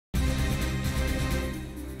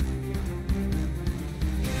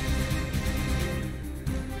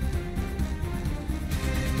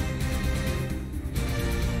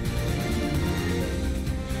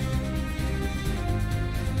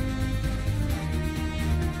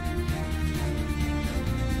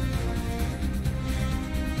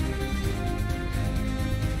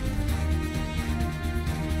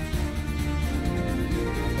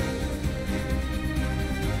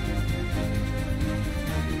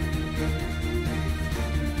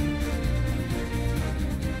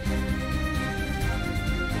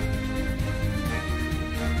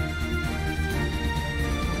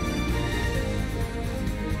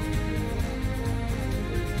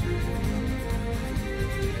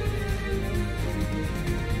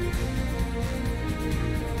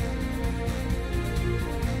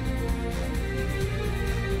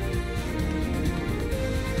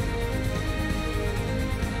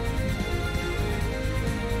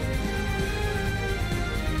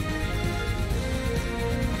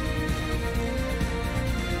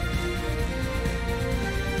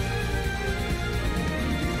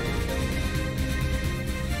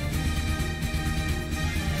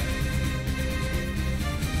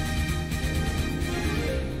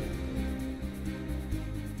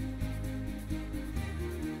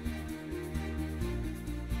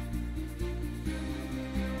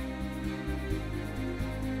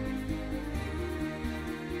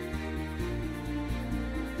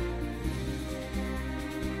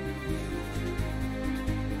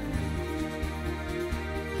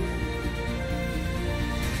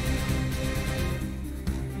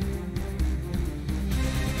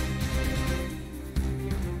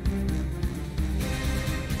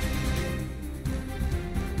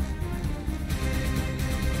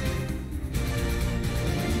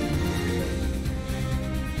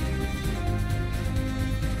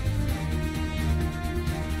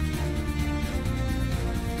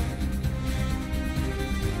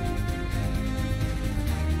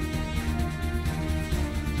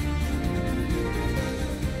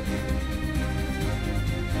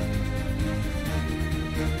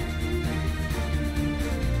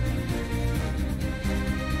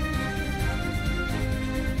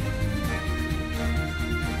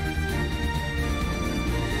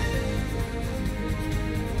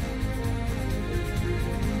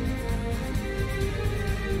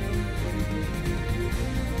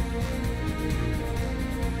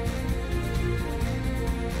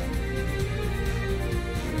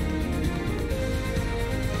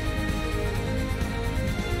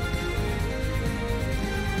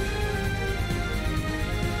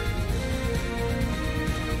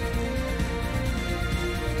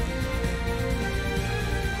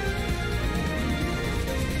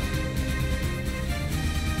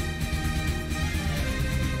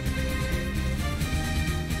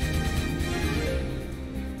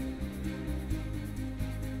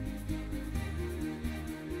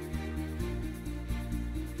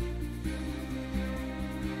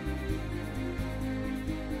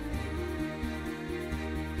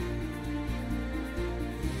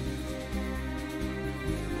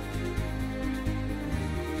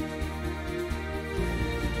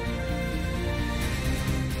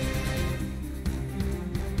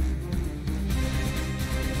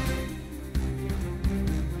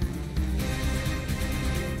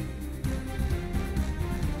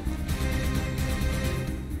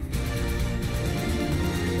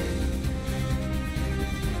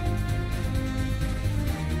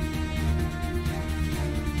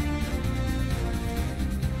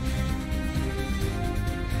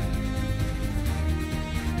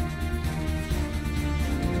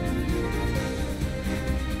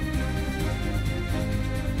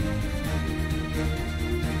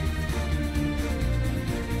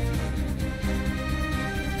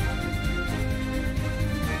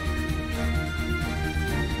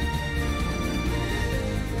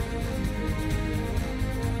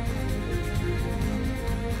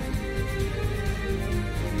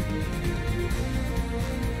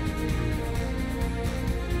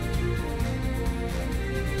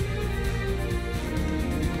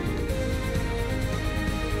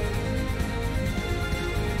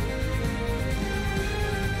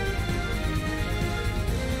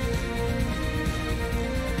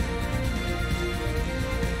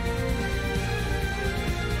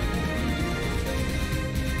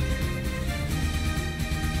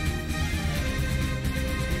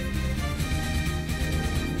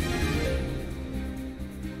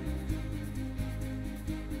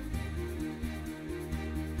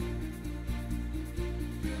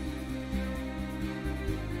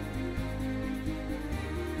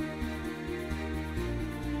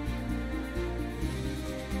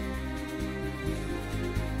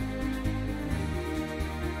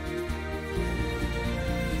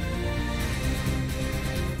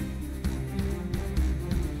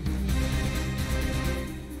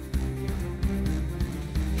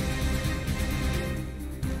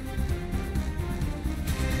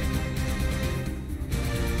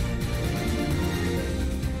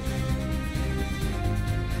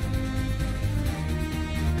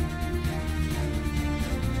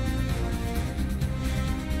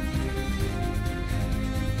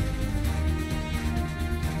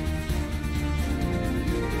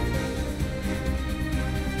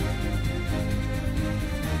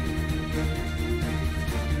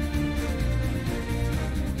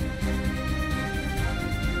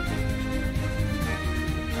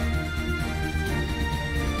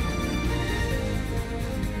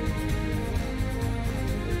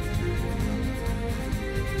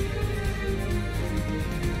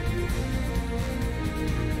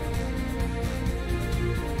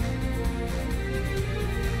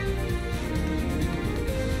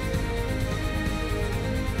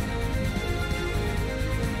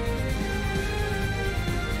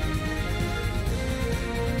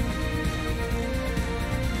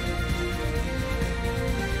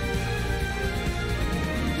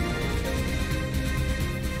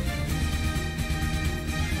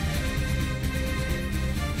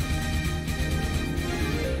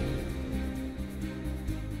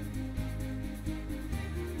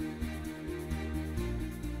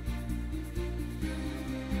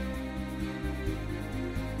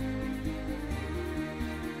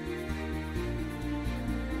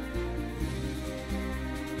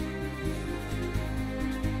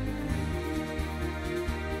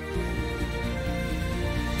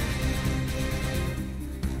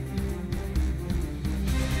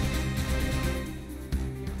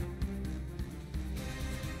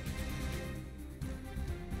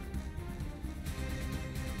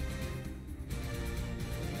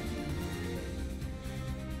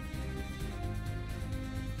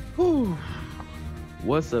Whew.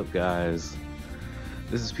 What's up, guys?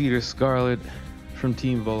 This is Peter Scarlett from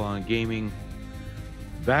Team Volon Gaming,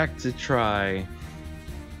 back to try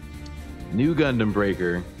new Gundam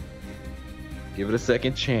Breaker. Give it a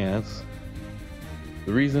second chance.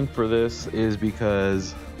 The reason for this is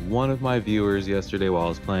because one of my viewers yesterday, while I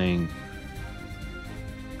was playing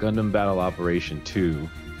Gundam Battle Operation 2,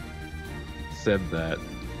 said that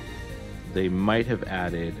they might have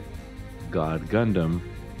added God Gundam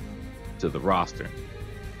to the roster.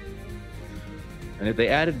 And if they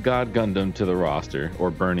added God Gundam to the roster,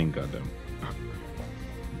 or Burning Gundam,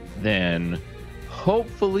 then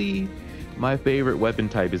hopefully my favorite weapon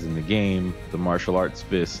type is in the game, the martial arts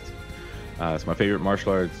fist. It's my favorite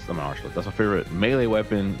that's my favorite melee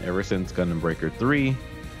weapon ever since Gundam Breaker 3.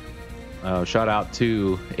 Shout out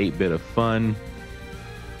to 8-Bit of Fun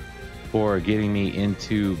for getting me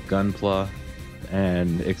into Gunpla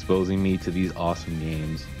and exposing me to these awesome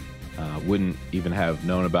games. Wouldn't even have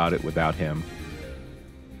known about it without him.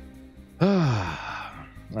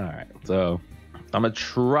 Alright, so I'm gonna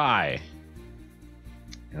try,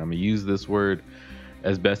 and I'm gonna use this word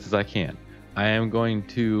as best as I can. I am going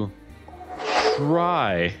to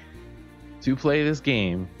try to play this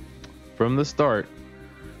game from the start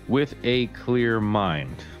with a clear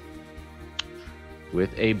mind,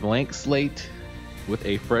 with a blank slate, with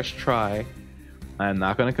a fresh try. I'm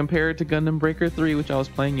not going to compare it to Gundam Breaker 3, which I was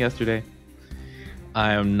playing yesterday.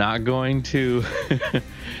 I am not going to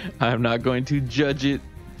I'm not going to judge it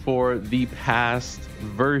for the past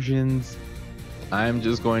versions. I'm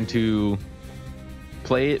just going to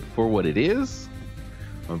play it for what it is.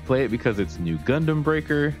 I'm going to play it because it's new Gundam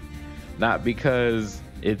Breaker, not because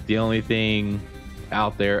it's the only thing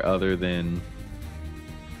out there other than,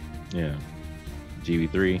 yeah,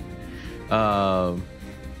 GB3.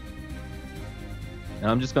 And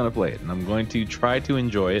I'm just going to play it, and I'm going to try to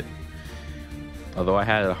enjoy it. Although I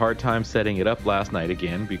had a hard time setting it up last night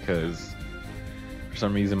again because for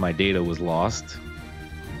some reason my data was lost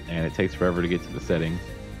and it takes forever to get to the settings.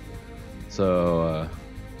 So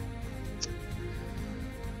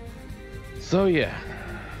yeah.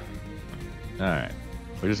 Alright.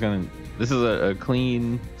 We're just gonna, this is a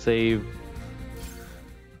clean save.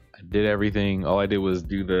 I did everything. All I did was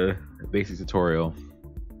do the basic tutorial.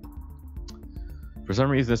 For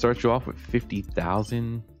some reason it starts you off with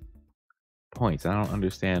 50,000 points. I don't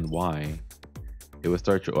understand why it would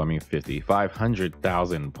start you,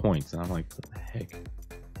 500,000 points. And I'm like, what the heck?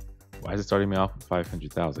 Why is it starting me off with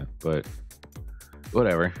 500,000? But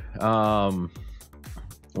whatever.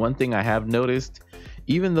 One thing I have noticed,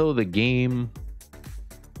 even though the game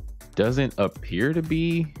doesn't appear to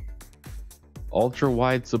be ultra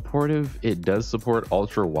wide supportive, it does support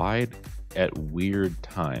ultra wide at weird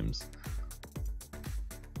times.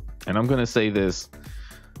 And I'm gonna say this,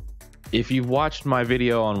 if you've watched my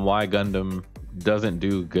video on why Gundam doesn't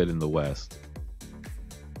do good in the West,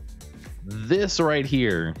 this right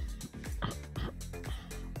here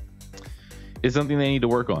is something they need to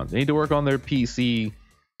work on. They need to work on their PC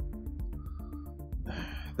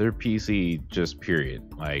just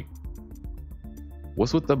period. Like,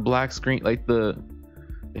 what's with the black screen? Like, they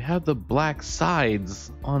have the black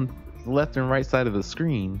sides on the left and right side of the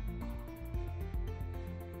screen,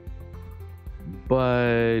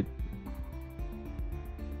 but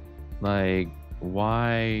like,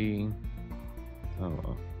 why?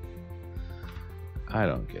 Oh, I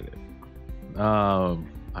don't get it. I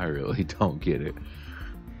really don't get it.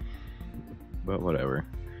 But whatever.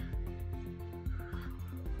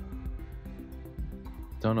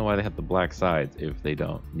 Don't know why they have the black sides if they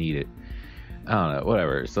don't need it. I don't know.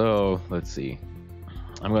 Whatever. So let's see.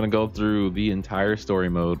 I'm gonna go through the entire story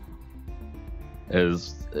mode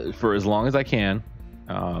for as long as I can.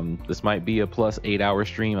 This might be a plus 8-hour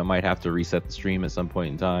stream. I might have to reset the stream at some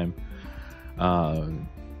point in time.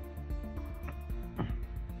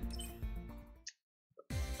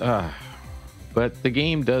 But the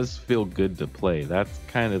game does feel good to play. That's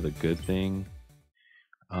kind of the good thing.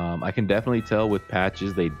 I can definitely tell with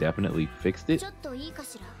patches they definitely fixed it,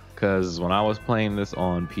 because when I was playing this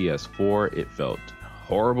on PS4 it felt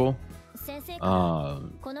horrible.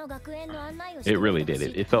 It really did.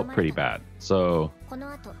 It felt pretty bad. So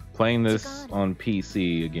playing this on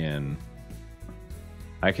PC again,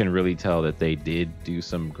 I can really tell that they did do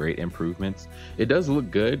some great improvements. It does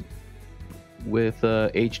look good with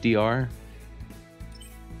HDR.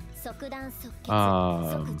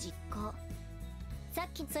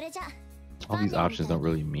 All these options don't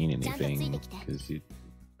really mean anything because it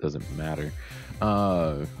doesn't matter.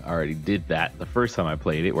 I already did that the first time I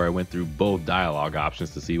played it, where I went through both dialogue options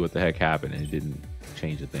to see what the heck happened, and it didn't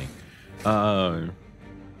change a thing.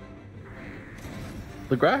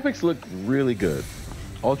 The graphics look really good.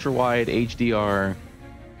 Ultra wide HDR.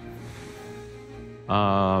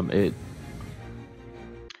 It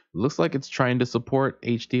looks like it's trying to support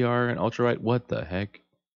HDR and ultra wide. What the heck?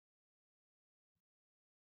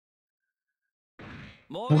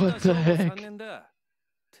 What the heck?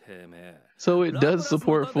 So it does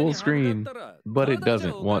support full screen, but it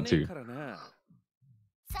doesn't want to.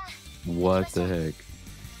 What the heck?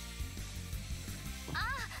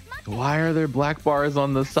 Why are there black bars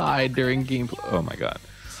on the side during gameplay? Oh my god.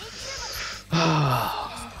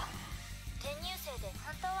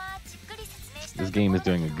 This game is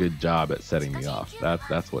doing a good job at setting me off.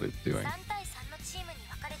 That's what it's doing.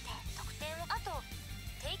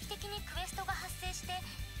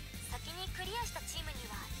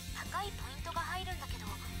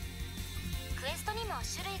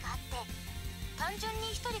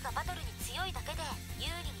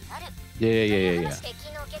 Yeah.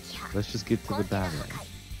 Let's just get to the battle.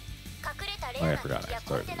 Oh, I forgot I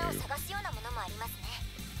started the move.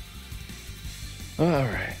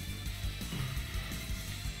 Alright.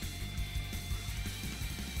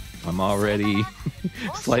 I'm already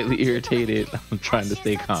slightly irritated. I'm trying to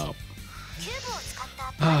stay calm.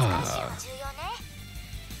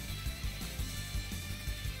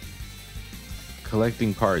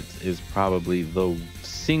 Collecting parts is probably the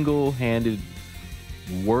single-handed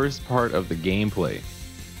worst part of the gameplay.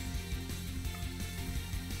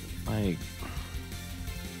 Like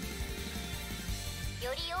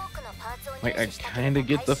I kind of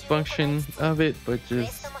get the function of it, but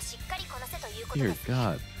just, dear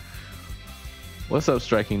God. What's up,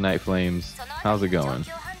 Striking Night Flames? How's it going?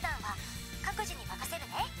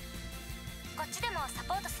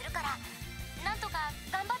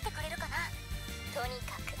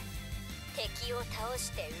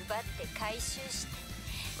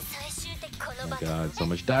 Oh my God, so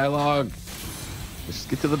much dialogue. Let's just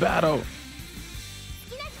get to the battle.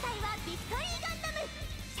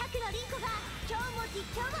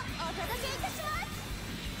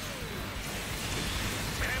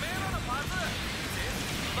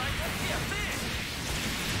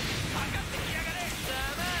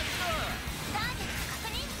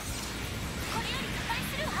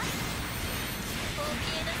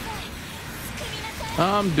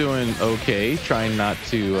 I'm doing okay, trying not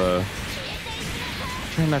to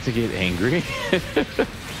get angry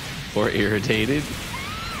or irritated.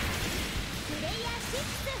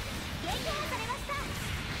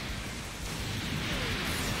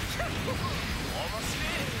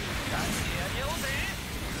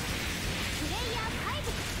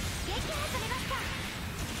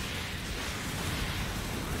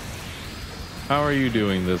 How are you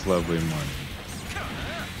doing this lovely morning?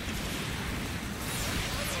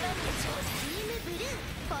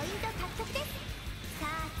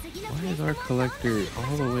 Why is our collector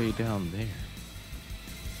all the way down there?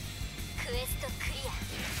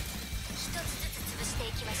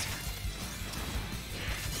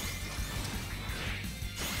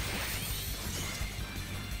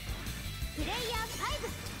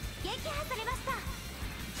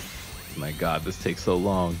 My God, this takes so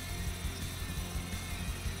long.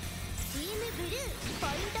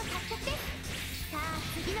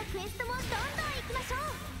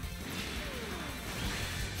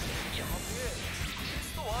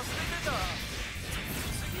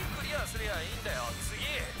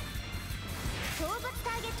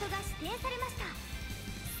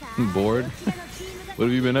 I'm bored. What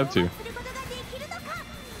have you been up to?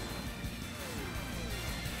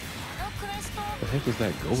 The heck is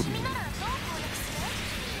that gold one?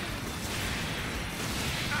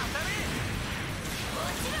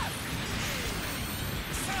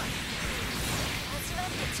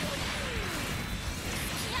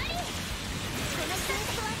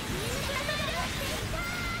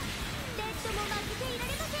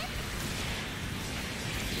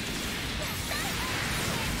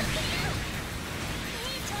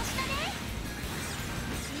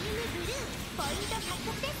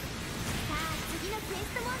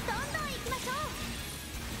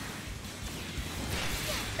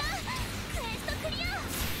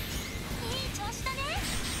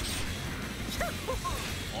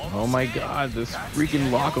 Oh my God, this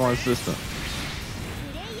freaking lock-on system.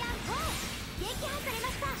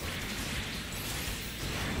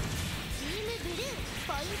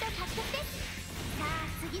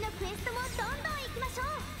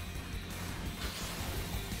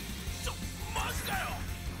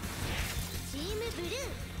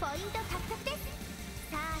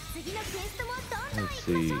 Let's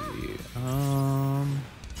see.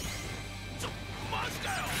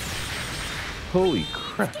 Holy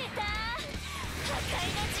crap.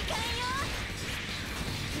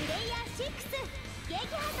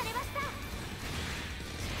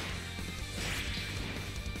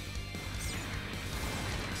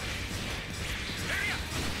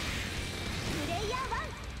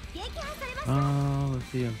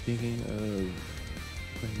 See, I'm thinking of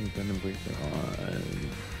putting Gundam Breaker on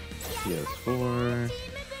PS4.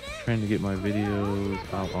 Trying to get my videos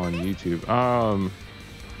out on YouTube.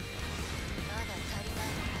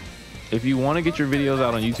 If you want to get your videos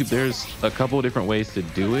out on YouTube, there's a couple of different ways to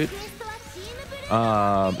do it.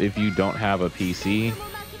 If you don't have a PC,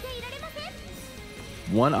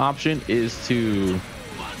 one option is to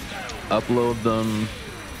upload them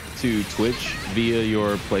to Twitch via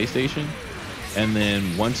your PlayStation, and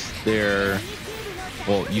then once they're,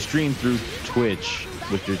 well, you stream through Twitch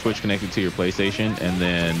with your Twitch connected to your PlayStation, and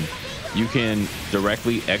then you can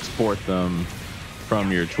directly export them from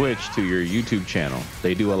your Twitch to your YouTube channel.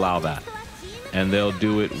 They do allow that, and they'll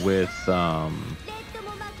do it with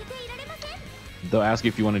they'll ask you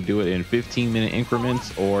if you want to do it in 15-minute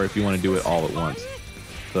increments or if you want to do it all at once.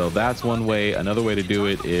 So that's one way. Another way to do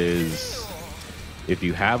it is if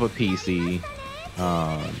you have a PC,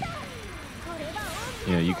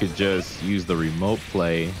 you know, you could just use the remote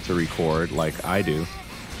play to record like I do,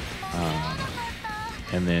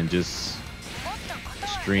 and then just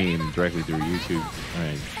stream directly through YouTube.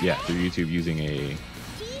 Through YouTube using a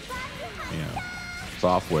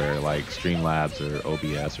software like Streamlabs or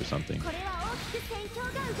OBS or something.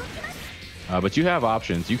 But you have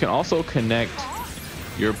options. You can also connect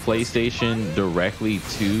your PlayStation directly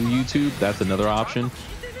to YouTube. That's another option.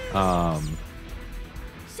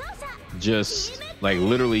 Just like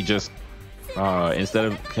literally just instead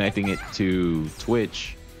of connecting it to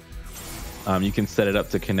Twitch, you can set it up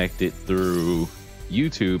to connect it through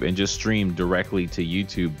YouTube and just stream directly to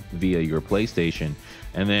YouTube via your PlayStation.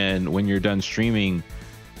 And then when you're done streaming,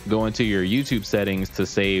 go into your YouTube settings to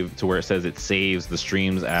save to where it says it saves the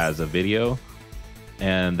streams as a video,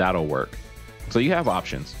 and that'll work. So you have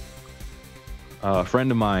options. A friend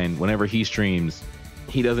of mine, whenever he streams,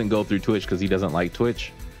 he doesn't go through Twitch because he doesn't like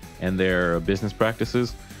Twitch and their business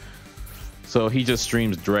practices. So he just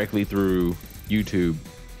streams directly through YouTube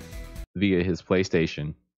via his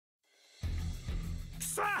PlayStation.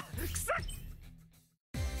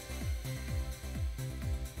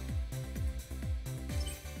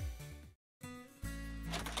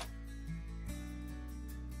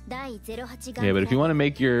 Yeah, but if you want to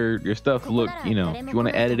make your stuff look, you know, if you want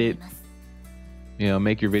to edit it, you know,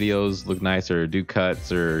 make your videos look nicer, do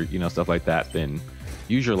cuts or, you know, stuff like that, then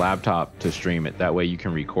use your laptop to stream it. That way you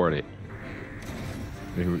can record it.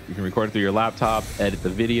 You can record it through your laptop, edit the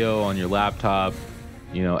video on your laptop,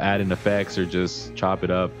 you know, add in effects or just chop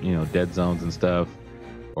it up, you know, dead zones and stuff,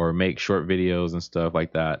 or make short videos and stuff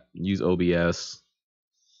like that. Use OBS.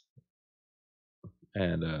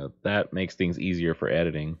 And that makes things easier for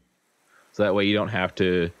editing. So that way you don't have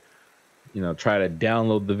to, you know, try to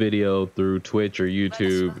download the video through Twitch or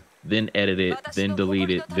YouTube, then edit it, then delete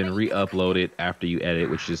it, then re-upload it after you edit,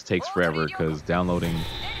 which just takes forever because downloading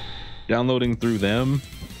through them,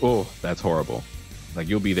 oh, that's horrible. Like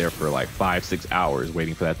you'll be there for like 5-6 hours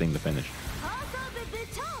waiting for that thing to finish.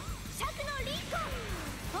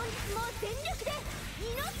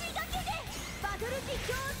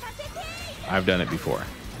 I've done it before.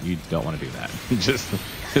 You don't want to do that. just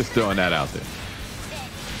throwing that out there.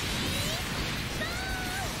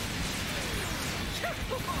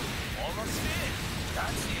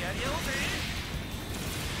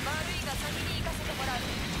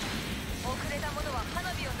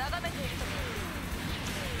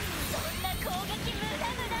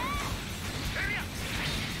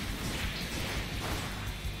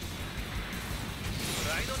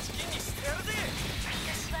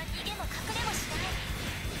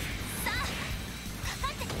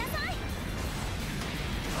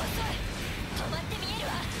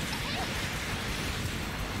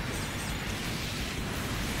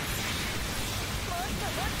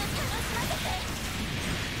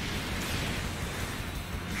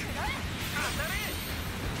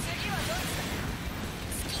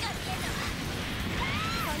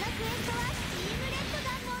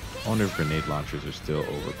 I wonder if grenade launchers are still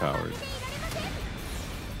overpowered.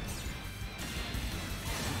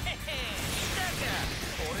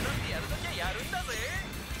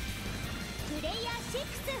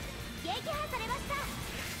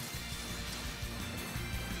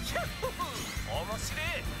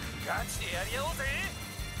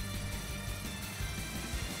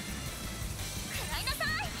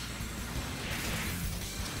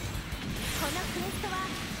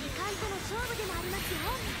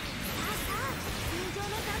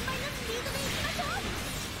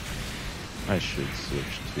 I should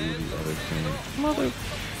switch to the other thing. Mother,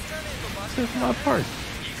 this is my part.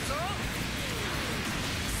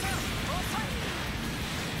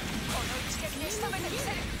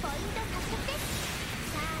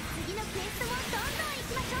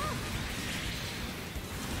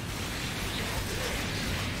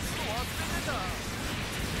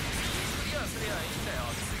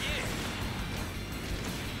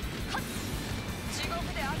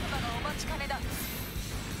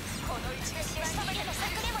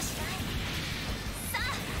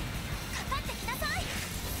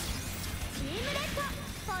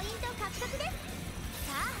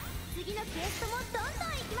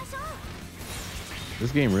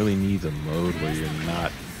 This game really needs a mode where you're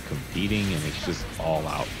not competing and it's just all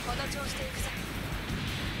out.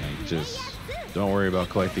 Like, just don't worry about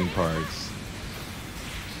collecting parts.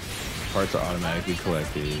 Parts are automatically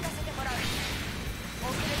collected.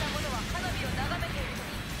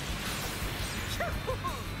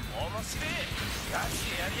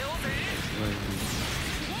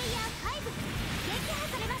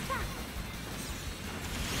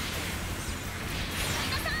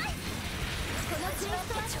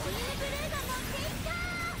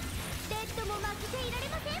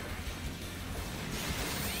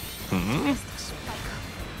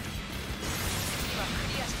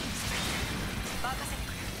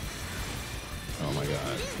 Oh my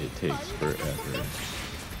god, it takes forever.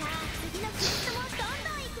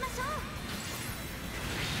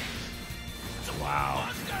 Wow.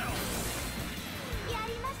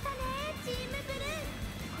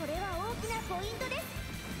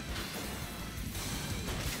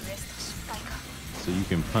 So you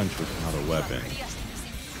can punch without a weapon,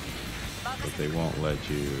 but they won't let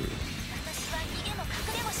you.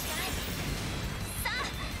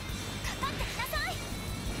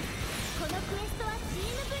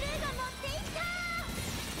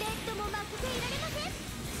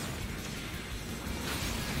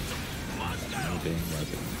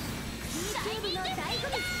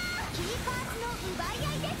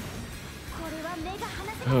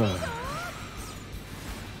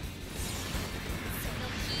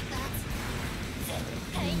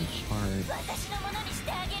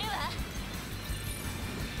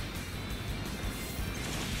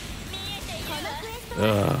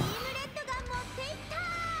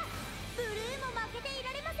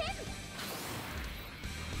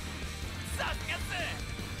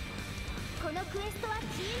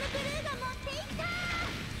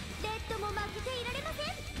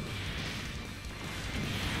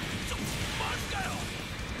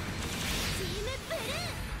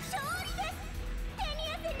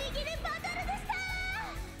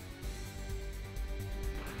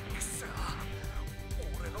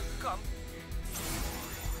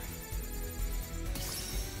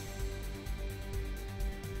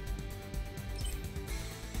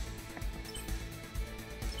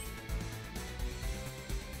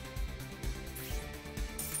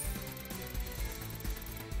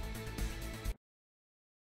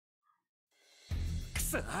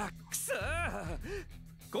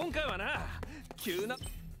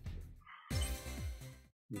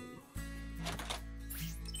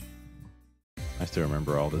 I still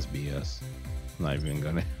remember all this BS. I'm not even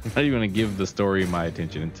gonna give the story my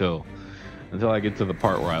attention until I get to the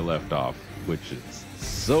part where I left off, which is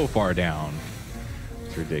so far down.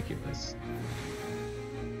 It's ridiculous.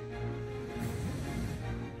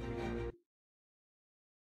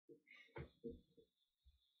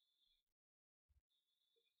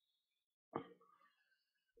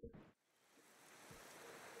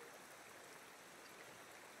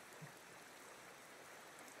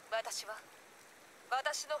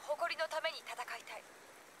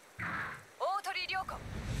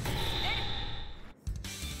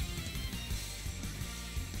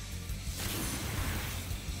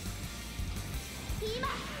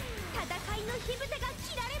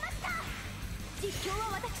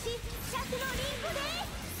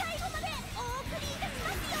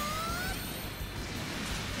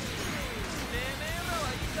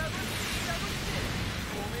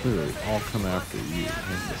 Literally, all come after you.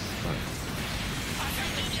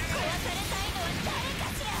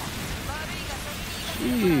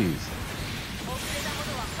 Jeez.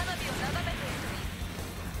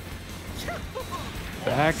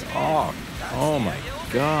 Back off. Oh my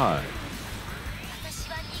god.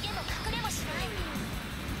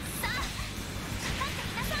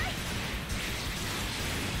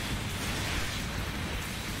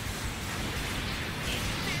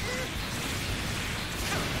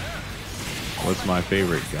 What's my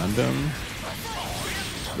favorite Gundam?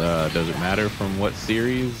 Does it matter from what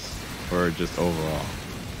series or just overall?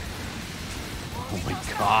 Oh my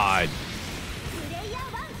god.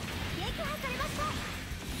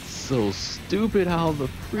 So stupid how the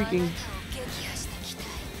freaking...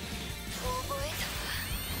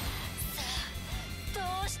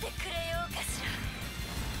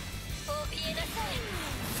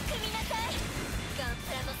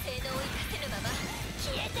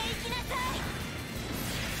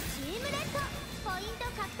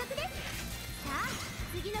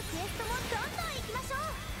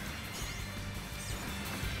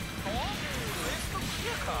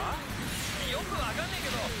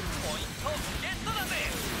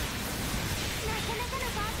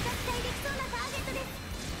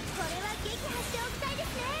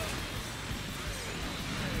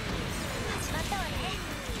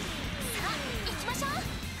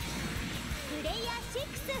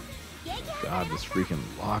 this freaking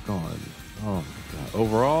lock on. Oh my god.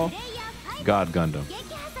 Overall, God Gundam.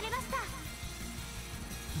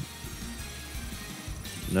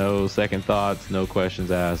 No second thoughts, no questions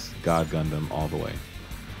asked. God Gundam all the way.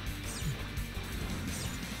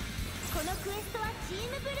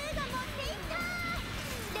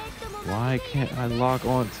 Why can't I lock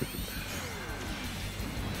on to... I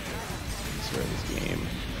swear this game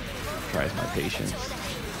tries my patience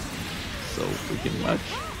so freaking much.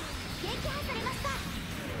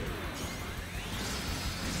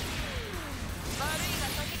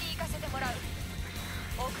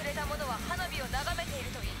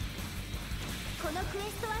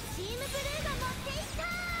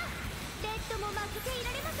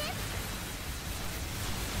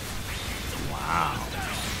 Wow.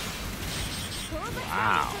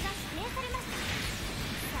 Wow.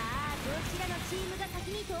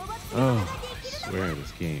 Oh, I swear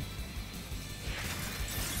this game.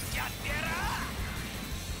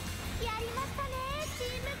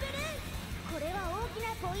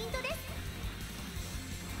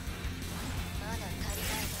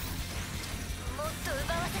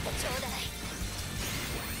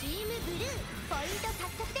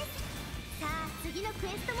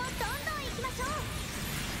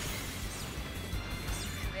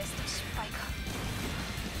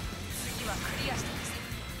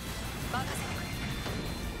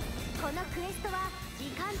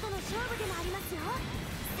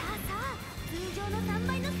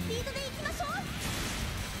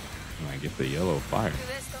 I get the yellow fire.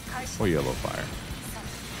 Or yellow fire.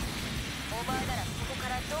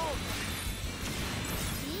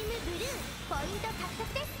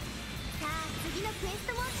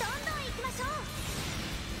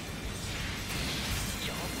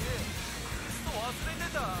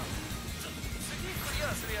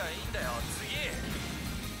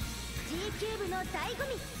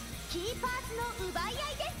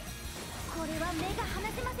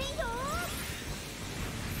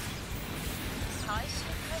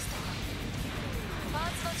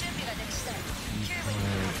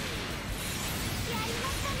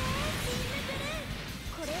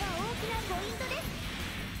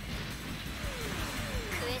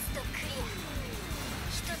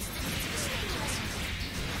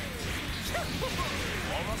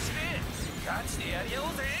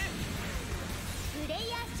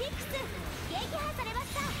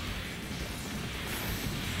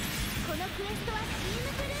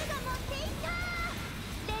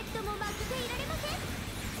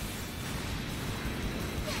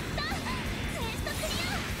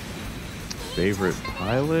 Favorite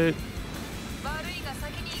pilot?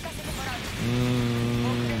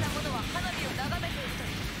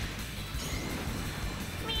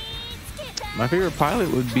 My favorite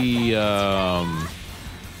pilot would be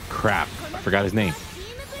crap. I forgot his name.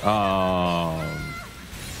 Crap.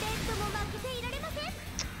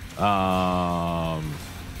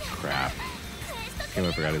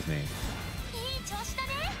 I forgot his name.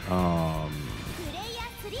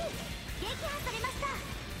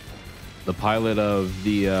 The pilot of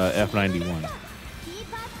the F-91.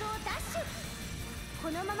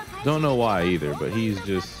 Don't know why either, but he's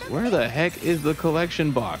just... Where the heck is the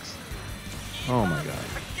collection box? Oh my god.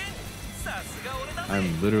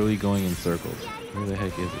 I'm literally going in circles. Where the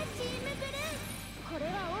heck is it?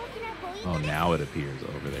 Oh, now it appears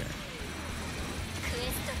over there.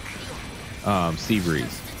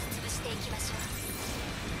 Seabreeze.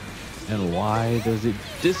 And why does it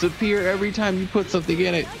disappear every time you put something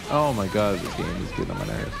in it? Oh my god, this game is getting on my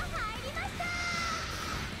nerves.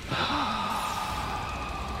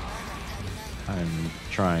 I'm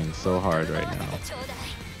trying so hard right now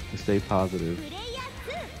to stay positive,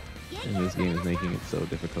 and this game is making it so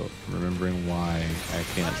difficult. I'm remembering why I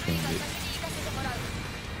can't stand it.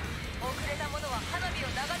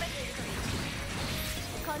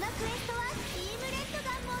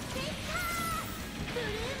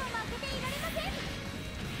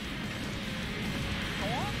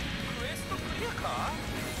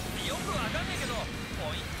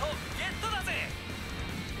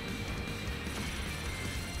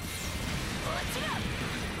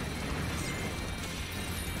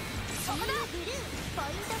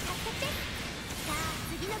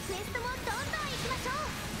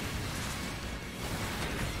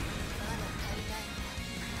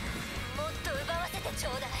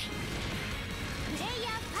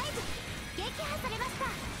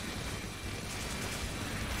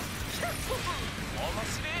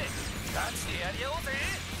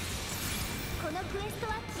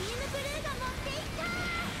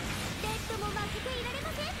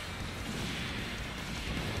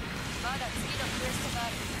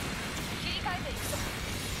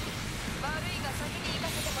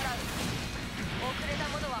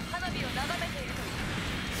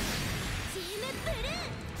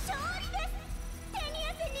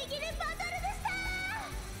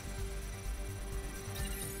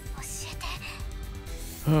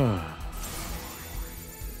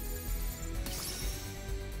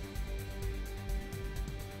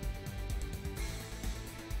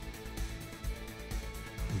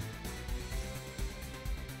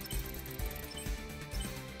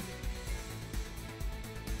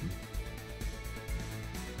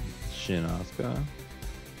 Shin Asuka.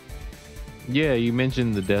 Yeah, you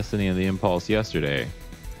mentioned the Destiny and the Impulse yesterday.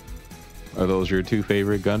 Are those your two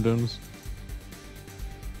favorite Gundams?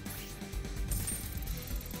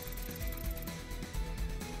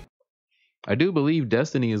 I do believe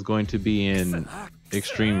Destiny is going to be in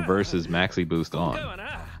Extreme versus Maxi Boost on.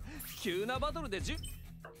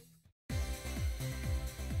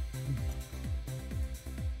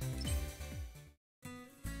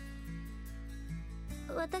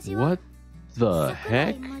 What the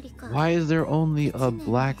heck? Why is there only a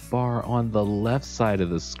black bar on the left side of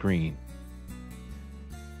the screen?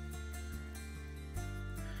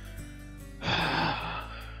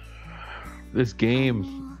 This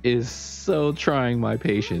game is so trying my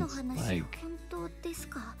patience. Like,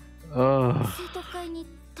 ugh.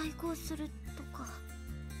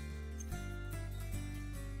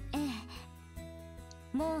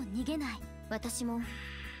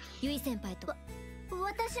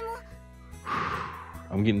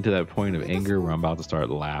 I'm getting to that point of anger where I'm about to start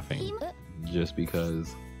laughing just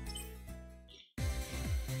because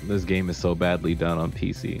this game is so badly done on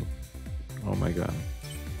PC. Oh my god.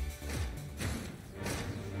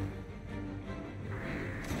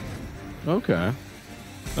 Okay,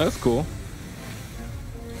 that's cool.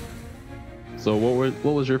 So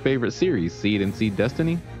what was your favorite series? Seed and Seed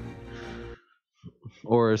Destiny,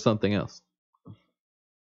 or something else?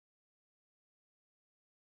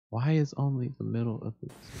 Why is only the middle of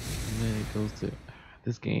this and then it goes to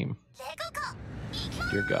this game?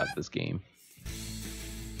 Dear God, this game.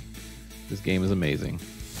 This game is amazing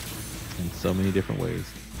in so many different ways.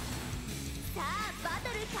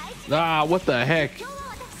 Ah, what the heck?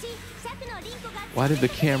 Why did the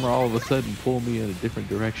camera all of a sudden pull me in a different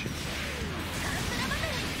direction?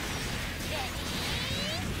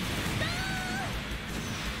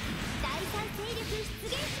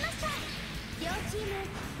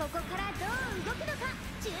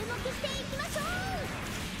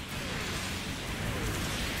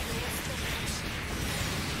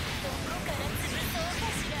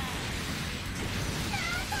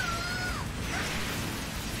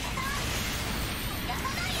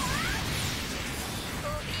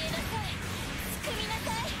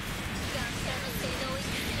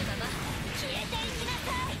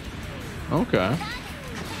 Okay,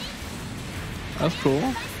 that's cool.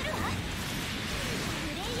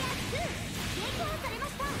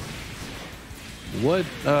 What,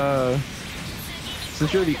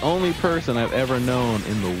 since you're the only person I've ever known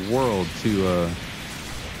in the world to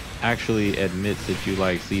actually admit that you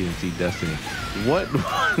like Seed and Seed Destiny, what,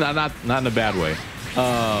 not in a bad way,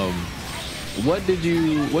 what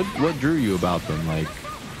drew you about them? Like,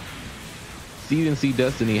 Seed and Seed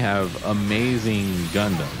Destiny have amazing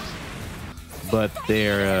Gundams, but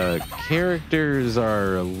their characters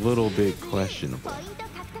are a little bit questionable.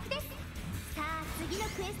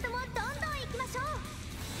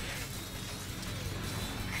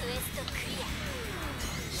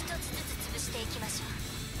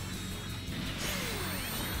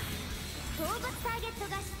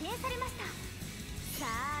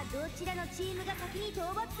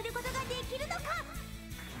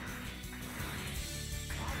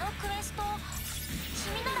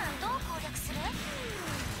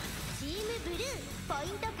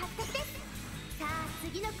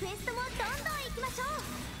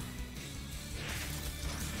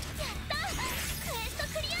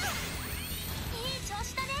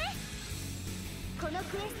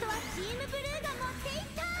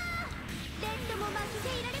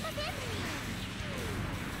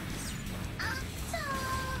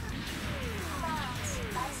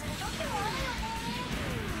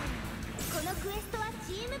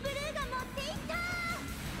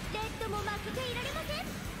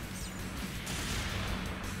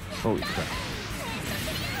 Oh, yeah.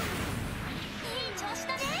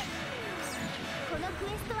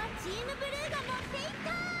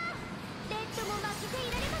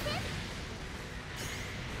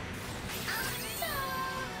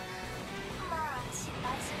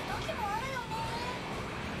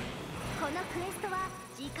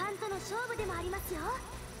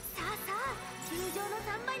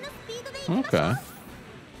 Okay.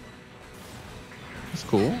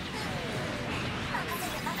 cool.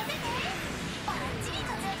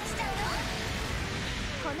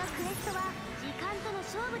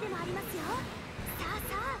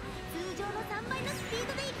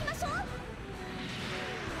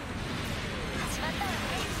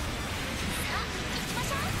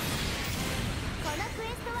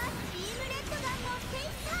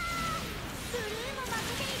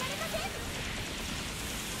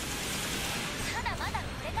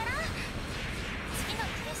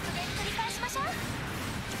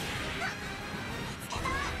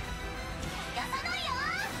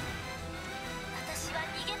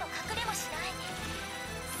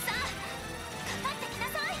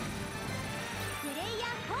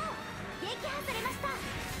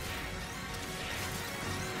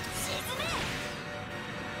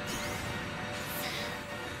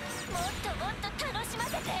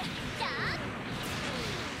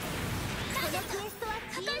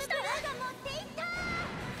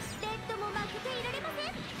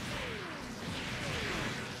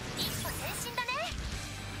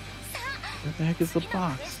 What the heck is the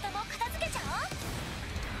box?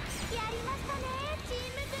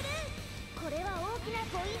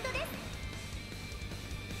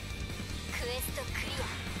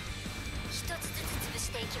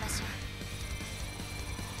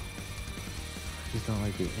 Just don't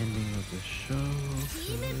like the ending of the show.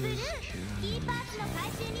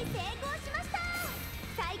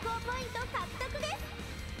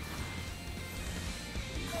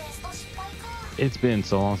 It's been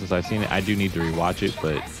so long since I've seen it. I do need to rewatch it,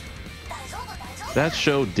 but that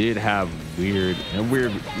show did have weird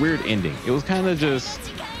ending. It was kind of just,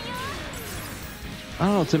 I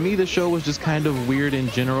don't know, to me the show was just kind of weird in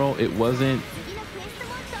general. It wasn't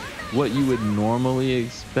what you would normally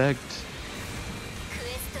expect.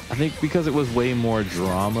 I think because it was way more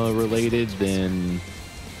drama related than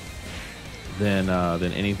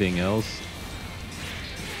anything else.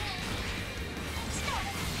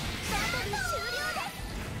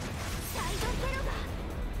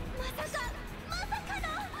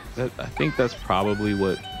 I think that's probably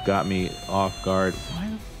what got me off guard. Why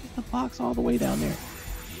is the box all the way down there?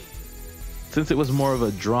 Since it was more of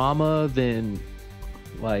a drama than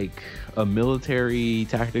like a military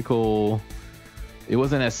tactical, it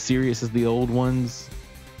wasn't as serious as the old ones.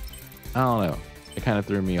 I don't know. It kind of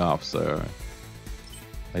threw me off. So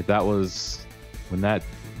like that was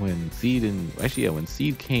when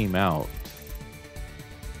Seed came out.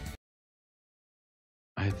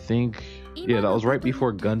 I think, yeah, that was right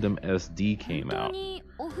before Gundam SD came out.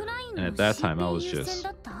 And at that time I was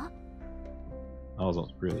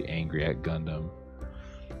really angry at Gundam.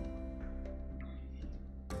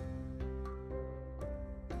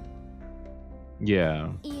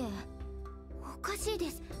 Yeah.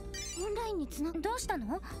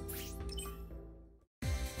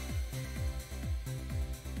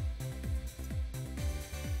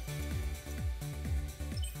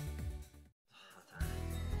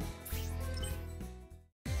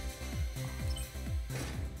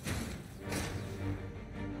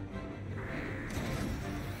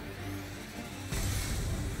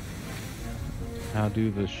 How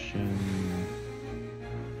do the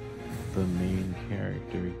main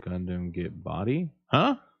character Gundam get body?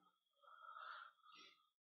 Huh?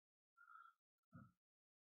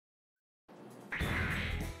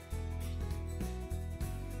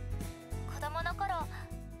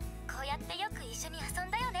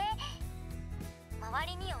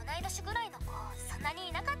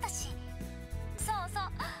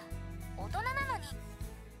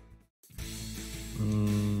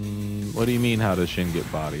 What do you mean, how does Shin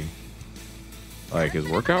get body? Like his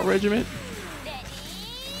workout regimen?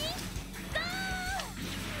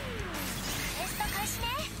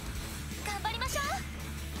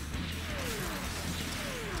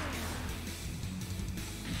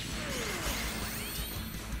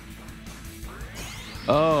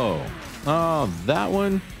 Oh, that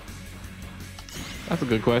one? That's a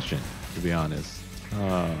good question, to be honest.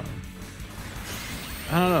 I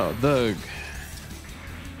don't know.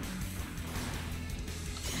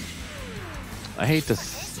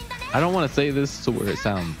 I don't want to say this to where it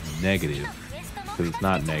sounds negative, because it's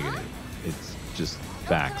not negative. It's just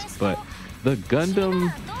facts. But the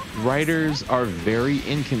Gundam writers are very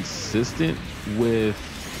inconsistent with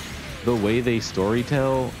the way they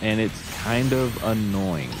storytell, and it's kind of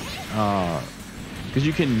annoying. Because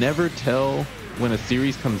you can never tell when a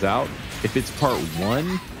series comes out if it's part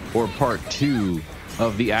 1 or part 2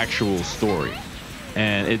 of the actual story.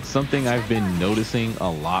 And it's something I've been noticing a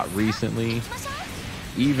lot recently.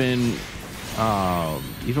 Even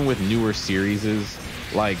with newer series,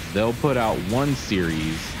 like they'll put out one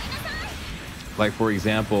series Like for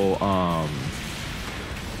example,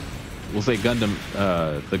 we'll say Gundam,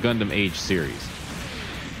 the Gundam Age series.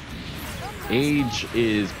 Age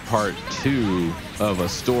is part 2 of a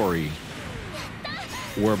story,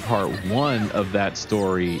 where part 1 of that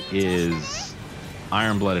story is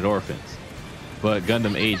Iron-Blooded Orphans. But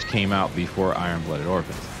Gundam Age came out before Iron-Blooded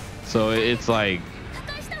Orphans. So it's like,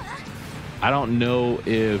 I don't know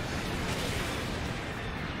if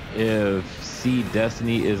Seed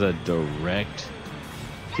Destiny is a direct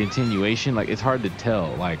continuation. Like, it's hard to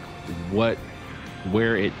tell like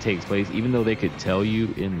where it takes place, even though they could tell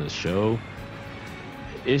you in the show.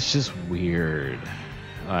 It's just weird.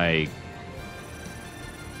 Like,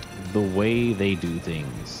 the way they do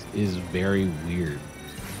things is very weird.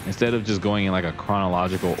 Instead of just going in like a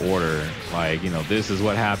chronological order, like, you know, this is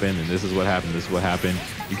what happened and this is what happened, this is what happened.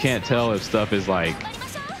 You can't tell if stuff is like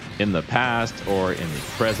in the past or in the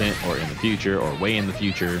present or in the future or way in the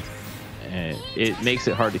future. And it makes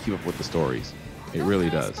it hard to keep up with the stories. It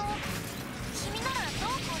really does.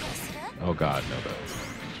 Oh God, no, no.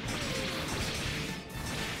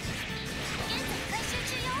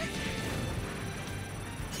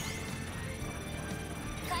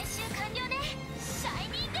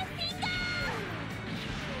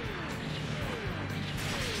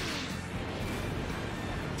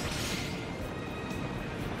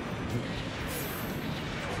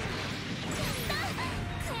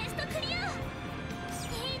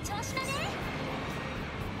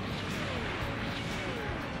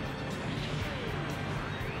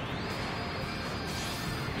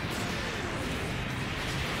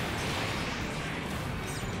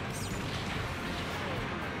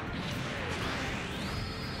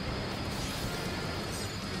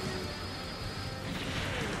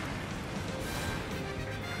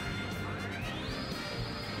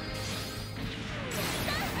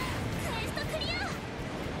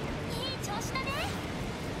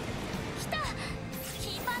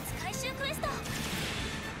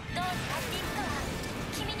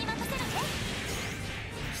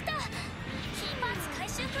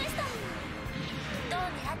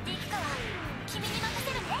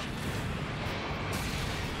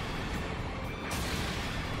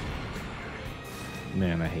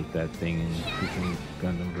 Man, I hate that thing in freaking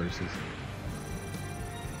Gundam Versus.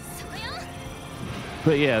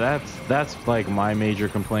 But yeah, that's like my major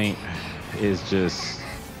complaint, is just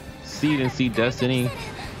Seed and Seed Destiny.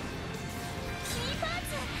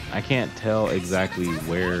 I can't tell exactly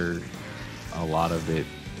where a lot of it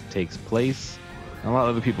takes place. And a lot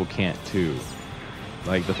of other people can't too.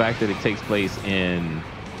 Like the fact that it takes place in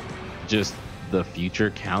just the future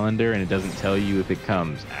calendar and it doesn't tell you if it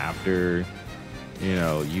comes after, you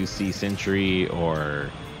know, UC Century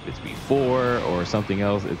or it's before or something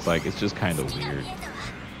else. It's like, it's just kind of weird.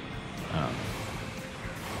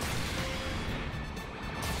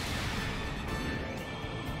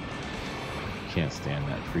 Can't stand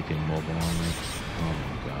that freaking mobile armor. Oh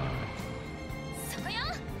my god.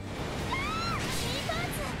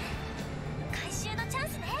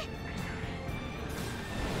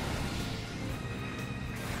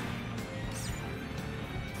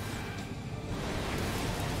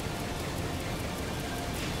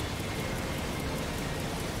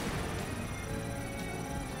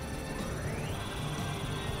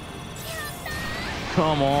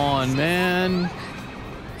 Come on, man.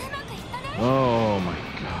 Oh my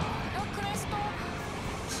god.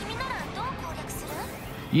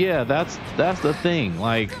 Yeah, that's the thing.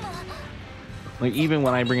 Like even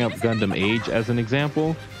when I bring up Gundam Age as an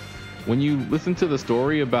example, when you listen to the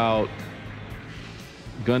story about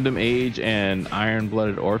Gundam Age and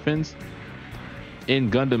Iron-Blooded Orphans, in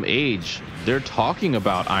Gundam Age, they're talking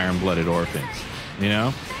about Iron-Blooded Orphans, you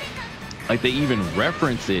know? Like they even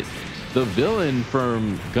reference it. The villain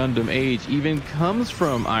from Gundam Age even comes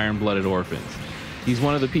from Iron-Blooded Orphans. He's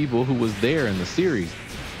one of the people who was there in the series,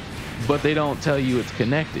 but they don't tell you it's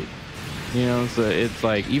connected. You know, so it's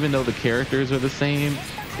like, even though the characters are the same,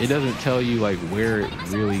 it doesn't tell you like where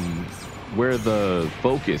the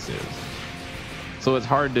focus is. So it's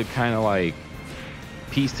hard to kind of like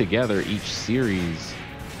piece together each series.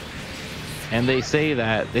 And they say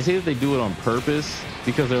that they do it on purpose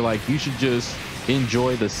because they're like, you should just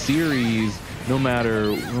enjoy the series no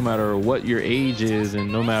matter what your age is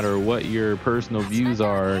and no matter what your personal views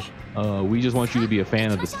are. We just want you to be a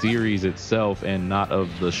fan of the series itself and not of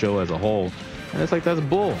the show as a whole. And it's like, that's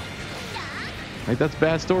bull. Like, that's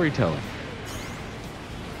bad storytelling.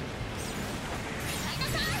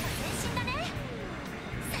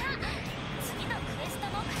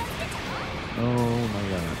 Oh my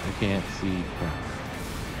god, I can't see crap.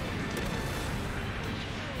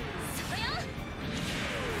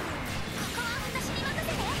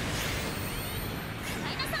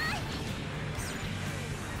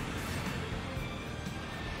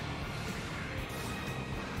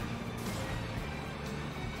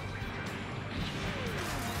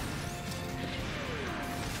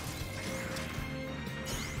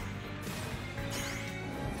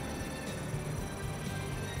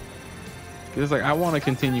 It's like I want a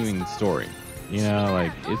continuing story. You know,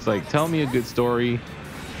 like it's like tell me a good story.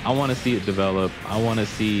 I want to see it develop. I want to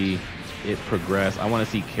see it progress. I want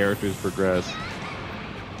to see characters progress.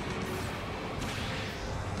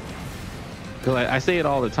 Because I say it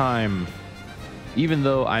all the time, even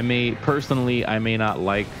though I may not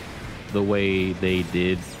like the way they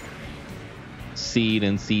did Seed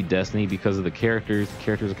and Seed Destiny because of the characters. The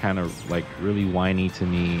characters are kind of like really whiny to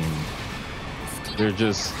me, and they're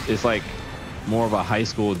just, it's like more of a high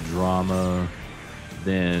school drama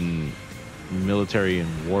than military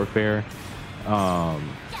and warfare,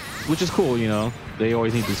 which is cool. You know, they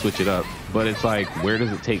always need to switch it up, but it's like, where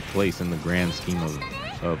does it take place in the grand scheme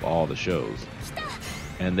of all the shows?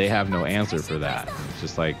 And they have no answer for that. It's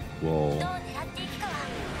just like, well,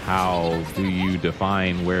 how do you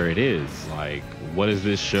define where it is? Like, what is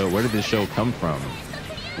this show? Where did this show come from?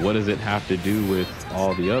 What does it have to do with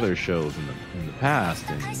all the other shows in the past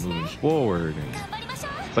and moving forward? And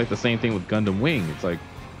it's like the same thing with Gundam Wing. It's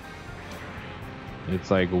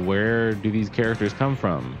like where do these characters come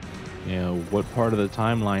from? You know, what part of the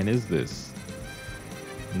timeline is this?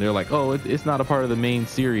 And they're like, oh, it's not a part of the main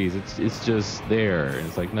series. It's just there. And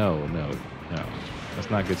it's like, no. That's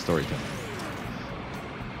not good storytelling.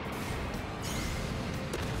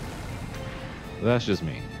 That's just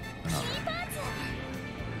me.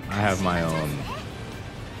 I have my own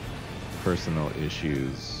personal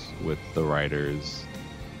issues with the writers,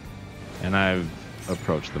 and I've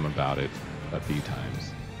approached them about it a few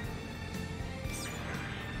times.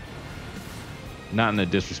 Not in a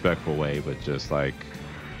disrespectful way, but just like,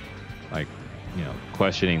 you know,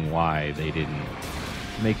 questioning why they didn't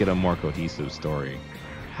make it a more cohesive story.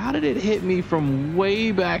 How did it hit me from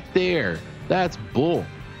way back there? That's bull.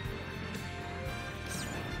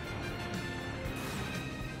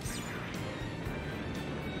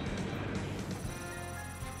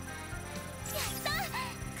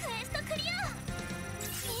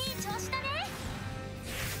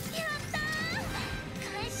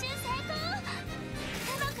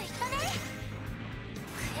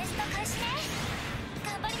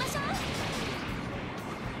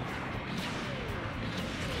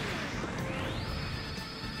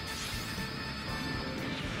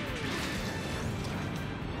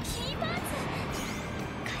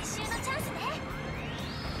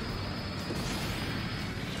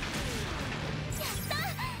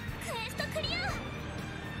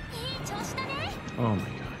 Oh my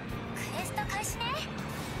god.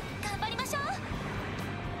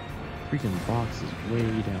 Freaking box is way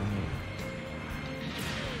down there.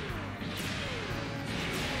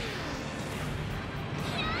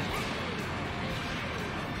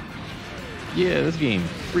 Yeah, this game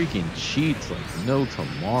freaking cheats like no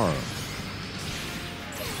tomorrow.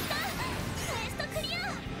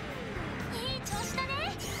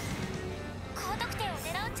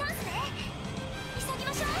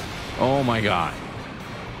 Oh my god.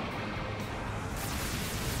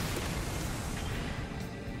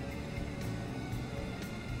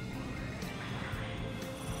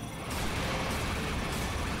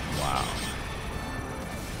 Wow.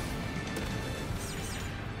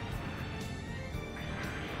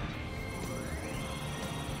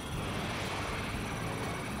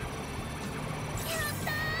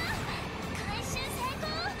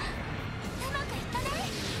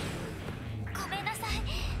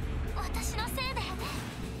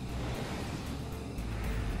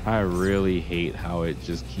 I really hate how it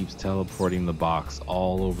just keeps teleporting the box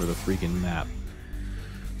all over the freaking map.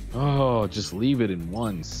 Oh, just leave it in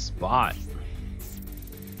one spot.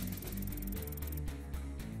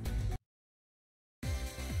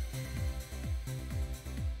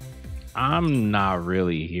 I'm not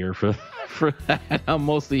really here for that. I'm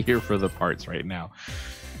mostly here for the parts right now.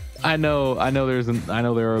 I know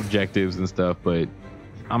there are objectives and stuff, but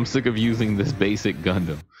I'm sick of using this basic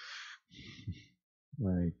Gundam.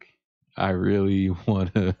 Like, I really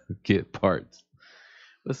want to get parts.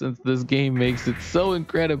 But since this game makes it so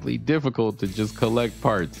incredibly difficult to just collect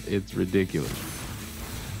parts, it's ridiculous.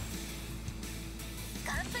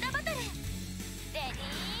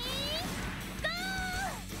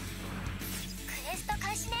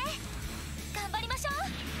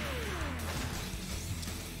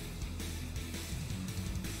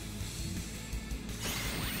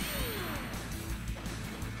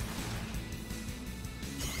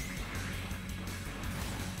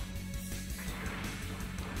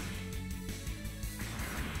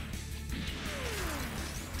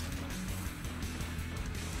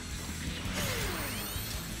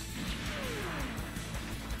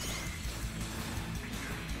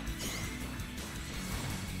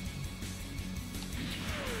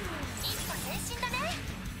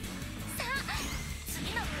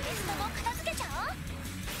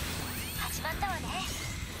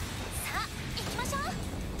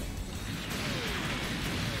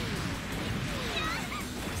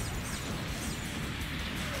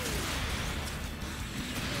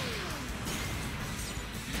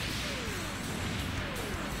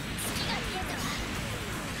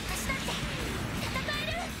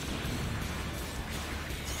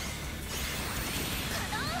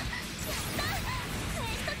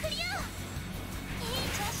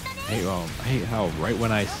 I hate how right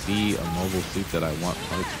when I see a mobile suit that I want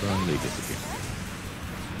parts from, they disappear.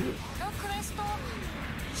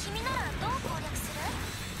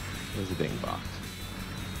 There's a dang box.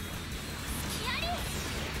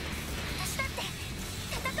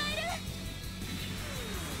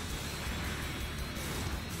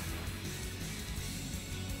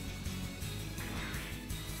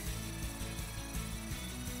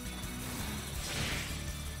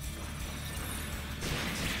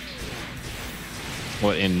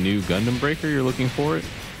 What, in new Gundam Breaker you're looking for it?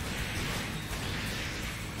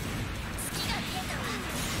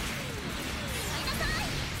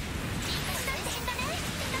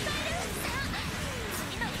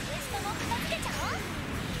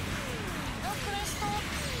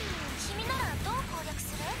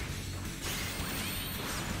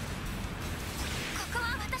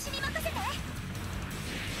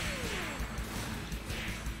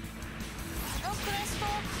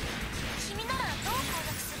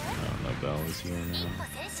 Bell is here now.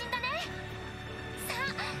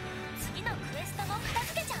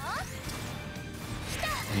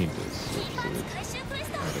 I need to switch to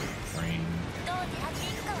another frame.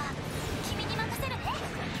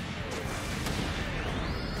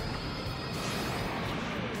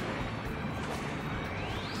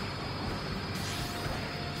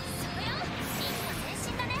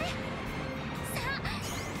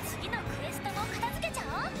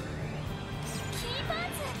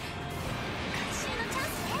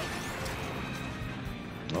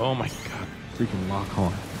 Oh my god, freaking lock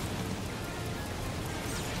on.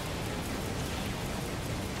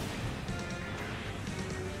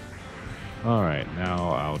 Alright, now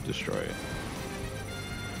I'll destroy it.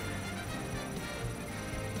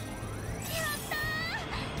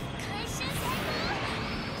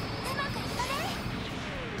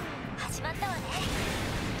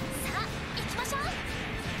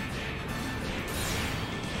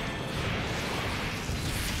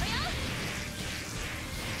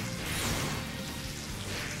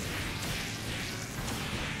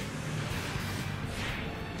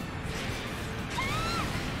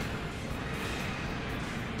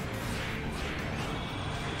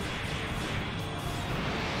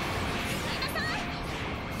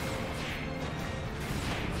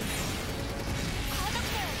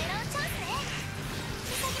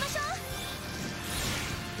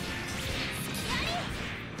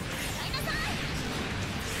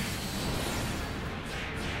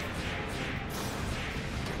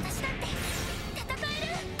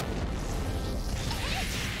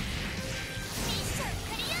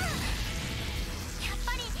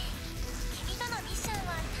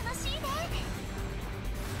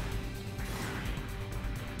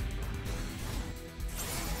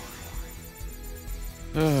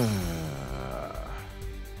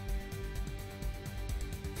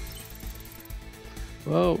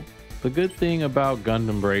 Well, the good thing about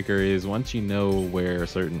Gundam Breaker is once you know where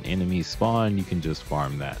certain enemies spawn, you can just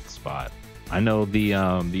farm that spot. I know the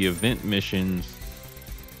event missions.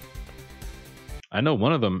 I know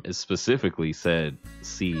one of them is specifically said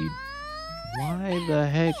seed. Why the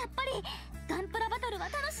heck?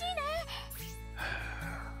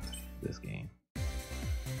 This game.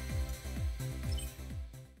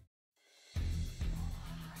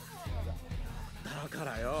 だか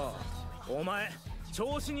らよ、お前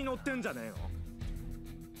調子に乗ってんじゃねえの。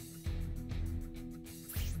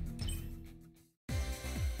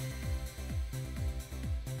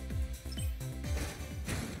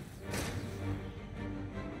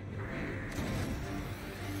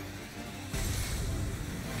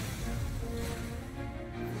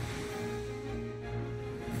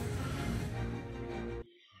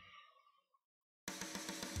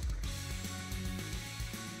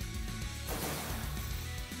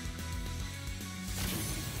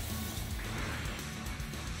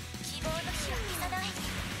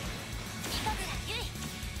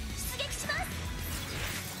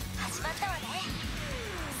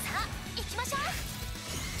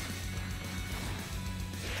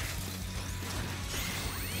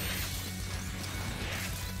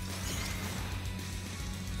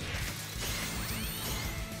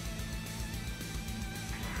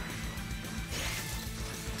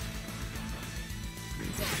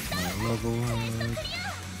Level up.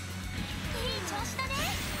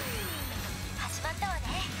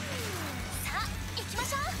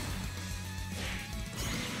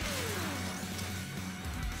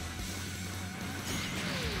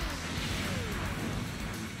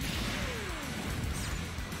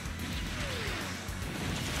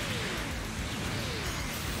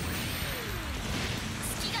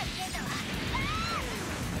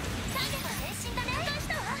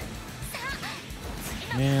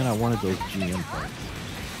 ね Man, I wanted those GM parts.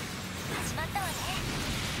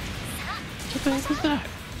 What the heck is that?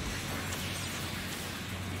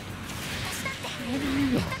 Where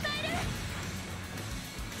did you go?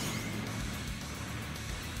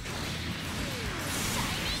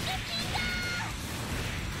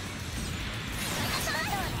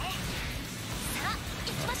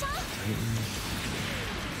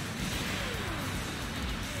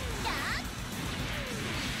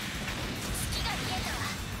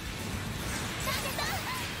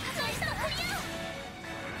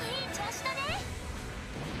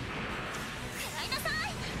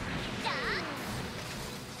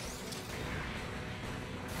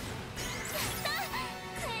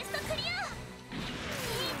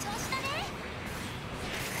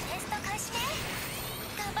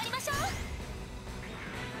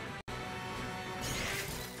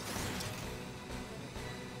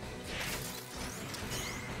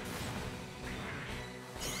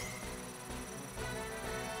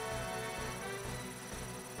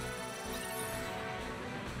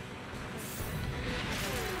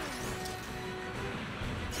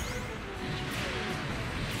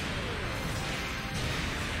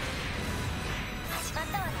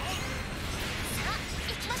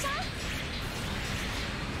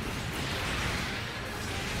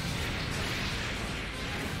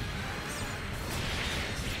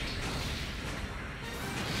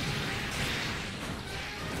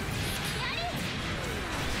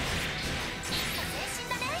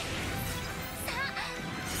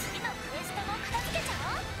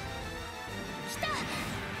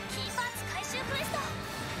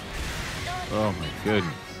 Oh my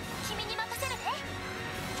goodness.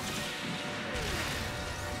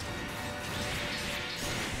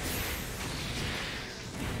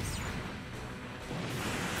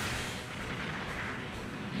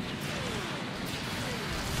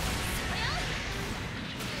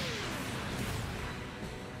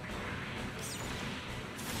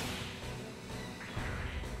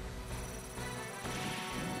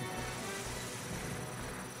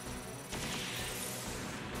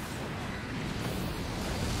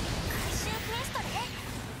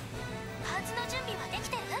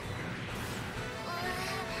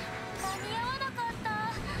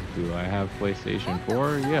 Do I have PlayStation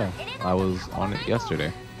 4? Yeah, I was on it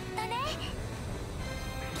yesterday.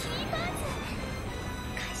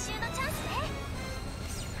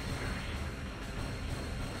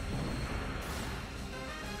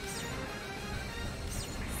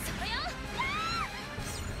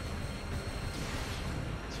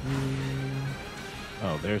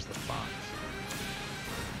 Oh, there's the box.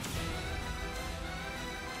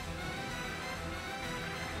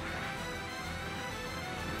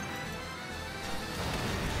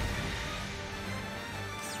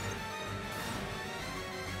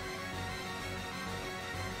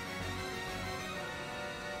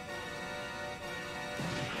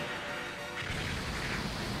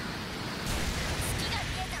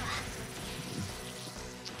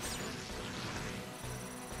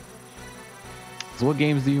 So what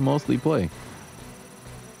games do you mostly play?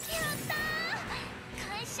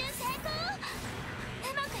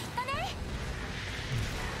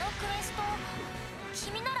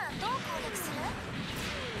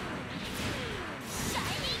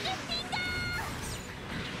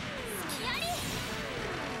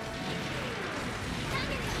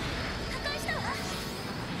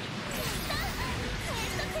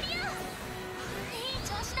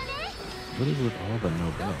 What is with all the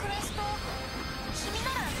no bells?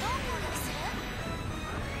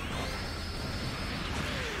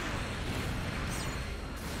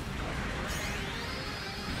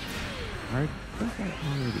 I think I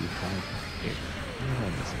already have it. What am I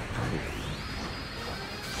missing? Oh.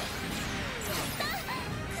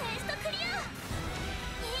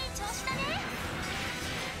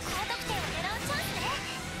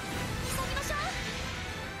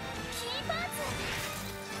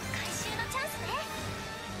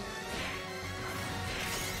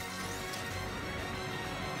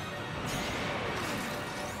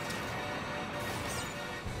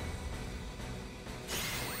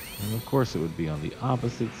 And of course it would be on the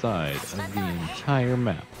opposite side of the entire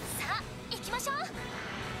map.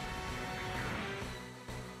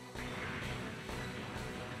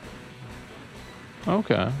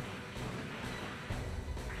 Okay.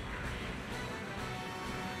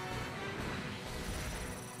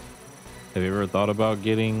 Have you ever thought about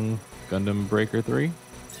getting Gundam Breaker 3?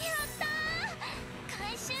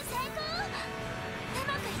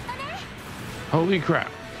 Holy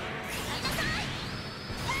crap.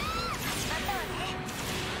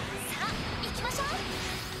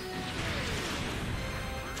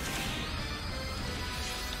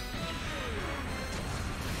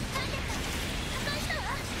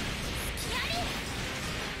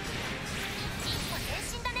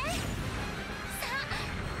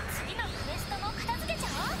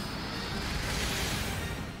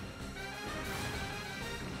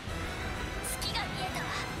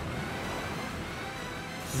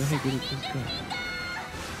 Hey, get it, just go.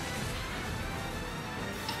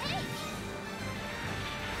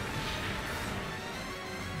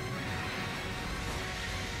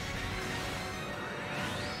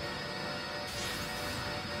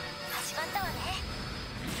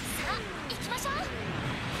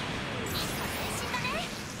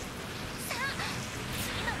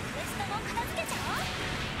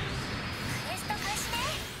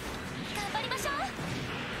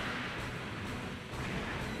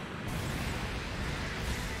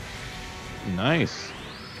 Nice.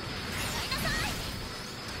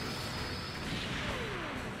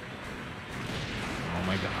 Oh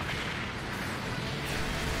my god.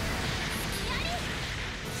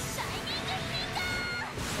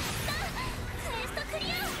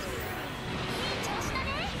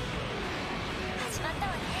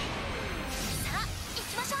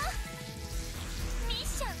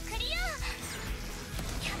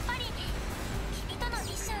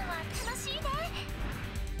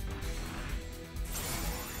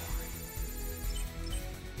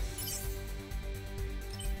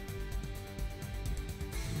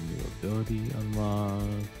 Ability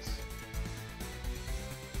unlocked.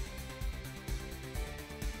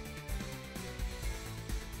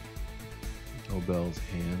 Obel's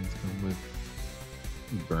hands come with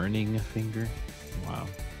burning finger. Wow.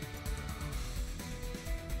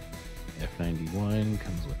 F91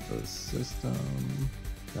 comes with the system.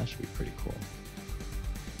 That should be pretty cool.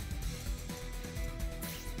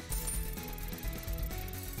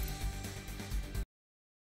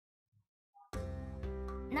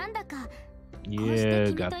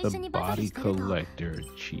 Yeah, got the body collector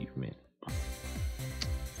achievement.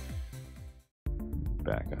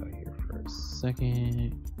 Back out of here for a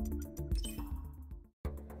second.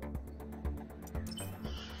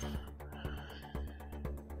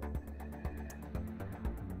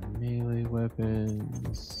 Melee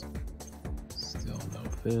weapons. Still no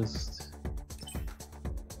fist.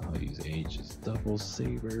 I'll use H's double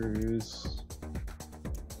sabers.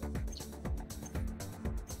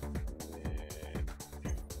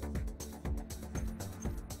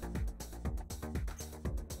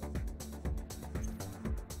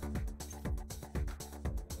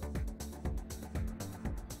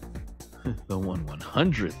 The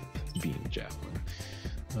 1/100th beam javelin.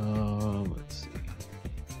 Let's see.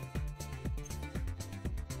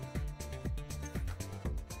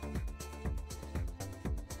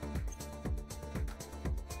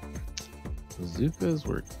 Bazookas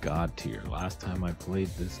were god tier last time I played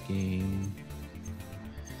this game.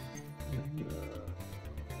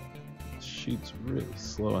 It shoots really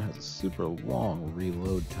slow and has a super long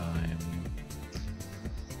reload time.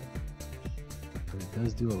 But it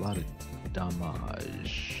does do a lot of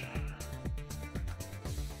damage.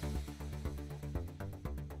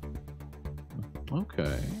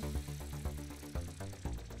 Okay.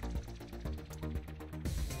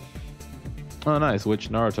 Oh, nice. Which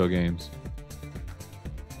Naruto games?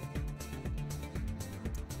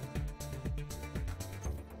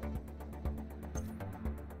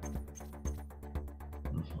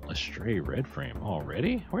 A stray red frame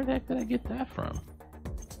already? Where the heck did I get that from?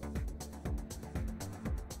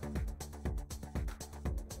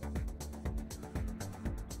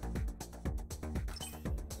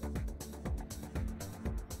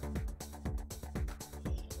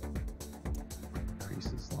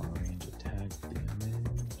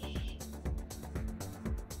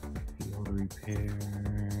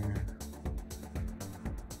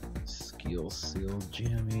 Seal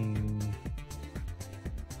jamming,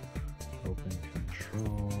 open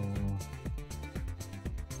control,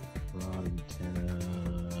 rod antenna.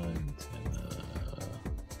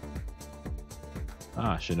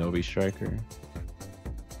 Ah, Shinobi Striker.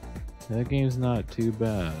 That game's not too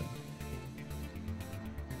bad.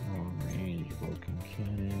 Long range, Vulcan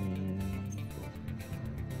cannon.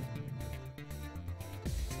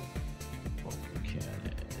 Vulcan cannon.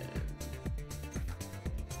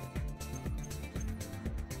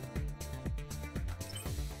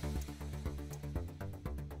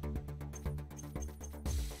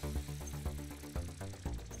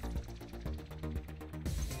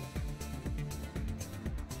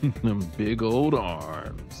 Them big old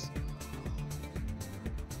arms.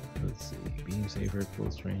 Let's see. Beam saber,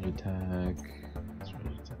 close range attack.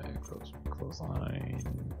 Close line.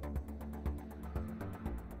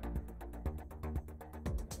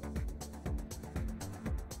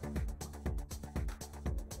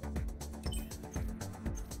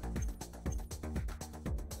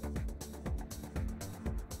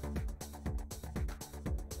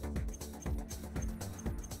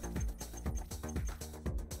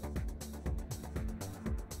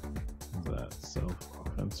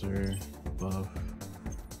 Lancer buff.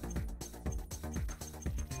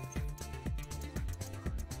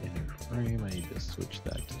 Inner frame, I need to switch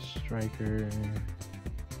that to striker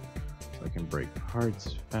so I can break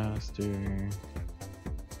parts faster.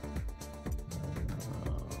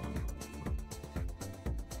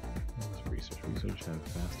 Research have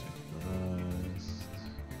faster thrust.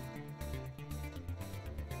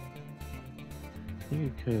 I think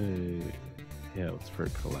it could. Yeah, it's for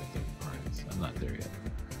collecting parts. I'm not there yet.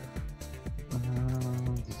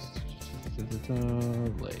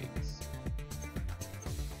 Legs.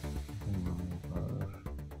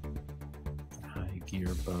 High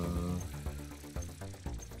gear buff.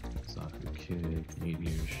 Soccer kick.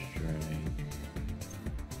 Meteor strike.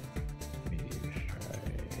 Meteor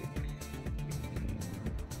strike.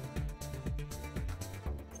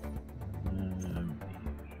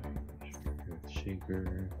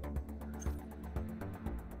 Shaker.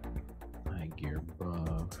 High gear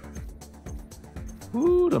buff.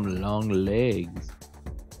 Ooh, them long legs.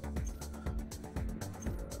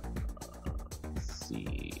 Let's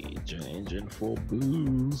see. Engine full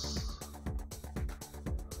boost.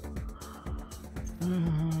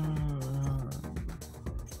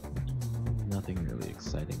 Nothing really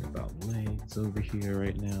exciting about legs over here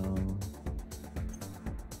right now.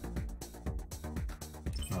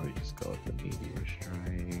 Probably just go with the meteor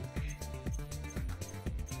strike.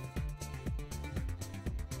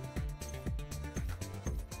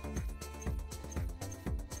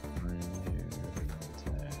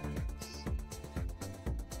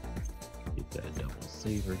 Get that double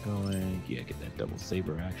saber going. Yeah, get that double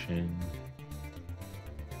saber action.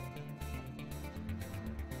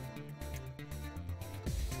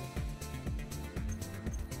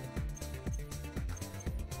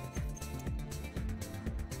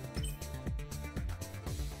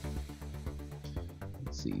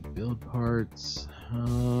 See, build parts,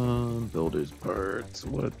 builder's parts.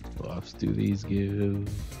 What buffs do these give?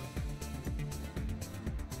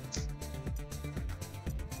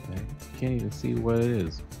 I can't even see what it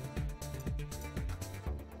is.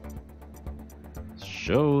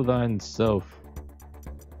 Show thyself.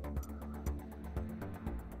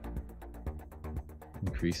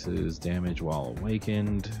 Increases damage while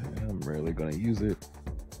awakened. I'm rarely going to use it.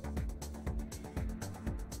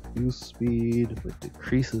 Boost speed, but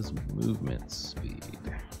decreases movement speed.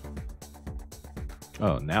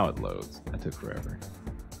 Oh, now it loads. That took forever.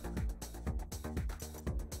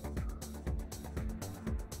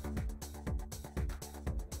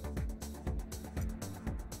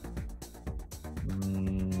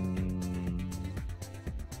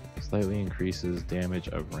 Slightly increases damage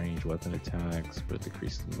of ranged weapon attacks, but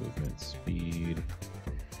decreases movement speed.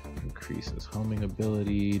 Increases homing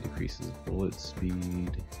ability, decreases bullet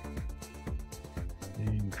speed,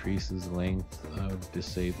 increases length of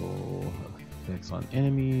disable effects on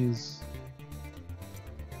enemies.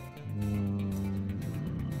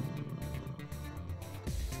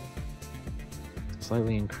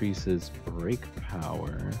 Slightly increases break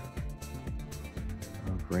power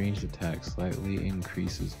of ranged attacks, slightly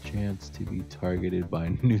increases chance to be targeted by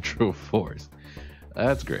neutral force.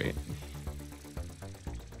 That's great.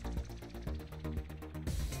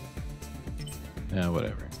 Yeah,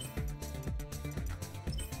 whatever.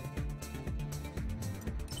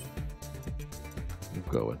 We'll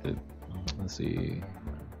go with it. Let's see.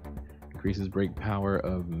 Increases break power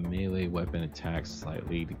of melee weapon attacks,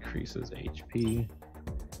 slightly decreases HP.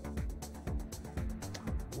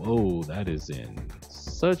 Whoa, that is in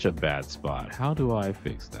such a bad spot. How do I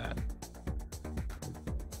fix that?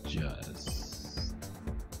 Just...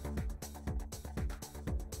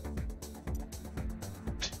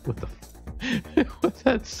 What the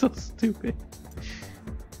that's so stupid.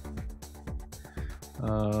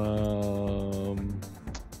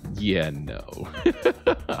 Yeah, no.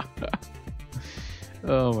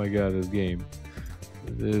 Oh my god, this game.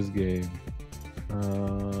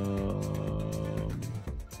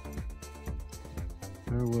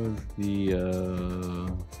 Where was the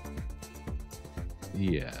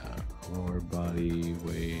yeah, lower body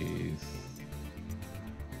waist.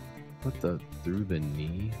 What the, through the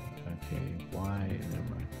knee? Okay, why? Never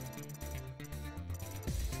mind.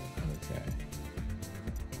 Okay.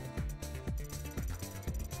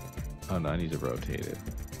 Oh no, I need to rotate it.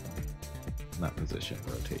 Not position,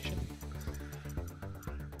 rotation.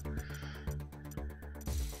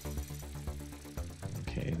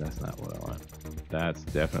 Okay, that's not what I want. That's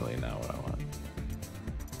definitely not what I want.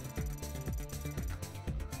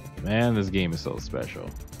 Man, this game is so special.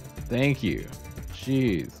 Thank you.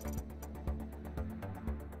 Jeez.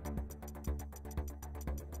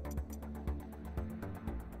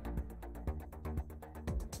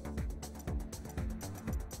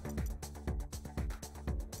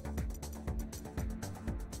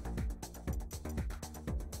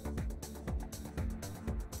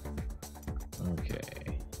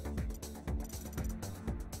 Okay.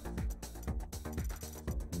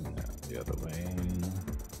 No, the other way.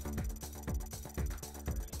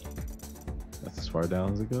 That's as far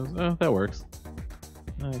down as it goes. Oh, that works.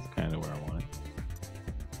 That's kind of where I want it.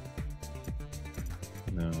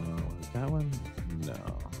 No, is that one? No.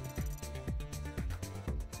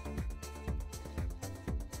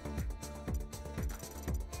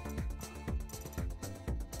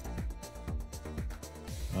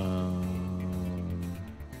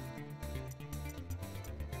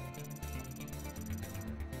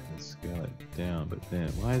 Let's scale it down, but then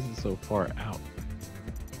why is it so far out?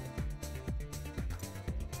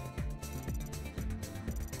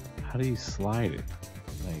 How do you slide it?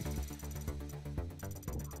 Like,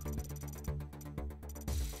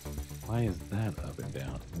 why is that up and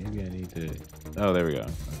down? Maybe I need to. Oh, there we go.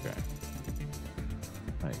 Okay.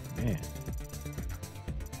 Like, man.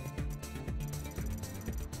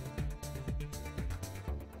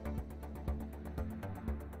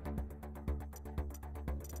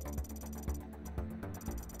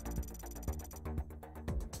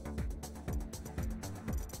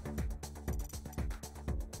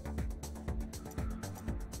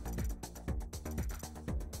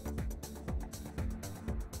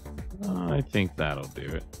 I think that'll do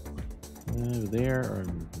it. There or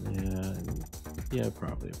yeah,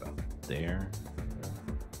 probably about there.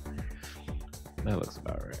 That looks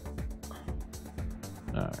about right.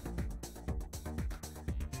 All right.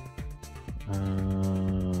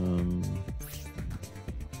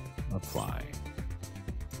 Apply.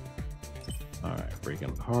 All right,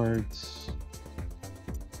 breaking parts.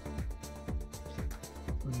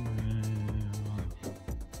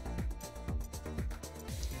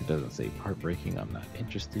 It doesn't say part breaking. I'm not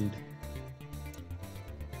interested.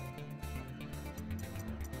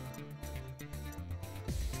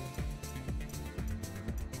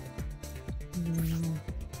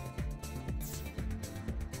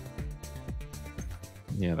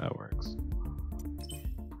 Yeah, that works.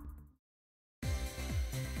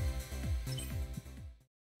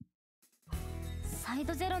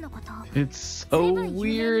 It's so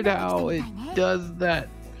weird how it does that.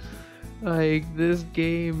 Like, this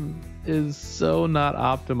game is so not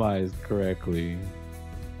optimized correctly.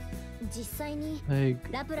 Like,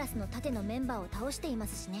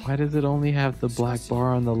 why does it only have the black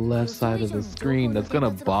bar on the left side of the screen? That's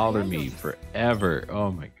gonna bother me forever.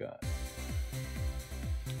 Oh my god.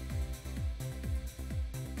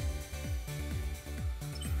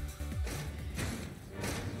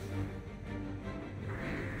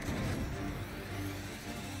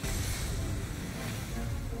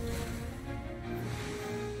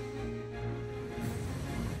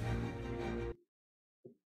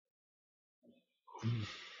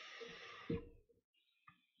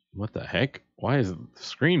 What the heck? Why is the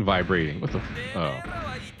screen vibrating? What the? Oh.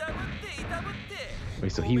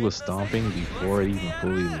 Wait, so he was stomping before it even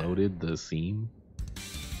fully loaded the scene?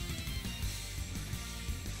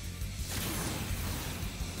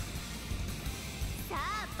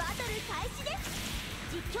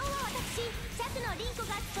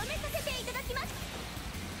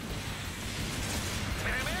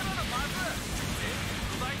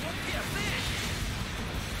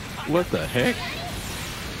 What the heck?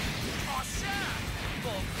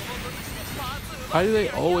 Why do they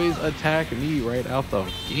always attack me right out the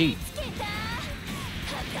gate?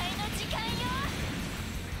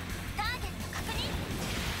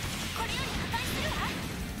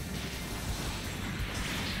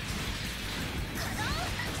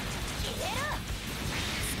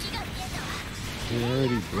 They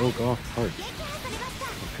already broke off parts.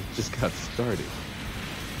 It just got started.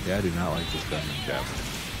 Yeah, I do not like this Gundam chapter.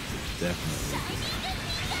 Definitely.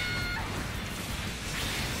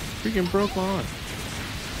 Freaking broke my arm.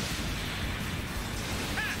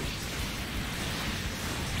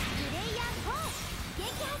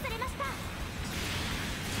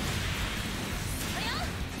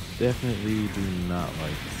 Definitely do not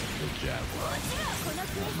like the javelin.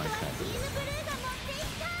 Not my kind of weapon.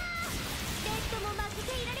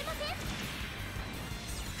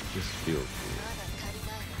 Just feels weird.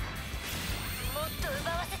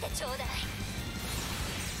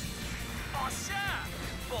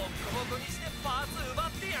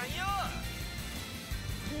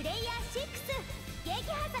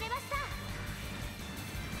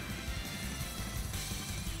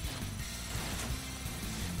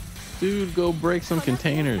 Dude, go break some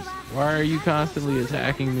containers. Why are you constantly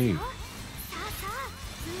attacking me?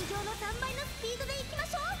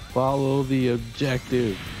 Follow the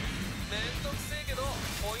objective.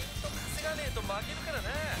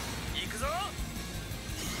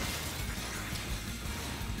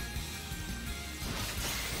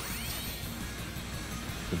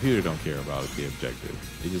 Computer don't care about the objective.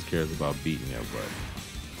 It just cares about beating your butt.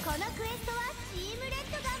 このクエストはチームレッ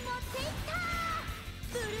ドが持っていった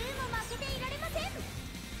ブルーも負けていられません。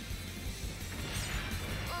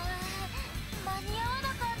間に合わな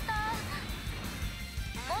かった。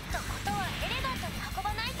もっとことはエレガントに運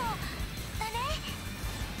ばないとだね。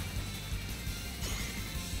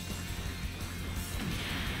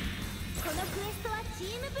このクエストはチ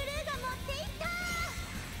ームブルーが持っていった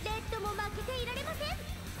レッドも負けていられません。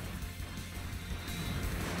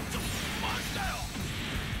マジだよ。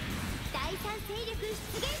第三勢力出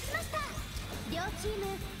現しました。両チーム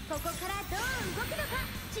ここからどう動くのか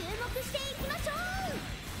注目していきましょう。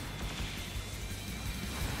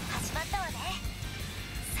始まったわね。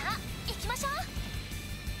さあ行きましょう。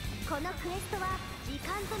このクエストは時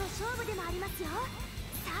間との勝負でもありますよ。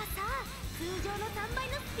さあさあ通常の3倍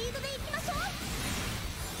のスピードで行きましょう。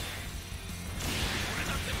俺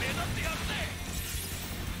だって目立ってやるぜ。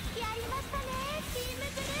やりましたねチーム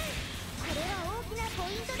ブルー。これは大きなポ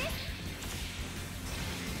イントです。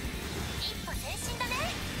一歩前進だ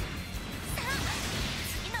ね。さあ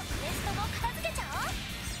次のクエストも片付けちゃおう。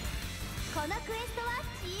このクエストは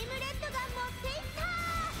チームレッドが持っていった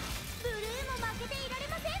ブルーも負けていられ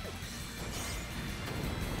ません。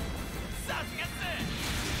さすがっす。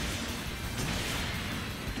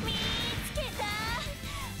見つけた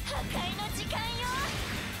破壊の時間よ。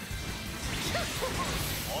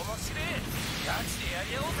面白い。ガチでや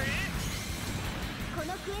り合おうぜ。こ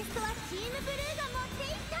のクエストはチームブルーが持って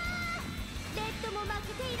いったレッドも負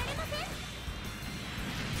けていられません。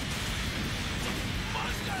マ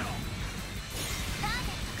ジかよ。ター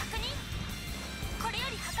ゲット確認。これよ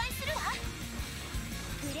り破壊するわ。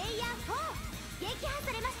プレイヤー4撃破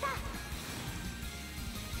されました。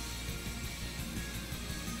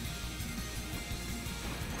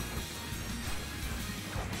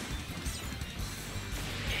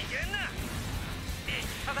逃げんな。い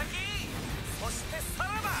ただき。そしてさら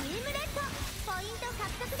ば。チームレッドポイント獲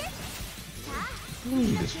得です。さあ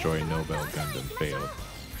Destroy Nobel Gundam failed.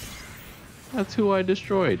 That's who I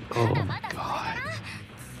destroyed. Oh まだ my まだこれ god. から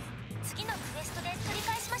次のクエストで取り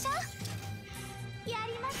返しましょう。や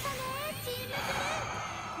りましたねチーム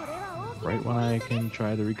ブルー。これは大きな Right when ポ I イントです。 can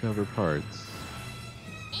try to recover parts,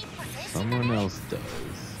 一歩前進だ someone ね。 else does.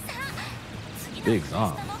 さあ次のクエ Big スト on.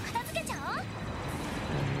 も片付けちゃおう。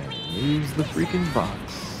 And lose the freaking box.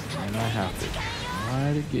 And I have to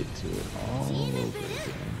try to get to it all チーム over ブルー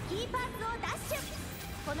again. キーパーズをダッシュ。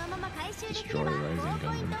このまま回収できれ Destroy ば Rising 高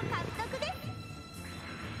ポイン Gundam ト failed. 獲得です。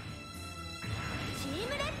チー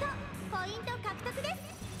ムレッドポイント獲得です。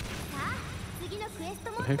さあ次のクエス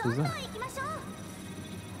トも The heck ど was んどん that? 行きましょう。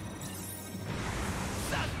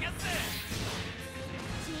さすがっす。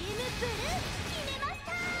チームブルー決めまし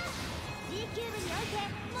た。 G キューブにおいて最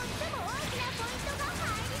も大きなポイントが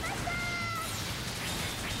入りました。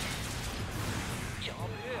や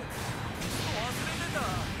べえ。忘れてた。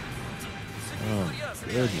次 Oh クリアす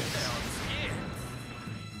ればいいんだよ。次。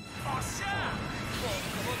おっしゃ。ボ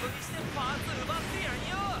コボコにしてパーツ奪ってやん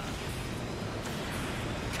よ。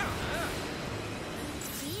かな。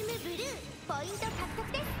チームブルーポイント獲得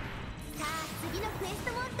です。さあ次のクエス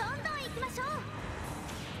トもどんどん行きましょう。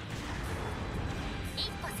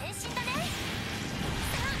一歩前進だね。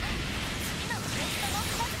さあ次のクエストも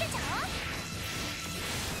片付けちゃおう。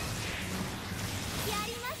や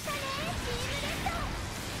りましたねチームレッド。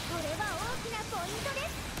これは大きなポイントで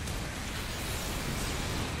す。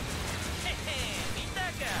へへ、見た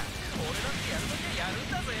か。俺だってやるときはやる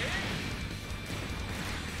んだぜ。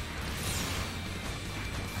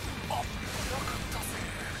あ、よかったぜ。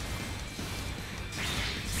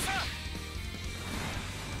さあ。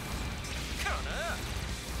かな。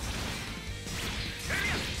ク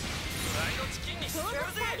リア。フライドチキンにして討や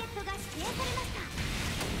るぜ。伐ターゲットが指定されました。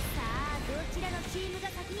さあどちらのチームが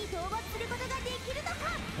先に討伐することができるの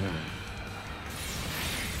か。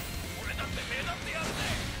俺だって目立ってやるぜ。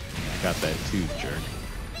I got that too, jerk.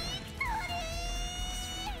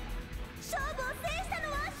 勝負を制したの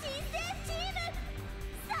は新生チーム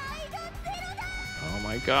サイドゼロだ。 Oh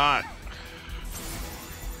my god.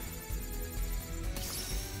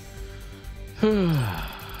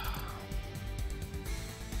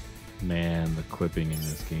 Man, the clipping in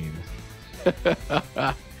this game.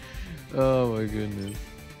 Oh my goodness.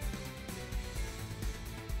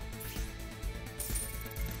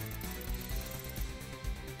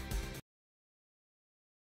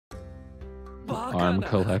 Arm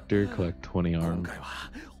collector, collect 20 今 arms. 回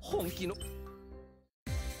は本気の。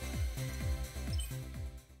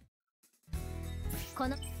こ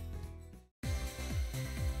の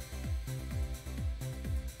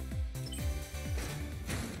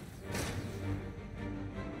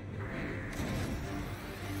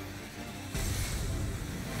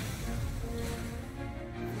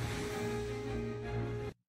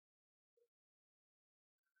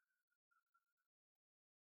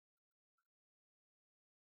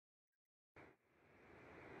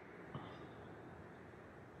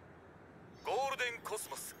電コス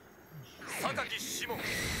モス榊シモン出る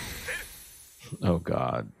Oh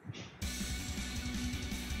God. 好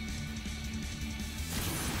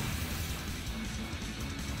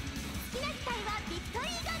きな機体はビクトリ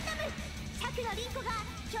ーガンダム釈野凛子が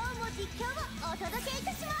今日も実況をお届けいた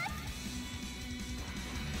します。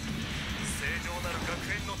正常なる学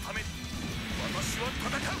園のために私は戦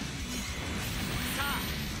う。さ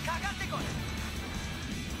あかかってこい。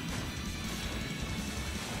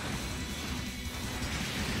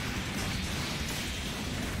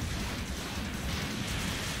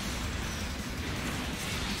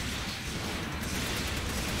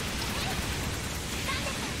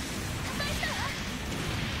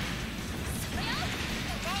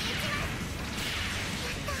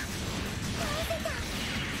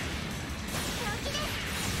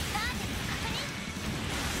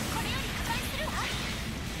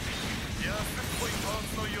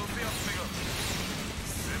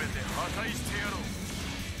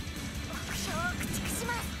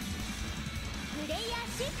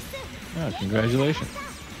Oh, congratulations. プ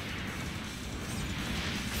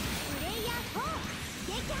レイヤー4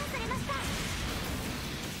撃破されました。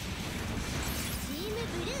チーム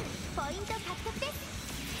ブルーポイント獲得です。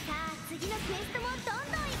さあ次のクエストもどん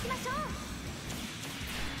どん行きましょう。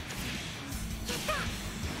やった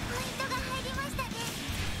ポイントが入りましたね。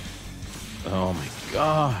 Oh my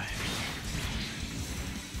God.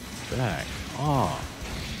 Back off.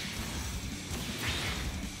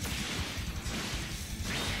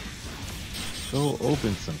 Go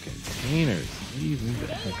open some containers. Leave me the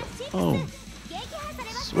heck alone.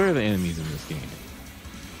 Swear the enemies in this game.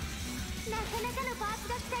 なかなかのパーツ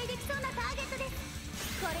が期待できそうなターゲットです。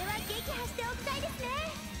これは撃破しておきたいですね。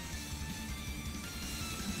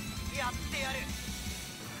やってやる。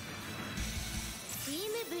チー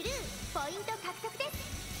ムブルーポイント獲得で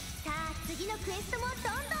す。さあ次のクエストもど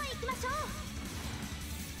んどん行きましょう。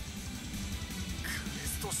クエ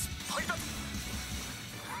スト失敗だ。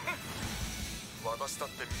私だっ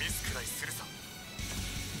てミスくらいするさ。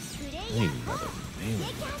プレイヤー4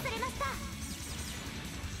撃破されました。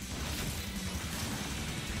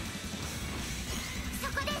そ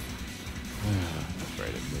こです。プレ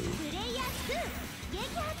イヤー2撃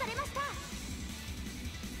破されました。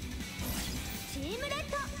チームレッ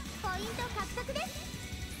ドポイント獲得です。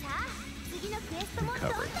さあ次のクエストもどん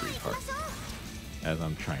どん行きましょう。 As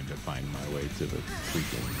I'm trying to find my way to the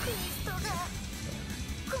freaking. クエストが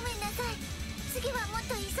ごめんなさい。次はもっ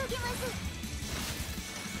と急ぎます。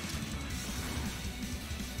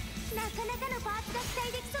なかなかのパーツが期待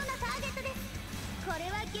できそうなターゲットです。これ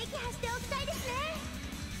は撃破しておきたいですね。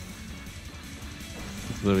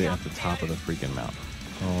 It's literally at the top of the freaking mountain.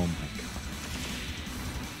 Oh my God.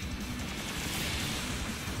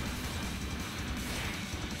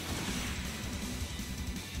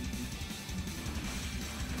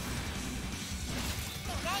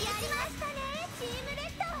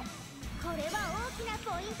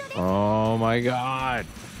 Oh my God.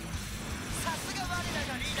 さすが我ら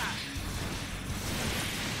がリーダー。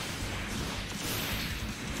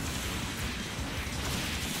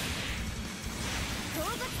討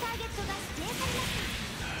伐ターゲットが指定されまし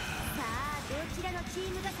た。さあどちらのチー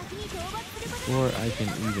ムが先に討伐することが Before I can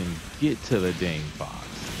even get to the dang box,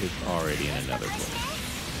 it's already in another place.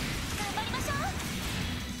 頑張りましょう。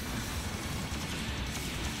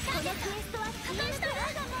このクエストはチームブル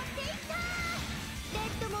ーが持っていった。レッ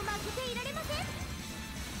ドも負けていられません。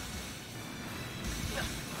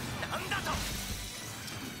なんだと。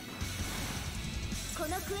こ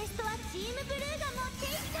のクエストはチームブルーが持って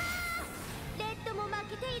いった。レッドも負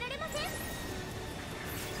けていられません。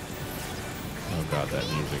 Oh God, that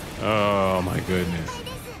music. Oh my goodness.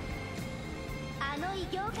 あの異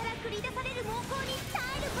形から繰り出される猛攻に耐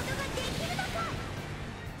えることができるのか。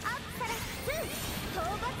アップから2討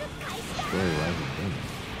伐開始だ。 Destroy Rising Demon.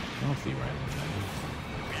 I don't see Rising Demon.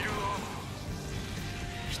 ビルアーマー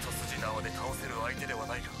一筋縄で倒せる相手では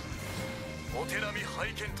ないが、お手並み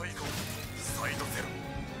拝見といこう。サイドゼロ。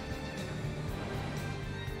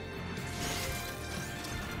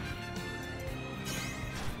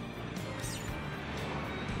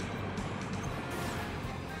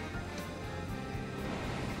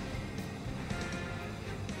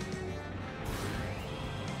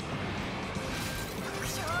目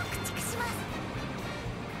標を駆逐します。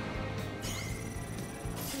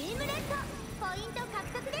チームレッドポイント獲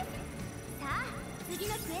得です。さあ次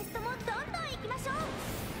のクエストもどんどん行きましょう。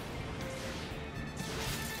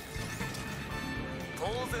当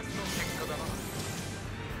然の結果だな。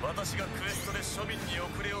私がクエストで庶民に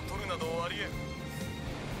遅れを取るなどありえん。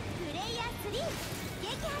プレイヤー3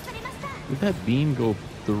撃破されました。 Did that beam go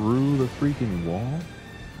through the freaking wall?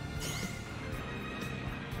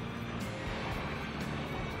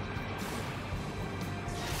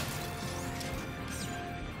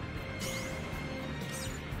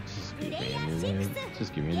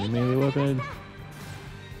 Just give me a new melee weapon.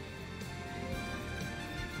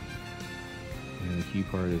 And the key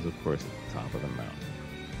part is, of course, at the top of the mountain.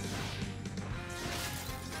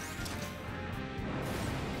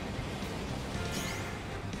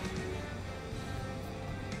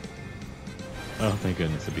 Oh, thank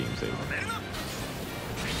goodness, a beam saber.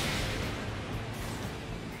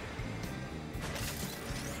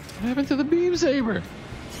 What happened to the beam saber?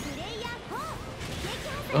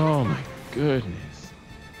 Oh my goodness.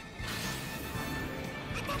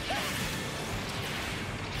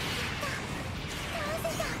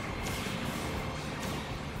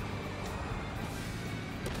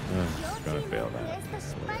 Gonna fail that.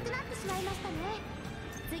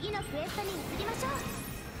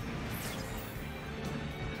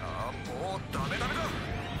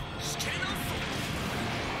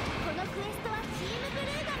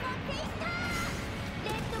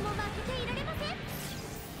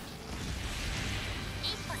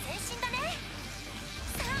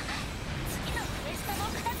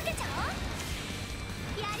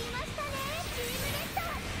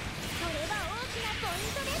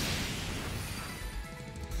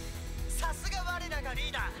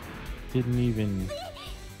 Didn't even.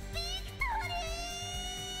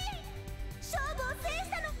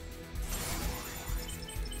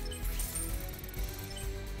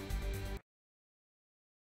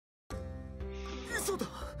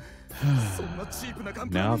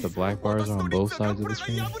 Now the black bars are on both sides of the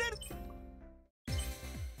screen.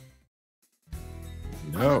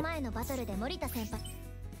 No.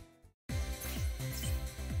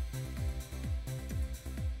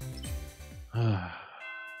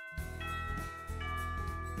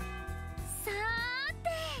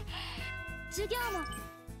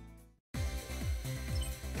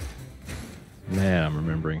 Man, I'm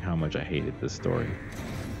remembering how much I hated this story.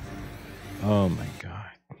 Oh my god.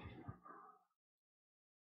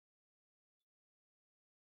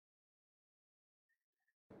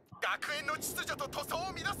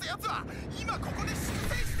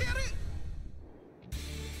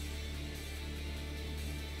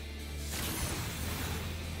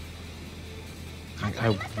 Like,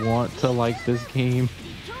 I want to like this game,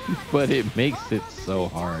 but it makes it so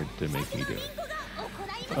hard to make me do it.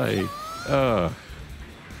 Like, oh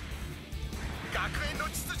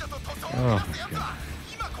my god.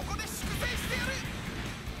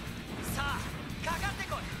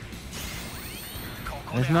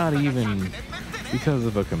 It's not even because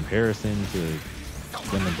of a comparison to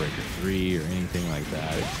Gundam Breaker 3 or anything like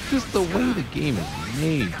that. It's just the way the game is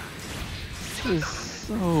made. It's just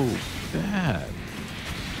so bad.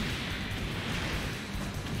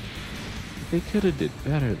 They could have did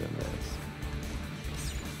better than this.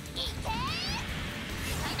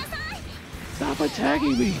 Stop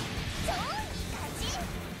attacking me!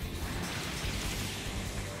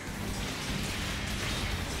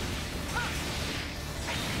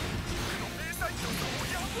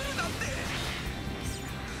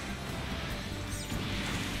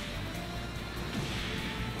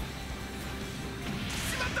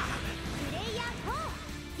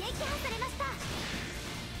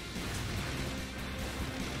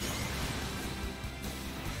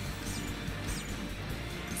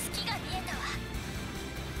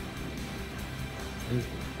 Where's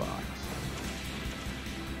the box?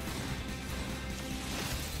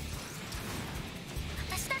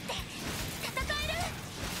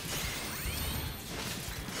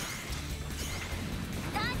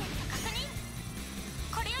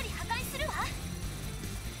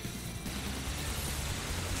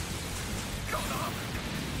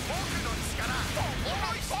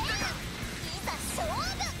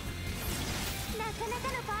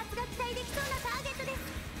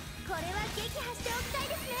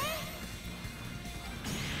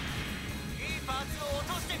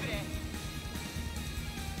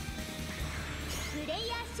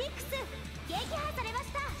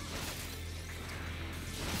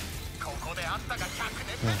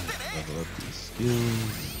 Level up these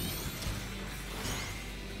skills.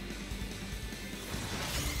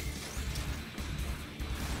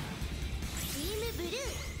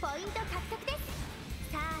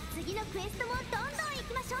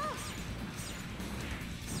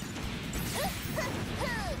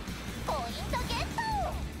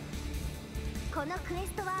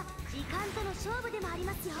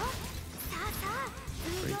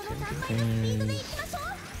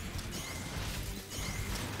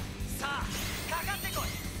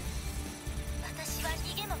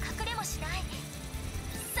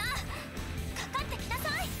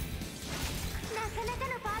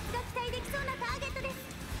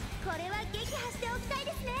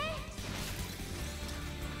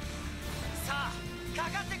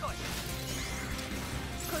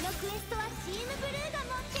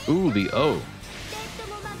 Ooh, the O. レッド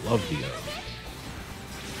も負け Love てい the られ O. ません。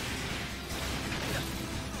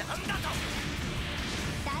なんだと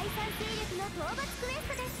第三勢力の討伐クエ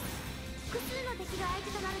ストです。複数の敵が相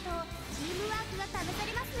手となるとチームワークが試さ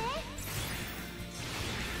れますね。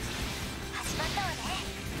始まったわね。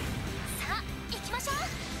さあ行きましょう。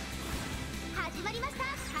始まりました。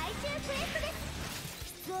回収クエストで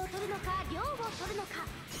す。質を取るのか量を取るのか、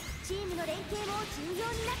チームの連携も重要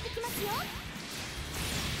になってきますよ。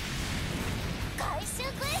回収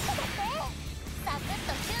クエストですね。サクッ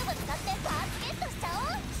とキューブ使ってパーツゲットしちゃお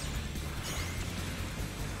う。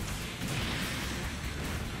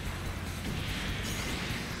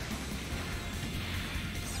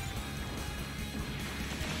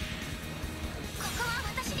ここは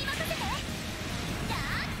私に任せて。じゃ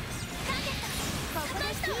あターゲットここで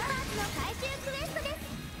キーパーツの回収クエストです。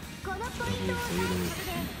このポイントを押さえること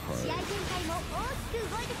で試合展開も大きく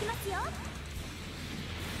動いてきますよ。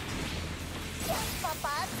やっぱパ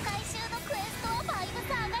ーツ回収のクエストはバイブス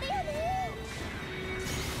上がるよね。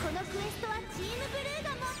このクエストはチームブルー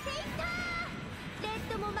が持っていった。レッ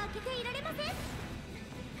ドも負けていられません。ク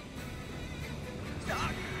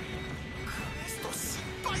エスト失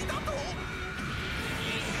敗だと。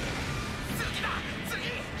次だ次。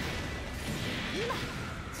今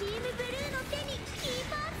チームブルーの手にキー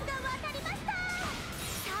パーツが渡りました。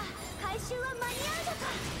さあ回収は間に合うのか。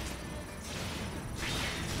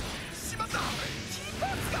しまったキーパ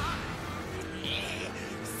ーツが。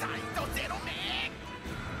サイドゼロ目。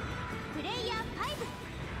プレイヤー5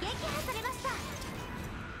撃破されました。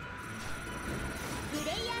プ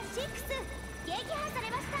レイヤー6撃破され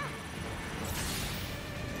ました。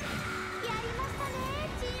やりましたね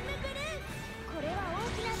チームブルー。これは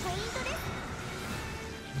大きなポイントです。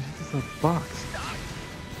 This is a box. ク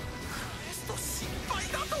エスト失敗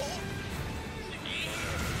だと。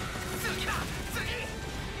次だ次。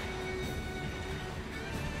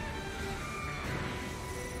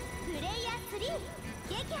プレイヤー3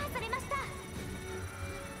撃破されました。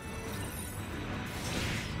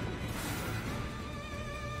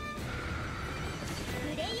プ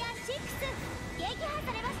レイヤー6撃破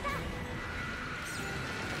されました。ご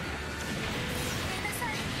めんなさ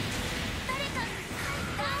い、誰か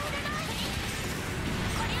倒れない。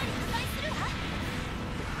これより破壊するわ。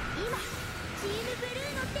今チームブル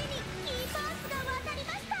ーの手にキーパーツが渡り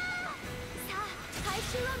ました。さあ回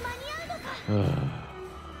収は間に合うのか。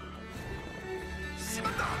しま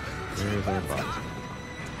った Where's our box?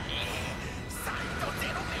 サイドゼ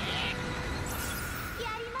ロ目。や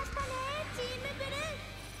りましたねチームブルー。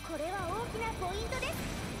これは大きなポイントです。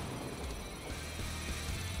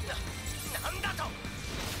なんだと。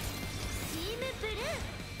チームブルー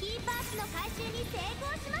キーパーツの回収に成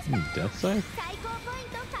功しました。 Death side? 最高ポイン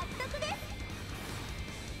ト獲得です。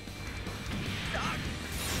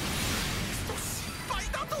失敗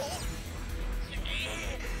だと。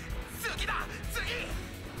次だ次。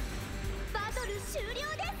バトル終了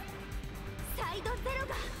です。サイドゼロ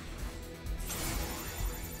が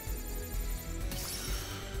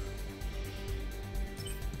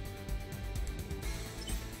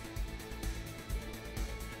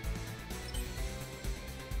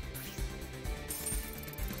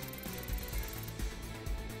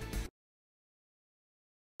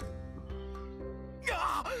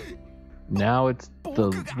Now it's the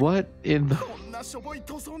what in the こんなしょぼい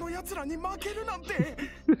塗装のやつらに負けるなんて。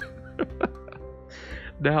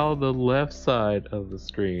now the left side of the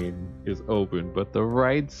screen is open, but the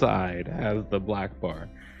right side has the black bar.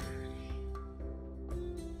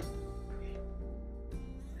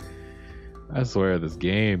 I swear this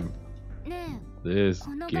game, ね this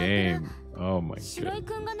この game, oh my え白井 god.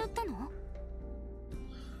 くんが塗ったの。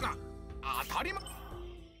当たり前。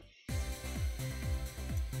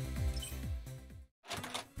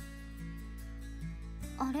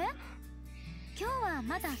あれ今日は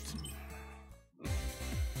まだ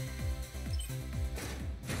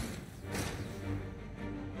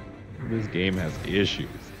This game has issues.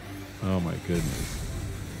 Oh my goodness.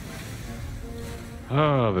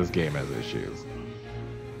 Oh, this game has issues.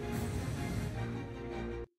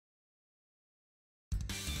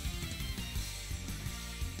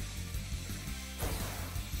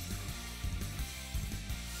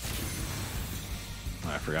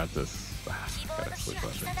 I forgot this. 希望 Gotta の switch 火は消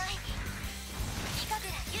weapons. さない。イカグラ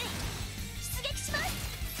ユイ出撃します。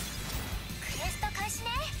クエスト開始ね。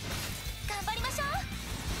頑張りましょう。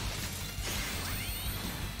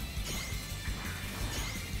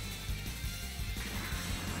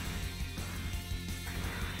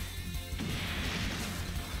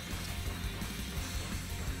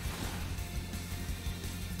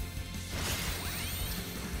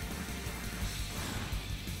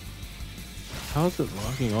How is it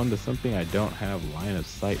logging on to something I don't have line of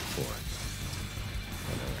sight for?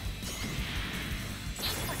 Whatever. 一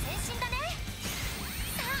歩前進だね。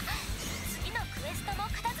さあ次のクエストも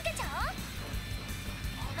片付けちゃおう。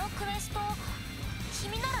このクエスト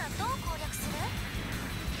君ならどう攻略する？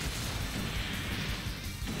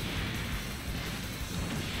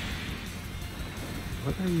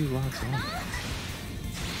 What are you locked on?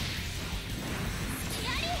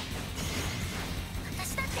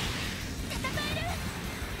 私だって戦える。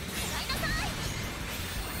食らいなさい。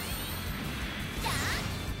じゃあ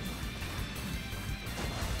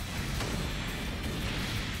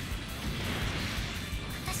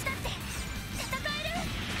私だって戦える。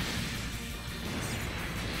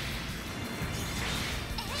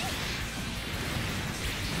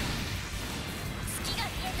月が見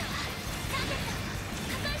えたわ。ターゲット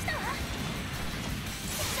破壊したわ。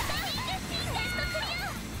テストクリア。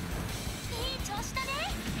いい調子だね。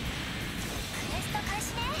クエスト開始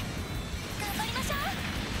ね。頑張りましょう。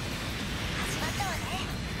始まったわね。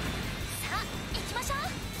さあ行きましょう。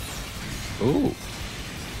 Oh.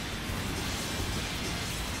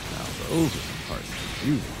 Now those are some parts that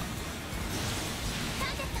you want. タ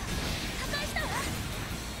ーゲット破壊したわ。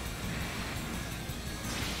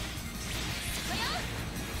そこよ。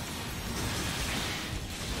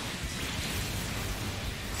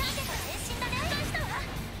ターゲット変身だね。破壊したわ。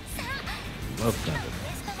さあ Love 次の Gundam. ク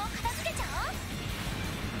エストも片付けちゃおう。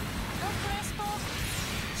このクエスト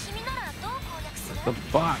君ならどう攻略する？ The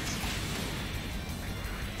box.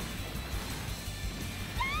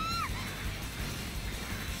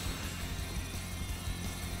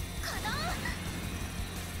 かな。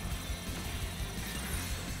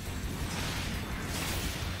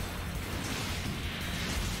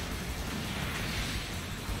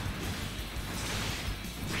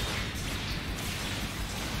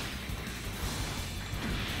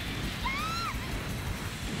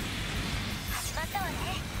始まったわね。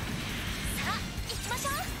さあ行きましょ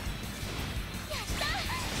う。やったク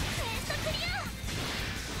エストクリア。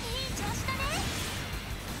いい調子だね。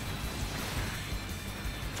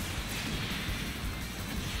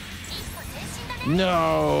一歩前進だね。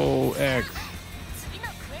 No, X. 次の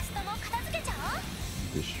クエストも片付けちゃおう。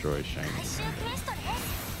 Destroy shiny. 最終クエストね。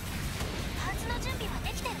パーツの準備はで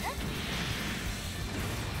きてる？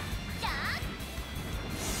じゃあ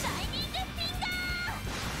シャイニングフィンガー。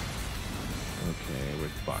 Okay,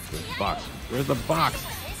 where's the box? Where's the box? Where's the box?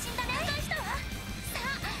 変身だね。破壊したわ。さ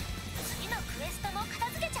あ次のクエストも片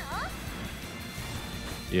付けちゃおう。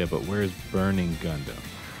 Yeah, but where's Burning Gundam?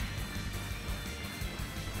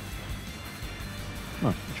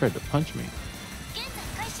 Huh, he tried to punch me. 現在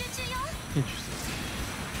回収中よ。 Interesting.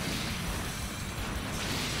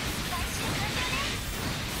 回収完了ね。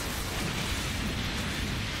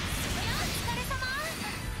そこよお疲れ様。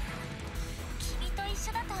君と一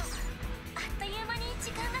緒だとあっという間に時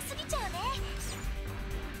間が過ぎちゃうね。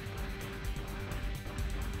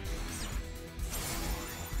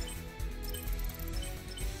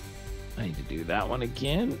 I need to do that one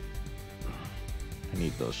again. I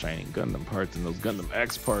need those Shining Gundam parts and those Gundam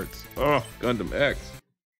X parts. Oh, Gundam X.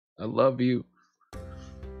 I love you.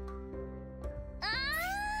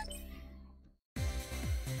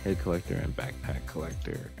 Head collector and backpack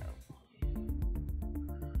collector.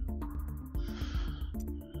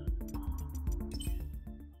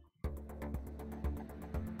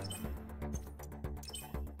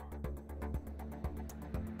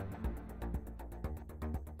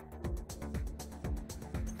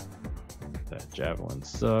 That javelin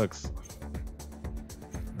sucks.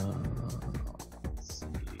 Let's see.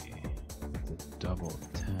 The double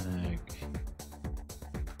attack.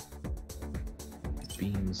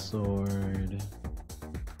 Beam sword.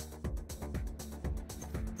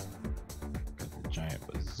 Got the giant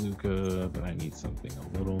bazooka, but I need something a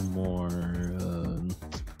little more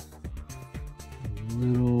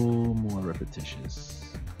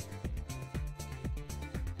repetitious.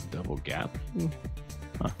 Double gap.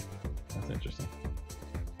 Huh. That's interesting.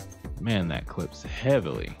 Man, that clips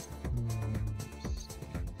heavily.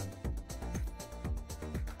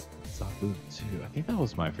 Sabu 2. I think that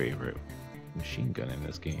was my favorite machine gun in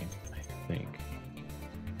this game. I think.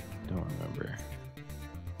 Don't remember.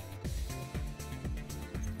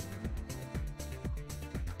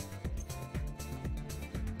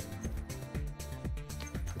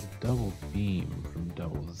 The double beam from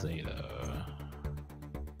Double Zeta.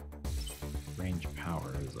 Range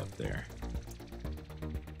power is up there.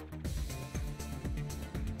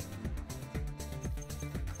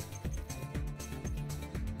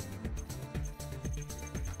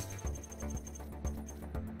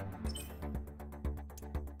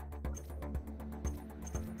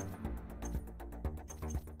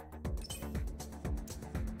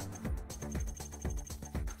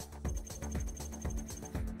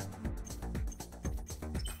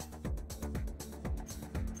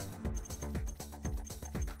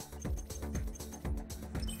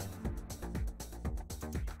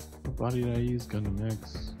 body did I use? Gundam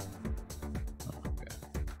X. Oh, okay.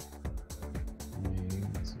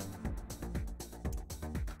 Wings.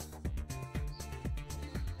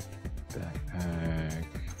 Backpack.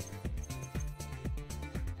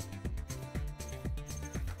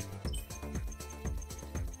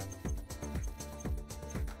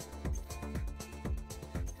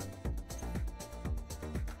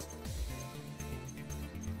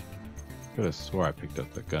 Could have swore I picked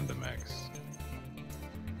up the Gundam X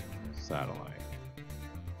satellite.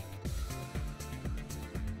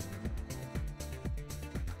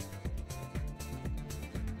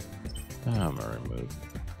 I'm gonna remove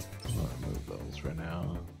those for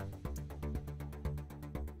now.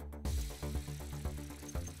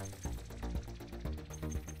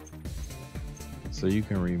 So you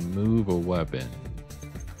can remove a weapon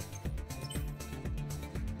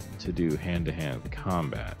to do hand-to-hand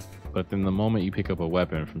combat, but then the moment you pick up a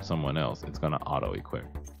weapon from someone else, it's gonna auto-equip.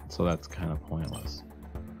 So that's kind of pointless.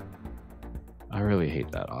 I really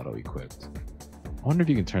hate that auto-equipped. I wonder if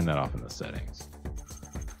you can turn that off in the settings.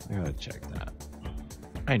 I gotta check that.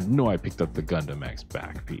 I know I picked up the Gundam X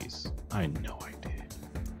back piece. I know I did.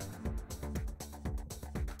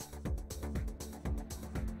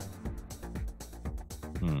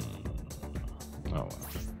 Oh well.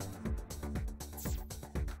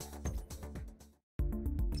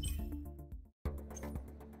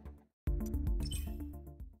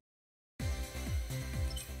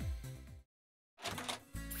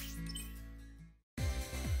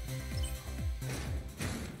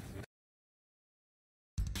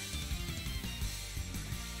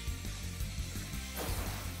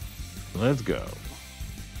 Let's go.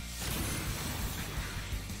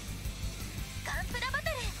 Gamplay battle.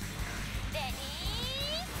 Ready?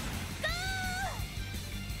 Go!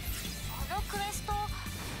 このクエスト、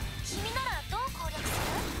君ならどう攻略す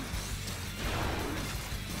る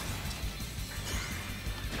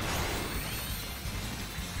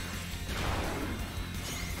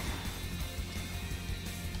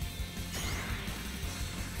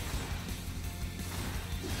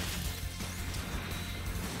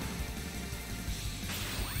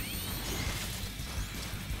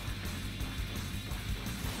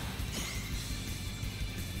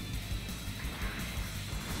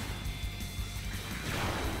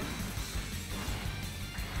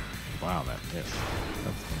？Wow, that missed.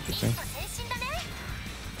 That's interesting. 前進だね。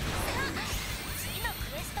さあ、次の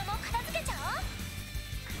クエストも片付けちゃおう。ク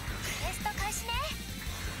エスト開始ね。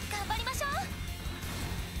頑張りましょう。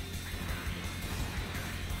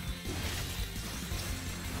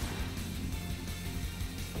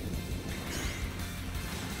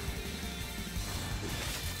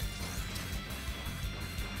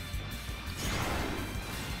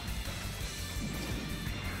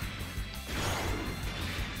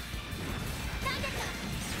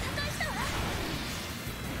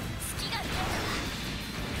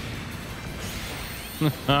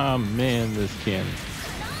Oh man, this cannon.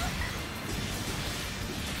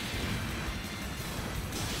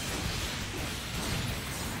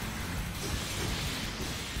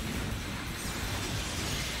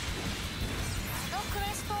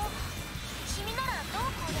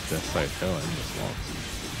 Death Sight fell in this wall.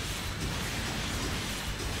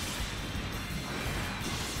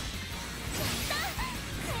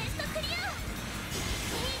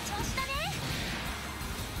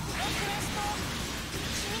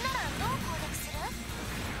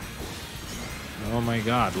 Oh my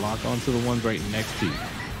god, lock onto the ones right next to you.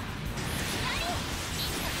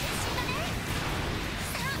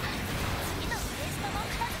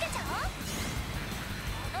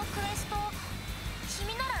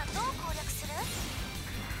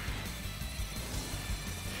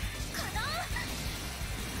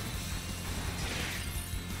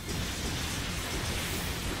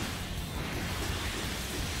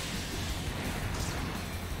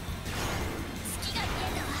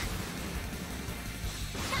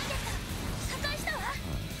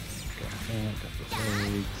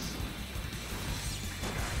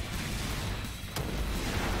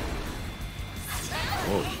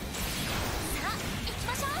 Whoa.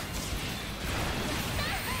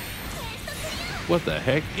 What the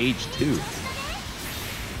heck? H2.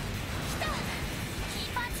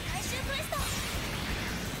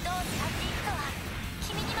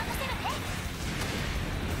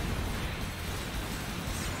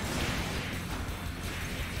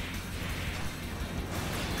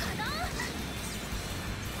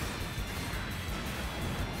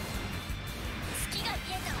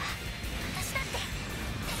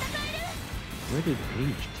 Where did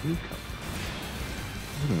H2 come from?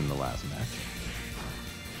 Wasn't in the last match.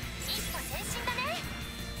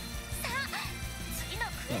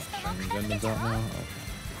 Oh, Gundam's out now? Okay.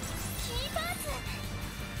 キーパーツ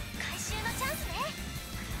回収のチャンスね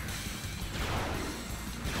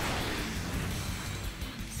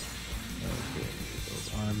Okay, those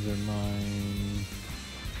arms are mine.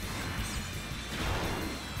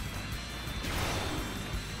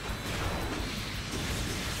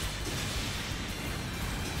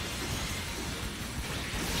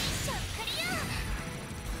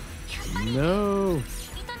 No!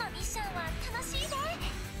 君とのミッションは楽しいね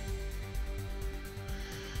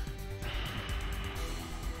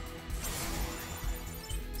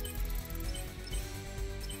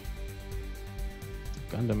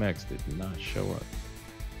Gundam X did not show up.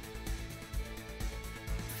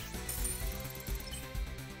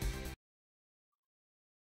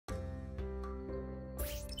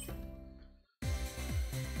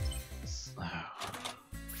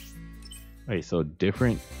 Wait, so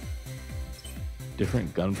different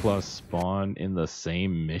Gunpla spawn in the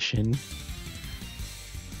same mission?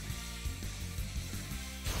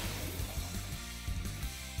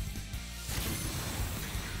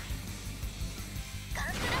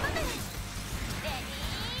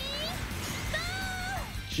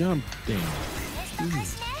 Jump thing. テスト開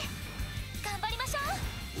始ね頑張りましょう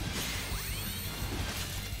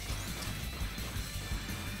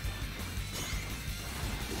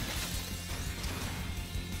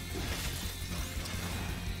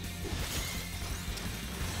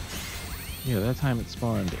Yeah, that time it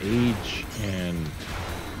spawned Age and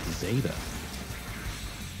Zeta.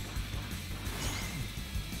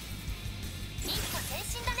 一歩前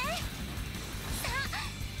進だねさあ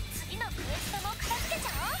次のクエストも片付けちゃ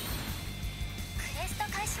おうクエスト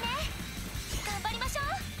開始ね頑張りましょう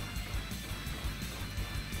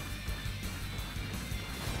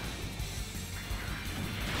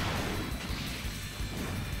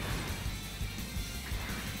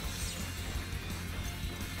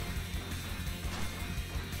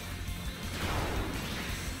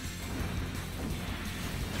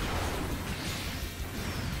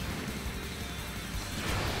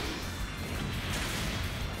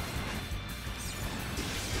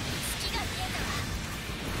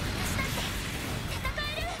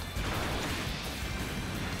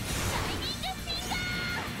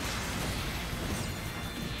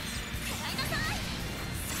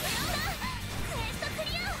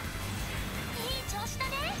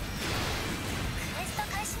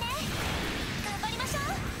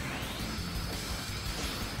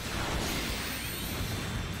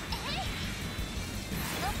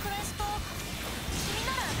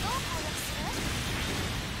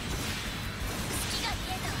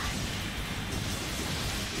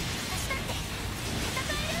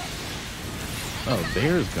Oh,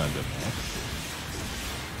 there's Gundam X.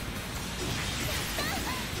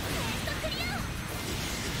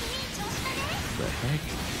 The heck?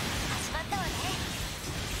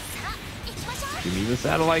 Give me the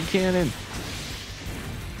satellite cannon.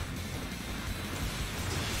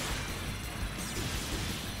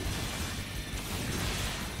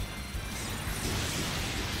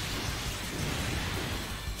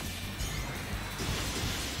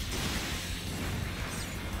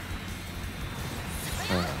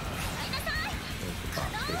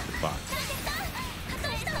 There's the box.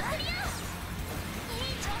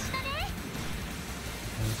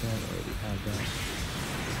 Have that, already have that.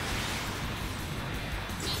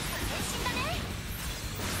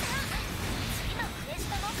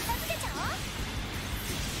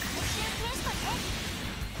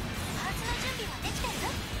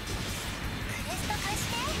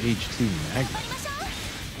 H2 Magnet.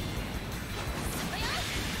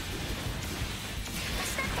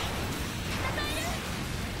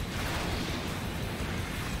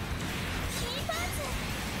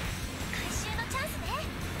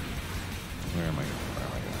 Where am I going? Where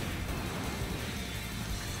am I going?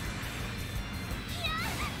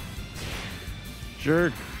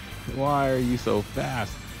 Jerk! Why are you so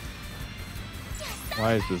fast?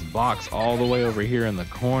 Why is this box all the way over here in the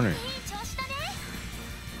corner?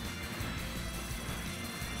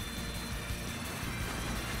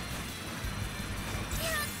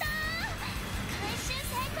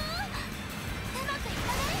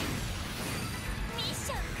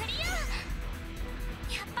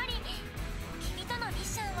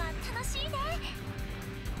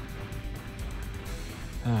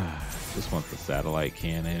 Just want the satellite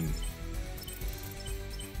cannon.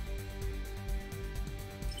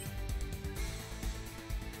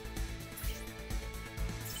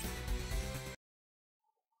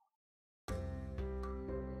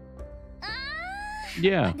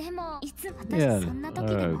 Yeah. Yeah.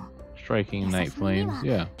 Striking night flames.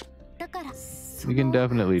 Yeah. We can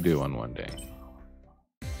definitely do one day.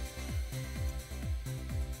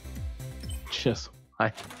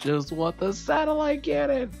 I just want the satellite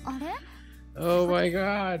cannon. あれ Oh my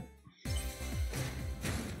god.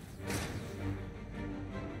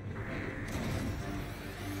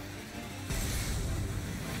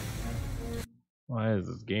 Why is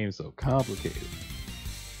this game so complicated?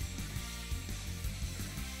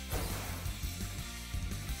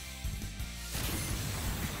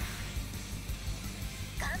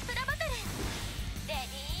 ガンプラバトルレディ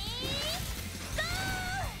ーゴー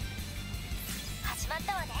始まっ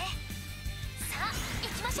たわねさあ行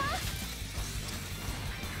きましょう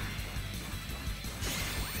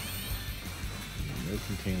No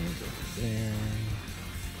containers over there.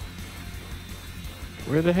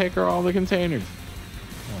 Where the heck are all the containers?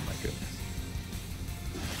 Oh my goodness.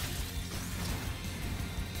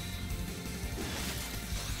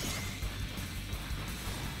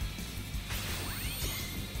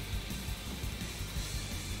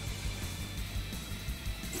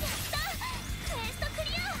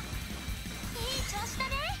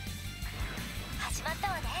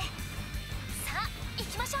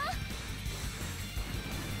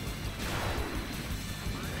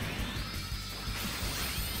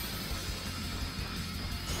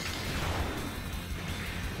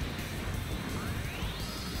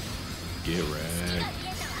 Get wrecked.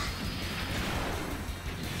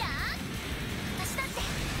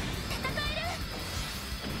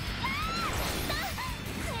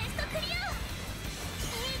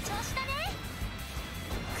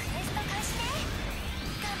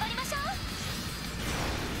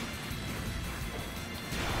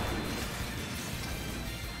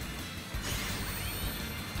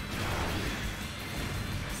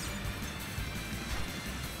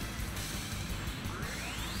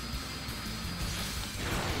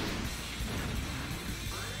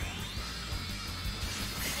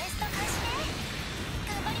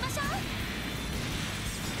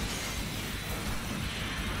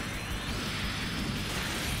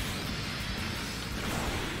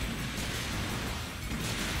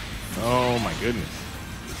 Oh my goodness.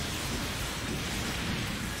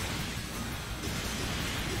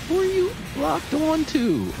 Who are you locked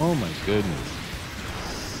onto? Oh my goodness.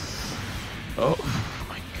 Oh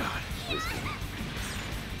my god. This game.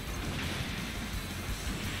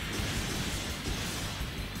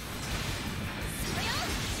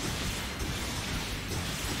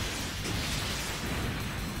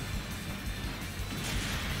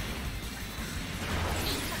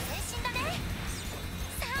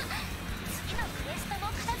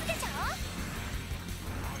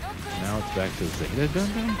 Now it's back to Zeta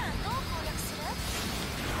Gundam?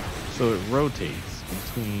 So it rotates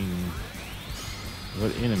between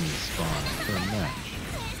what enemies spawn per match.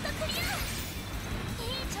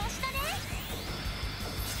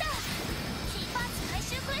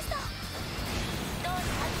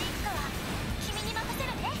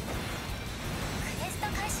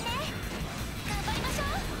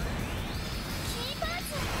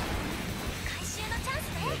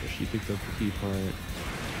 Whether she picked up the key part.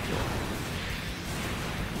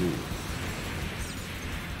 Ooh.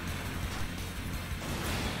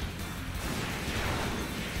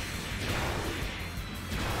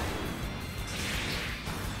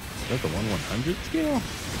 Is that the 1/100 scale?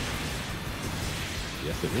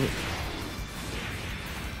 Yes, it is.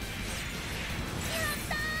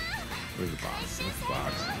 Where's the box? Where's the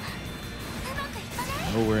box?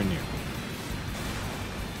 Nowhere near.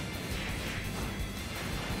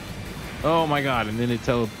 Oh my god, and then it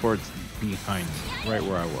teleports behind me, right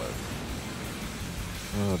where I was.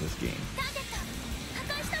 Oh, this game.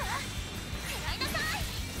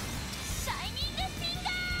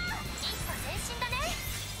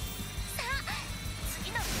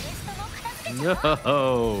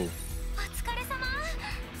 No!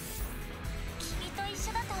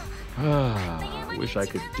 I wish I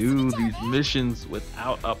could do these missions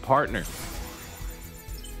without a partner,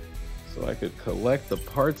 so I could collect the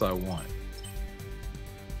parts I want.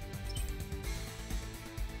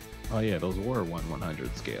 Oh yeah, those were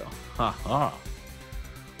 1/100 scale. Ha ha.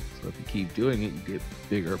 So if you keep doing it, you get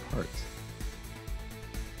bigger parts.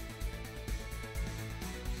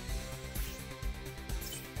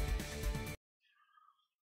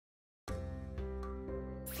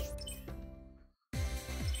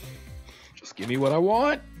 Just give me what I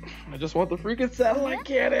want. I just want the freaking satellite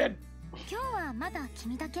cannon. 今日はまだ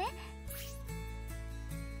君だけ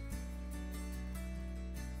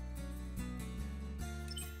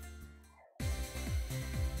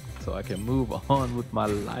So I can move on with my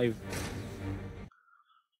life.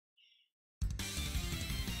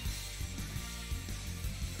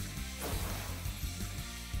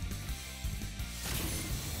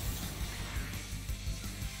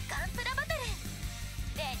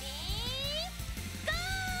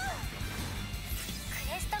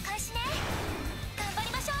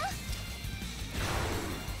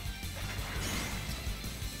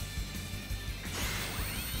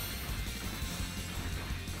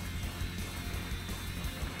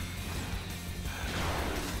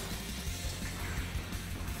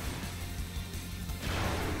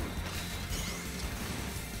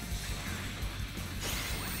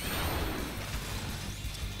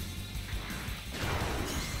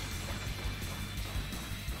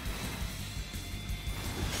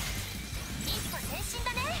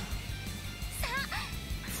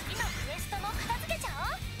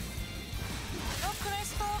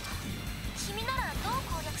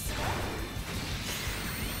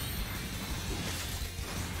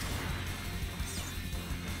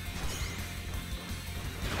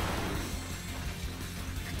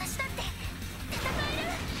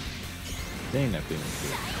 Dang, that thing is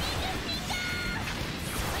good.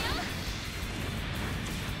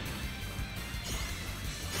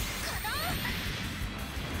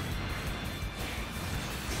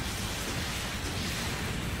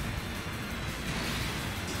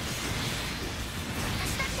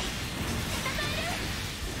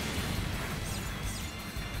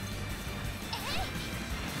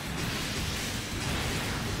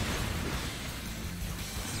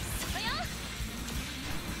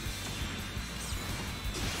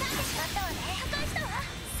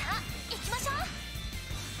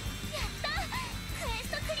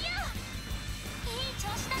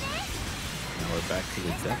 Back to the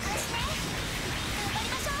deck side.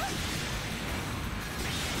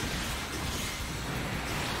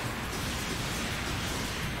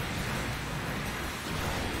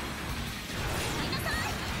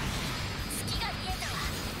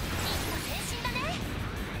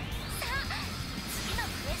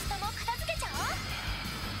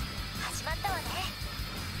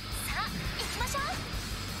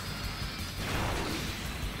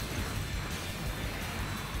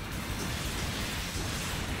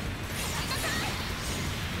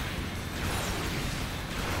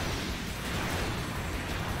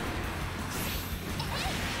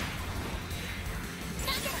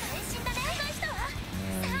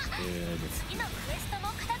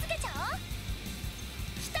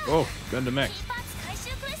 Oh, Gundam X.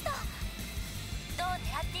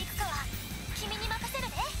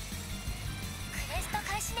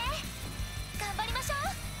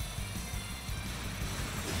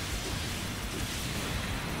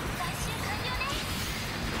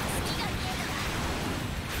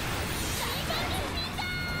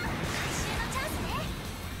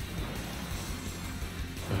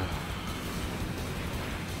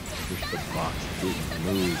 Wish the box didn't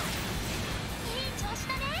move.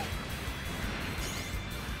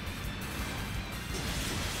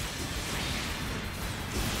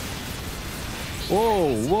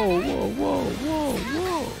 Whoa, whoa, whoa, whoa, whoa,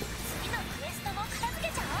 whoa.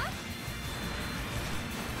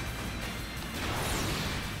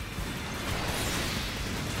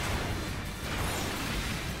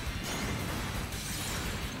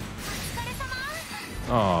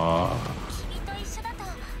 Aww.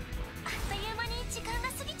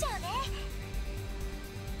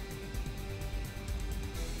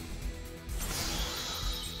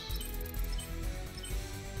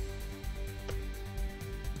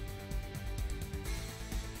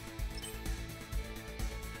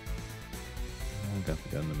 Got the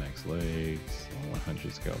Gundam X legs,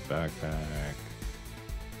 100 scale backpack,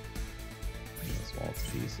 those waltz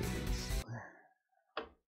pieces.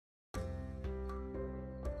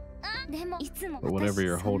 But whatever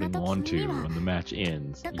you're holding on to when the match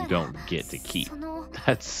ends, you don't get to keep.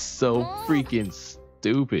 That's so freaking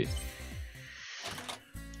stupid.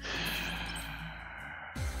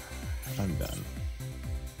 I'm done.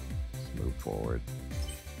 Let's move forward.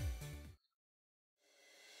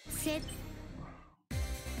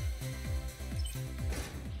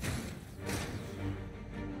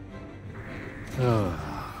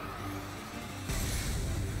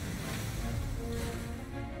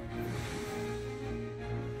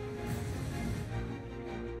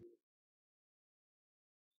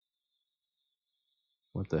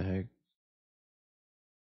 What the heck?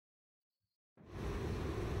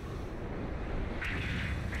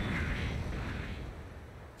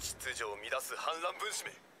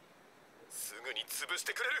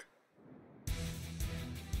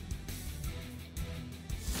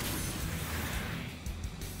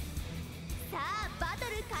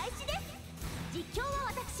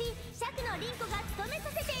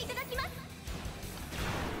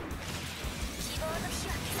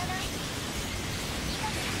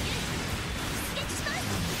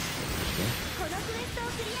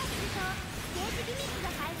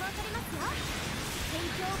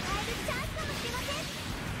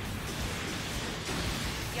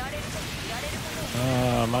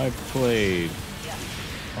 I've played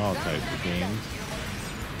all types of games.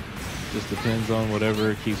 Just depends on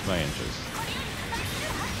whatever keeps my interest.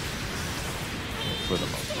 For the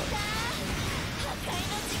most part.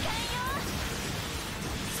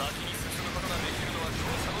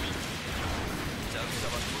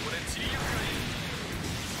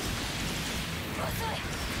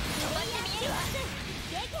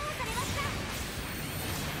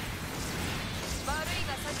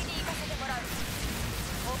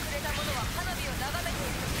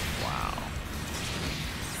 Wow.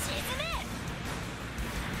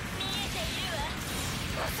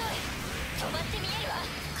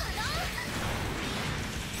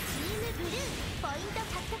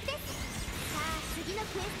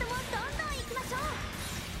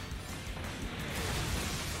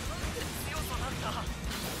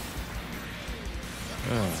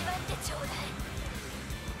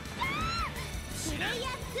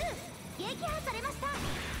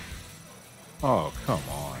 Oh, come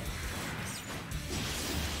on.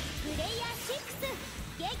 プレイヤー6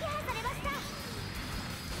撃破されました。さ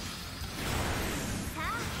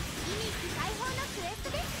あギミック解放のクエス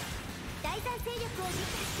トです。第三勢力を実施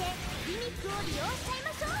してギミックを利用しちゃい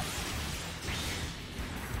ましょう。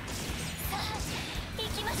さあ行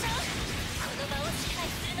きましょう。この場を支配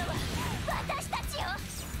するのは私たちよ。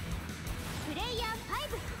プレイヤー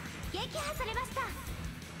5撃破されました。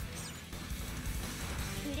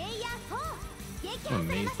プレイヤー4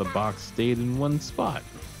 Amazed the box stayed in one spot.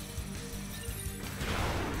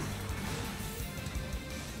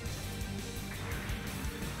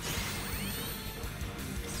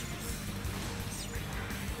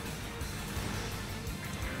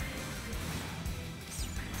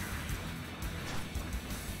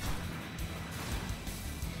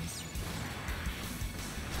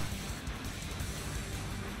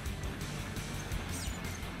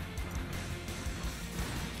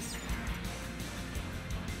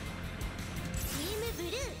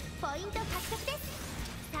ポイント獲得です。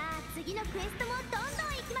さあ次のクエストもどん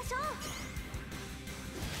どん行きましょう。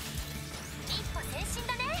一歩前進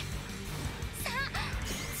だね。さあ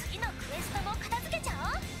次のクエストも片付けちゃ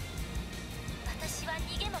おう。私は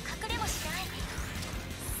逃げも隠れもしない。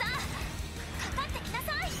さあかかってきな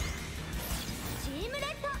さい。チーム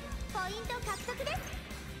レッドポイント獲得です。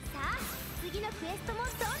さあ次のクエストも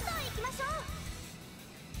どんどん行きましょう。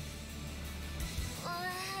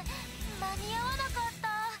間に合わなかっ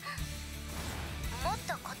た。もっ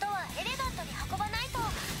とことはエレガントに運ばないとだ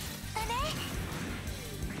ね。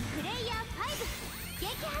プレイヤー5撃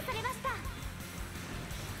破されました。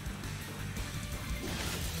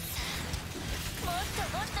もっと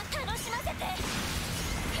もっと楽しませて。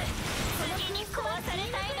次に壊され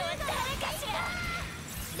たいのは誰かしら。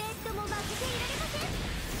レッドも負けていられません。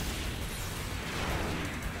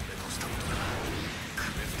どうしたことだ。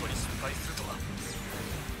クエストに失敗するとは。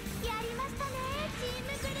やりましたねチー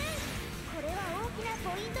ムブルー。これは大きな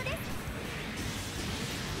ポイントです。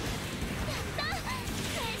やったクエ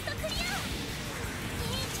ストクリア。い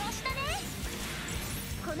い調子だね。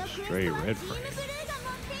このクエストはチームブルーが持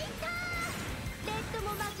っていった。レッド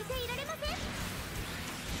も負けていられません。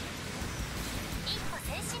一歩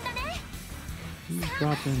前進だね。 He's さあ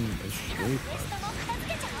dropping a 次 straight のクエ part. ストも片付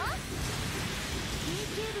けちゃおう。G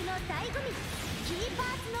キューブの醍醐味キーパ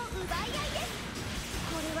ーツの奪い合いです。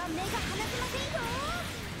これは目が離せませんよ。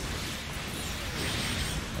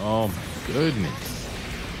 Oh my goodness.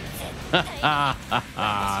 That's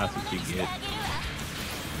what you get. 貴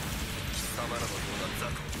様らのような雑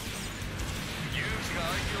魚、勇気が相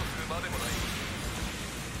手をするまでもない。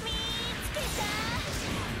見つけた。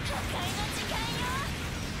破壊の時間よ。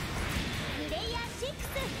プレイヤー6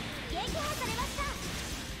撃破されました。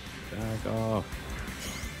 Back off.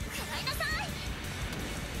 使いなさい。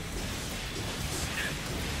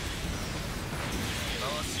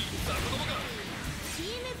雑魚どもが。チー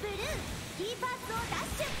ムブルーキーパーツをダッ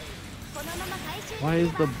シュ。このまま回収 Why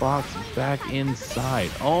is the box back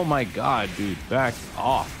inside? Oh my god, dude, back off. キー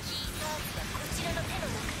パーツはこちらの手の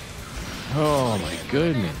中。 Oh my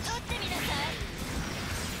goodness. 取ってみなさ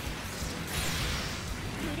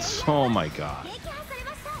い。 Oh my god. 撃破され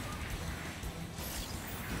ました。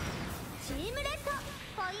チームレッド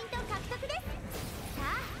ポイント獲得です。さあ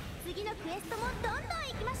次のクエストもどんどん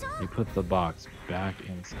行きましょう。 They put the box back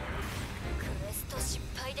inside. クエスト失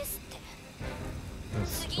敗ですって。 The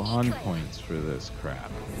spawn points for this crap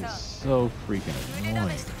is so freaking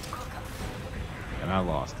annoying. And I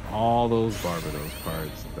lost all those Barbados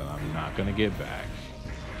cards that I'm not gonna get back.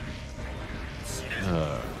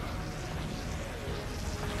 Ugh.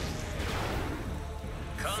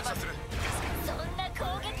 感謝する。そんな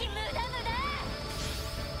攻撃無駄無駄。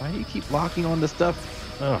 Why do you keep locking on to stuff?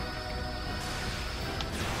 Ugh.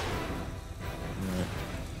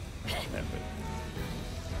 F it.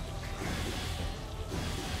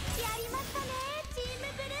 やりましたねチーム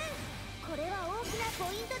ブルー。これは大きなポ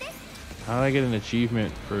イントです。 How do I get an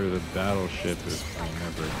achievement for the battleship if I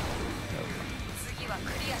never... 次は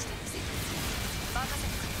クリアしてみせる。任せ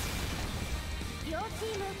て。両チ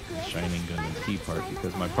ームクエスト Shining 失 Gundam 敗となって key しま part いま because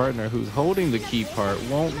した my ね。 partner who's holding the key part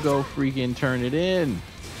won't go freaking turn it in. 間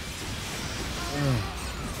に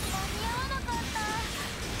合わなかった。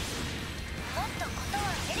もっとことは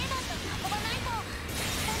エレガントに運ばないとだね。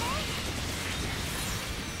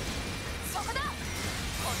そこだ。こ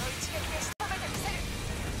の一撃で仕留めてみせる。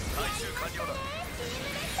回収完了だ。チーム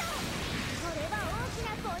レッドこれは大きな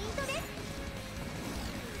ポイントです。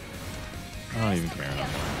 I don't even care anymore.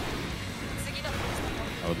 次のクエストも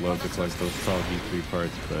I would love to collect those Tall Geek 3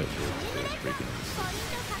 parts, but it's freaking. ポイン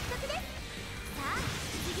ト獲得です。さあ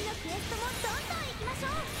次のクエストもどんどん行きましょ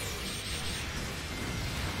う。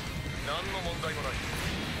何の問題もない。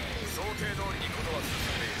想定通りにことは進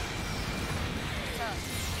んでいる。さあ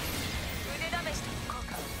腕試しと行こう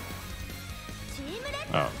か。チームレ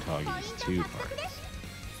ッ Oh, ドポイ Tall ン Geek's ト 2 獲得で parts. す。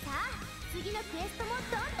さあ次のクエストも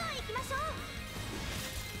どんどん行きましょう。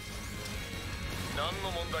何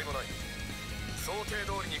の問題もない。想定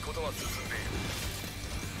通りにことは進んでいる。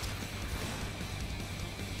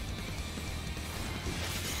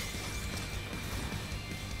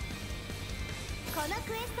この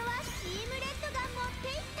クエストはチームレッドが持って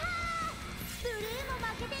いった。ブルーも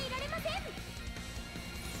負けていられません。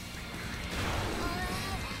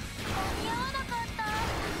間に合わなかった。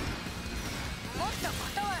もっとこ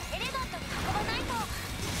とはエレガントに運ばないとダ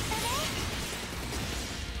メ。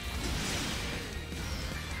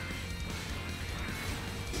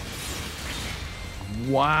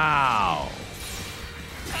Wow!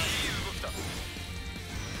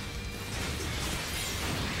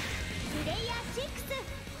 プレイヤー6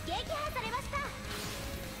撃破されました。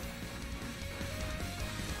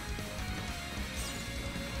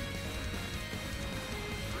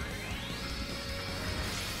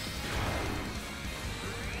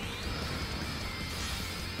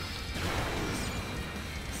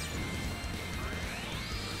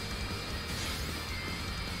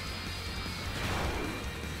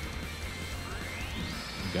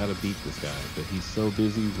Gotta beat this guy, but he's so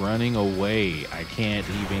busy running away, I can't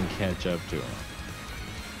even catch up to him.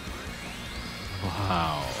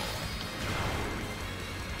 Wow.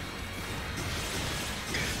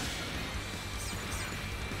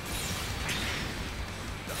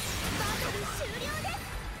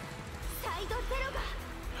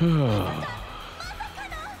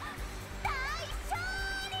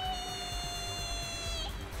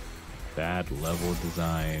 Bad level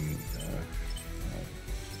design.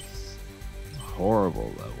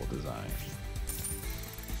 Horrible level design.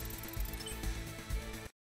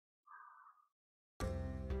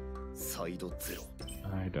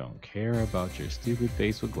 I don't care about your stupid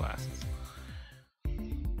face with glasses.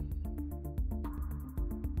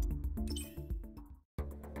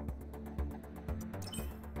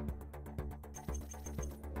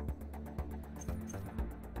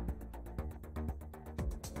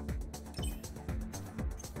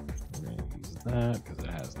 We're gonna use that because it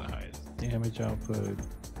has the highest damage output.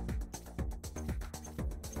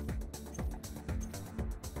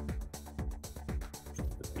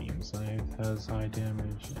 The beam scythe has high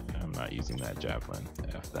damage. I'm not using that javelin.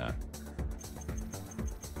 F that.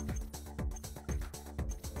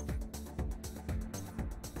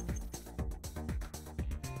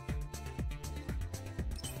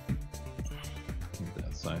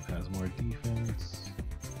 That scythe has more defense.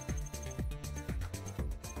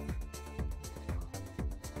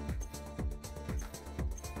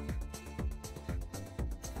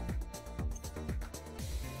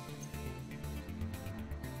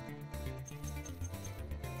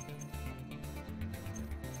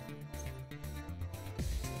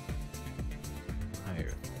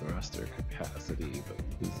 Higher thruster capacity, but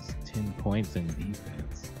loses 10 points in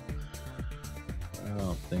defense. I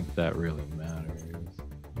don't think that really matters.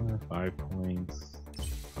 5 points,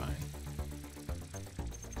 fine.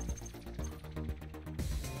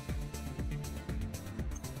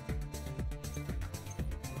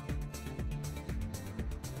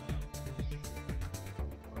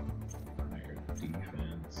 Higher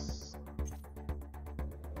defense.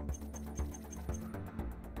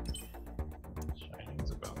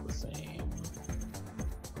 Shining's about the same.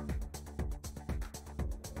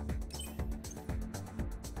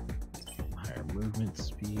 Higher movement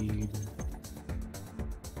speed.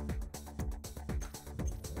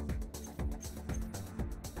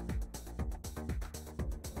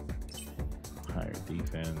 Higher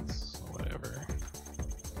defense, whatever.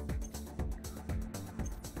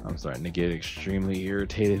 I'm starting to get extremely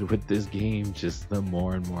irritated with this game just the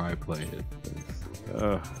more and more I play it.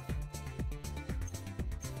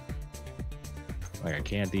 Like, I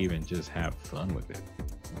can't even just have fun with it.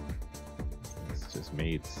 It's just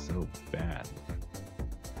made so bad.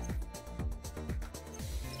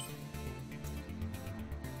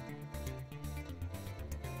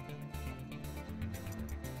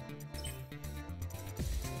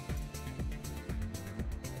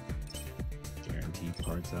 Guaranteed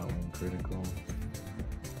parts out when critical.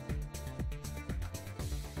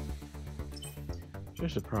 I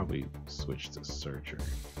should probably switch to Searcher.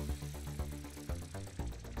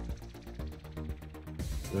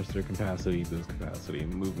 Thruster capacity, boost capacity,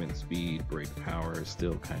 movement speed, brake power is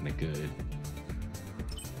still kind of good.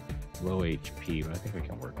 low HP, but I think we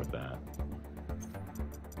can work with that.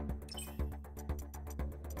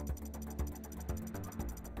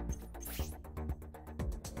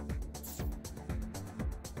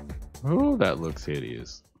 Oh, that looks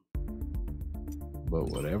hideous. But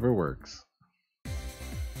whatever works.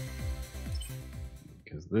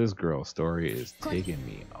 Because this girl story is taking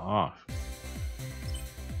me off.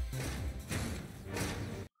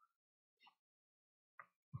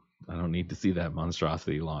 I don't need to see that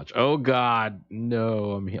monstrosity launch. Oh god,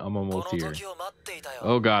 no, I'm almost here.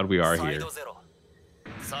 Oh god, we are here.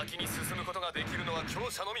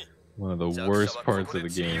 One of the worst parts of the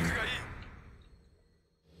game.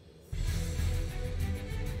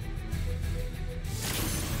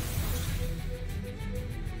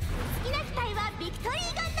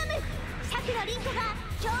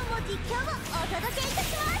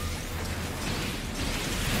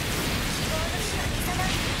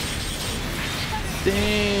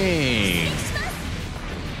 Dang!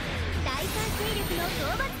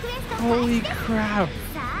 Holy crap!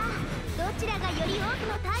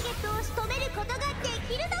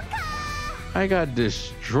 I got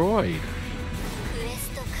destroyed.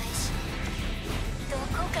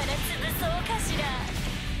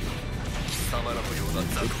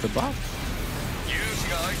 It's the box.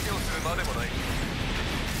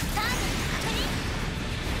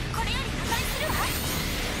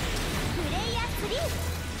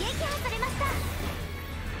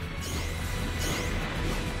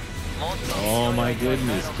 Oh my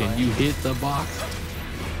goodness, can you hit the box?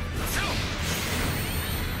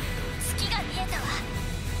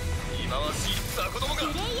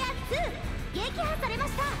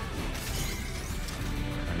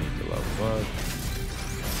 I need to level up.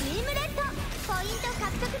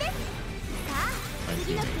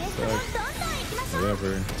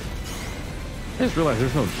 Whatever. I just realized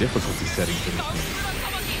there's no difficulty setting for this game.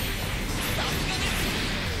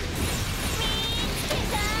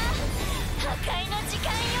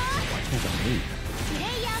 Why can't I move?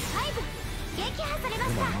 What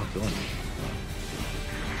am I not doing?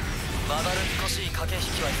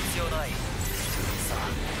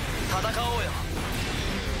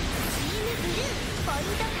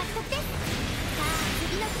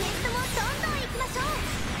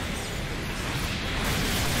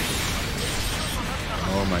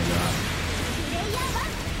 Oh my god.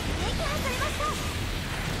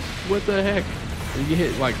 What the heck? You get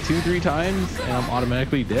hit like 2-3 times and I'm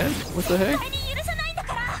automatically dead? What the heck?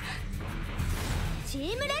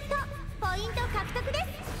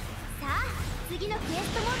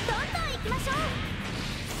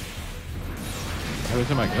 How is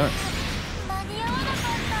my gun?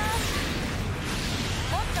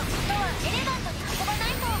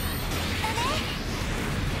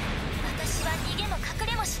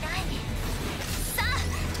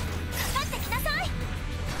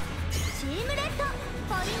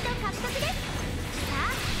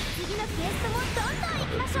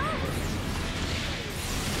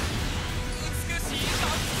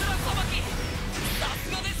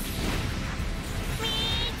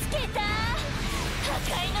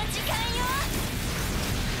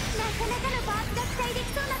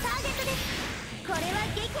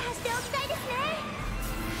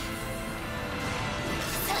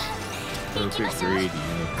 Perfect grade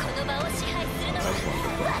uniform.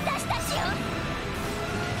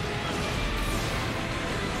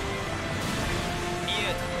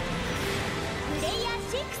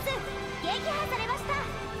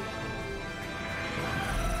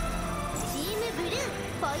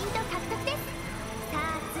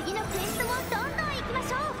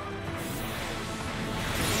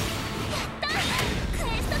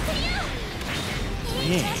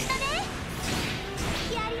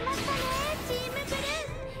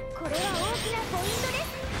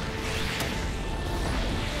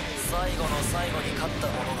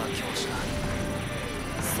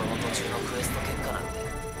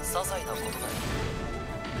 That's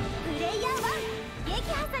wonderful.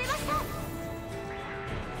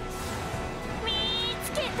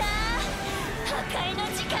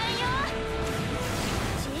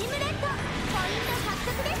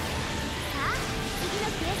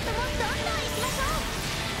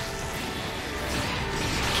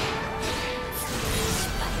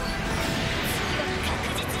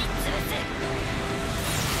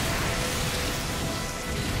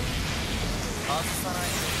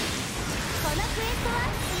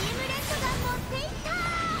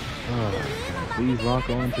 Please lock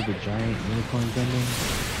on to the giant unicorn Gundam.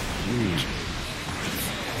 Jeez.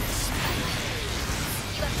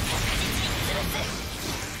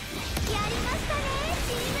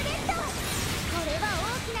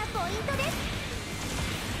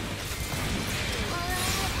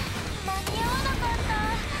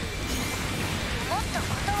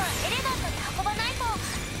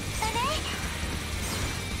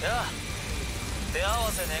 No.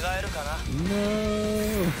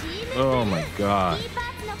 Oh my god. キーパ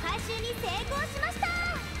ーツの回収に成功しました。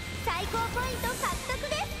最高ポイント獲得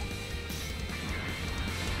です。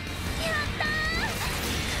やったー、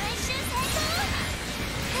回収成功。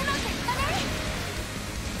うまくいったね。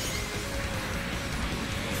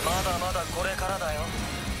まだまだこれからだよ。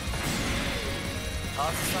外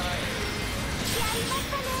さない。やりまし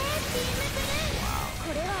たね、チームブルー。こ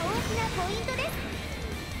れは大きなポイントです。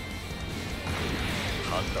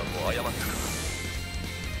判断を誤ったか。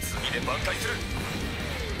次で挽回する。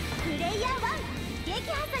プレイヤー1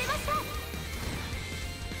撃破されました。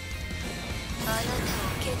あなた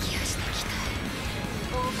を撃破した機体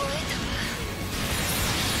覚えたわ。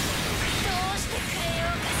どうしてくれよ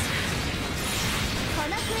うかしら。こ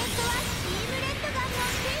のクエストはチームレッドが持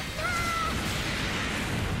ってき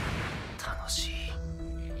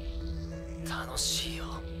た。楽しいよ。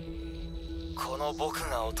この僕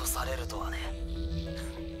が落とされるとはね。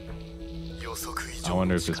I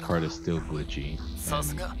wonder if this part is still glitchy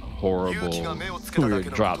and horrible. Where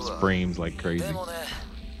it drops frames like crazy.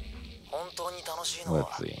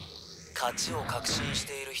 Let's see. 勝ちを確信し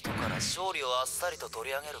ている人から勝利をあっさりと取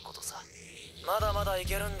り上げることさ。まだまだい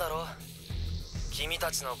けるんだろ。君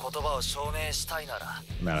たちの言葉を証明したいなら。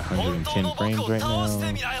I'm at 110 frames right now.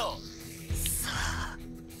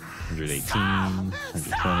 118,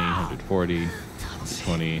 120, 140,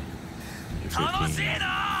 120, 115.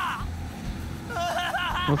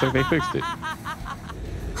 Looks like they fixed it.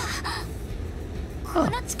 Huh,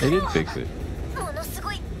 they did fix it.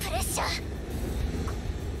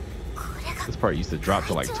 This part used to drop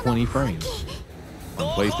to like 20 frames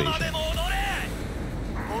on PlayStation.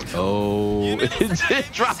 Oh, it did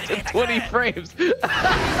drop to 20 frames.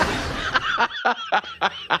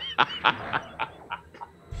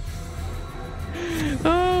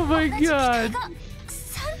 Oh my god.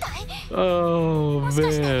 Oh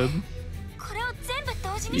man.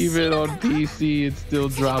 Even on PC, it still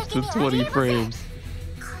drops to 20 frames.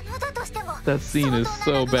 That scene is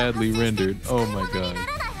so badly rendered. Oh my god.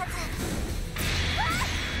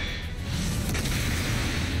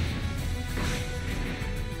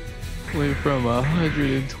 Went from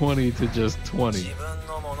 120 to just 20.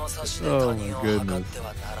 Oh my goodness.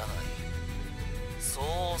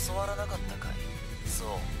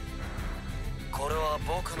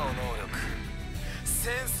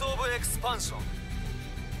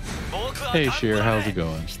 Hey Sheer, how's it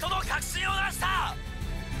going? そ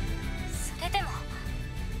れでも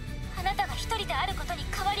あなたが一人であることに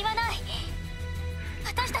変わりはない。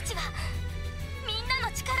私たちはみんな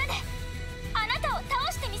の力であなたを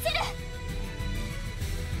倒してみせる。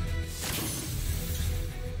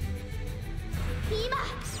今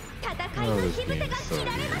戦いの火ぶてが切ら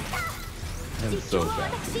れました。実況は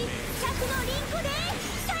私、100のリンクで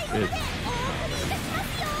最後までお送りいたします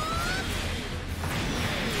よ。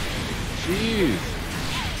Jeez.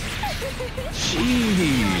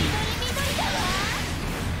 Jeez.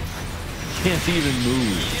 Can't even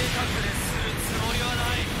move.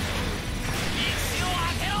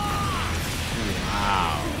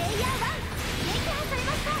 Wow.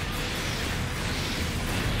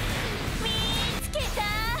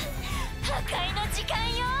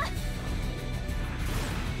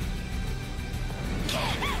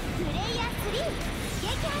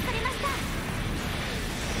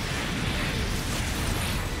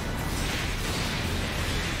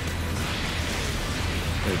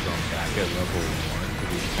 It's on back at level 1 to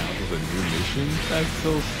be counted as a new mission? That's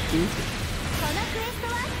so stupid.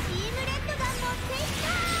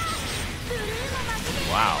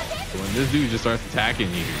 Wow. So when this dude just starts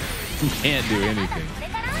attacking you, you can't do anything.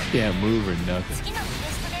 You can't move or nothing.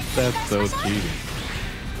 That's so cheating.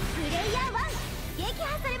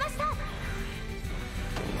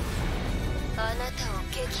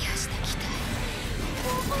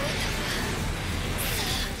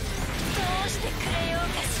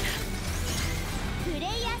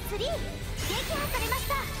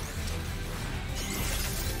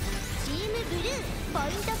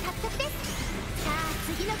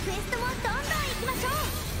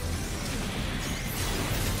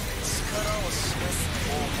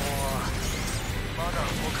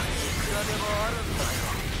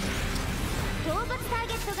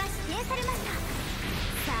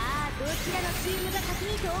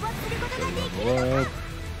 What?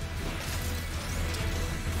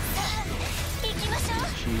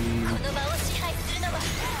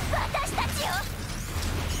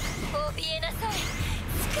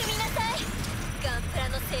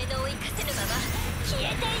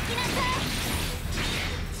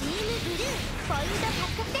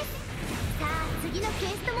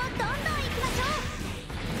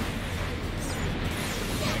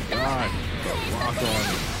 god, the lock on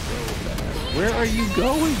is so bad. Where are you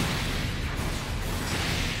going?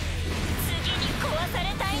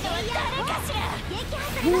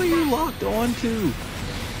 Who are you locked on to?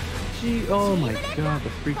 Gee, oh my god, the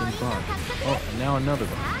freaking boss. Oh, and now another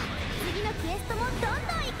boss. 次のクエストもどんどん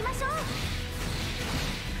行きましょう。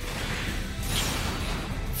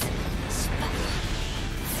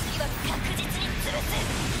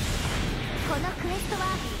このクエストは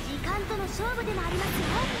時間との勝負でもありますよ。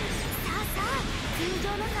さあさあ、通常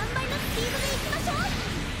の3倍のスピードで行きましょう。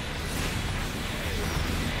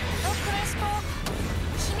このクエスト、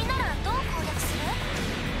君ならどう攻略する？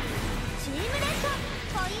チームレッド、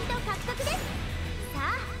ポイント獲得です。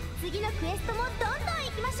さあ、次のクエストもどんどん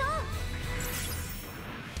行きましょう。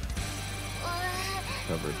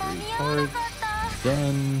Cover 3 parts.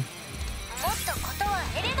 Done. もっとことは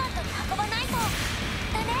エレガントに運ばないと。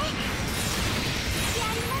だね。や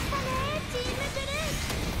りましたね、チームブルー。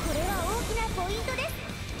これは大きなポイントです。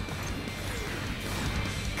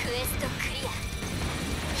クエストクリア。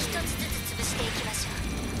一つずつ潰していきましょう。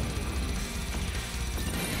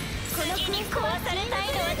このクエストはされたいの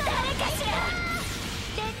は誰かしら。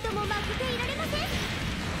レッドも負けていられません。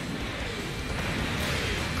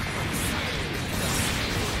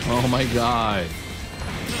Oh my god.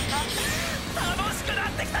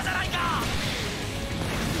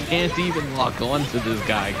 Can't even lock on to this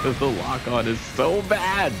guy because the lock on is so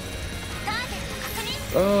bad.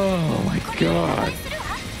 Oh my god.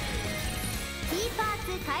 キーパー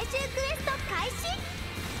ツ回収クエスト開始。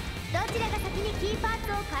どちらが先にキーパー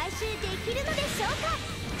ツを回収できるのでしょうか。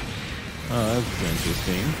 Oh, that's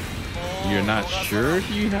interesting. You're not sure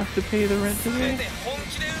if you have to pay the rent today?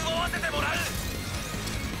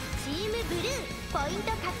 チームブルー、ポイン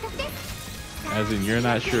ト獲得です。 As in, you're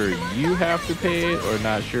not sure you have to pay it or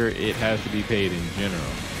not sure it has to be paid in general?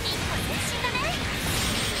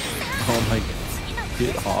 Oh my god.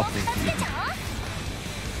 Get off of me.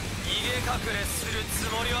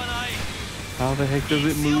 How the heck does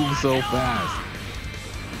it move so fast?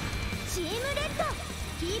 チームレッド、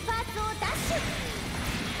キーパーツをダッシュ。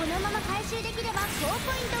このまま回収できれば高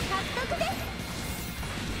ポイント獲得です。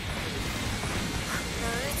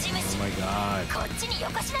 Oh my god. こっちによ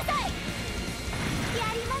こしなさい。や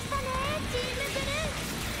りましたね、チームブルー。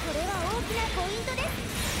これは大きなポイントです。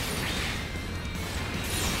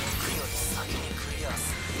僕より先にクリア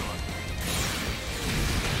するよ。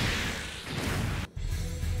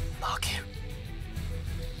負ける。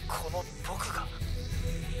この僕が。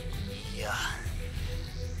い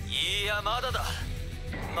やまだだ。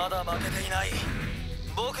まだ負けていない。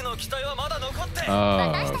僕の期待はまだ残って。Oh,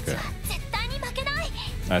 私たち okay. は絶対に負けない。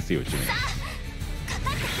 I see what you mean. さあ、か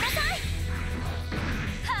かってください。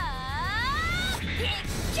はあ、いっ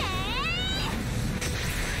けー。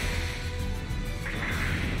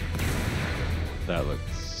 That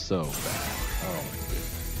looks so bad. Oh my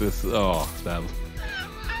goodness. This, oh, that.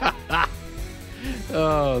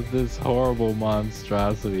 Oh, this horrible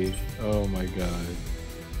monstrosity. Oh my god.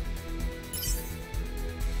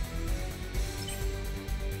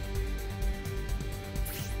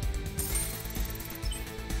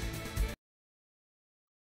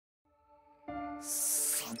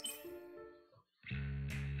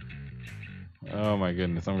 Oh my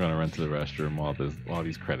goodness, I'm gonna run to the restroom while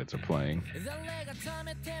these credits are playing.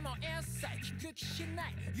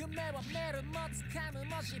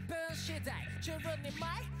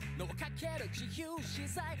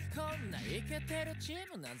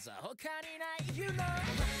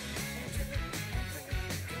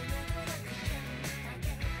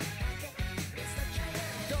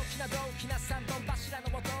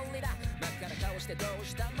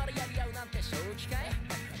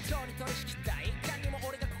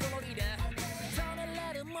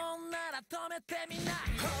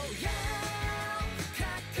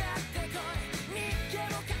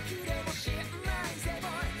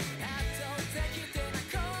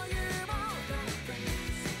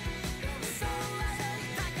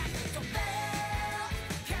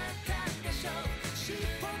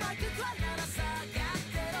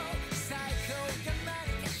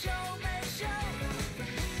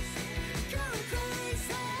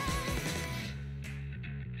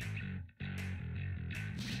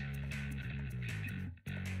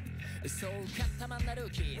そう固まんなル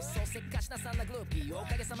ーキー、そうせっかしなさんなグルーピー、お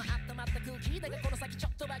かげさま温まった空気だがこの先ちょ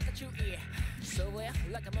っとばっか注意。そうや、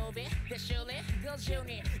like a movie でしょね、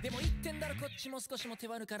52でも言ってんだろこっちも少しも手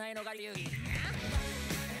は抜かないのが流儀。ど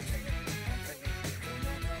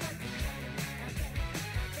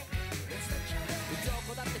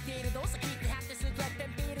こだってフィールド、先って張ってすぐはペ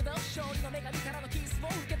ンビールド、勝利の女神からのキスを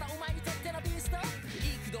受けたお前にとってのビースト、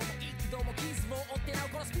幾度も幾度もキスを追ってなお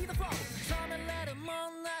このスピード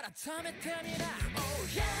温めてみな Oh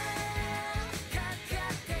yeah か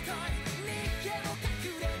かってこい逃げも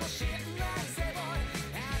隠れもしないぜボー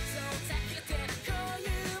イ圧をたけてなこうい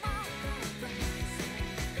うもん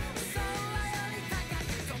空より高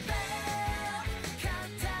く飛べ簡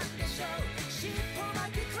単でしょ尻尾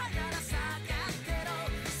巻きくらいなら下がってろ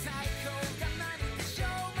最高が何か証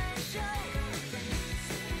明しよ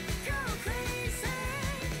う Go crazy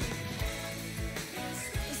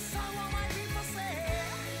そう思いpeople say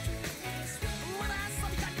まだ遊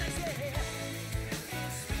びたくないぜやっ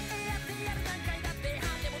てやる段階だって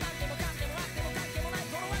ハンでもなんでもかんでもあってもかんでもない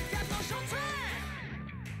このワンキャンのショータイ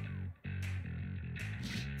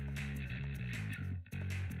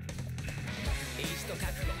ム一度覚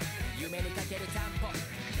悟夢にかける担保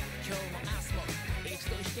今日も明日も一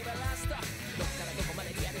度引けばラストどっからどこまで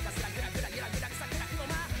リアルかスラグラグラグラグラ草グラフの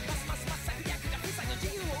間ますますます策略が不作の自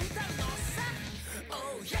由を歌うのさ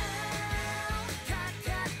Oh yeah かか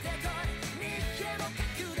ってこい逃げも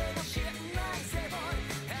隠れもしないぜボーイ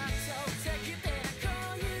圧倒的でなこ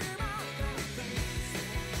ういうもん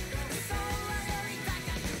空より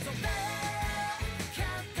高く飛べ簡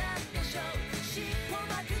単でしょ尻尾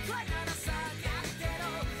巻くくらいなら下がってろ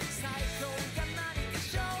最高が何か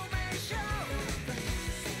証明しよう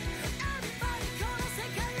Everybody この世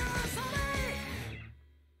界を遊べ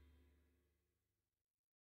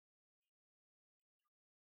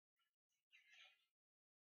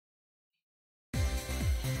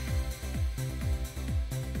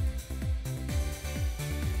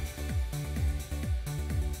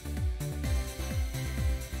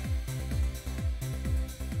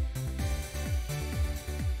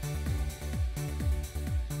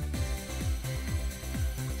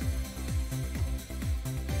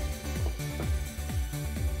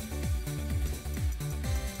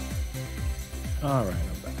All right, I'm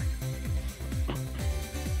back.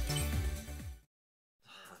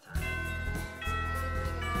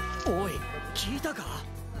 おい聞いたか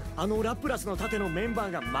あのラプラスの盾のメンバ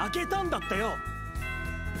ーが負けたんだってよ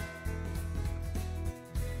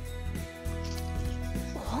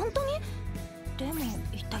本当に？でも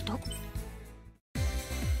一体どこ？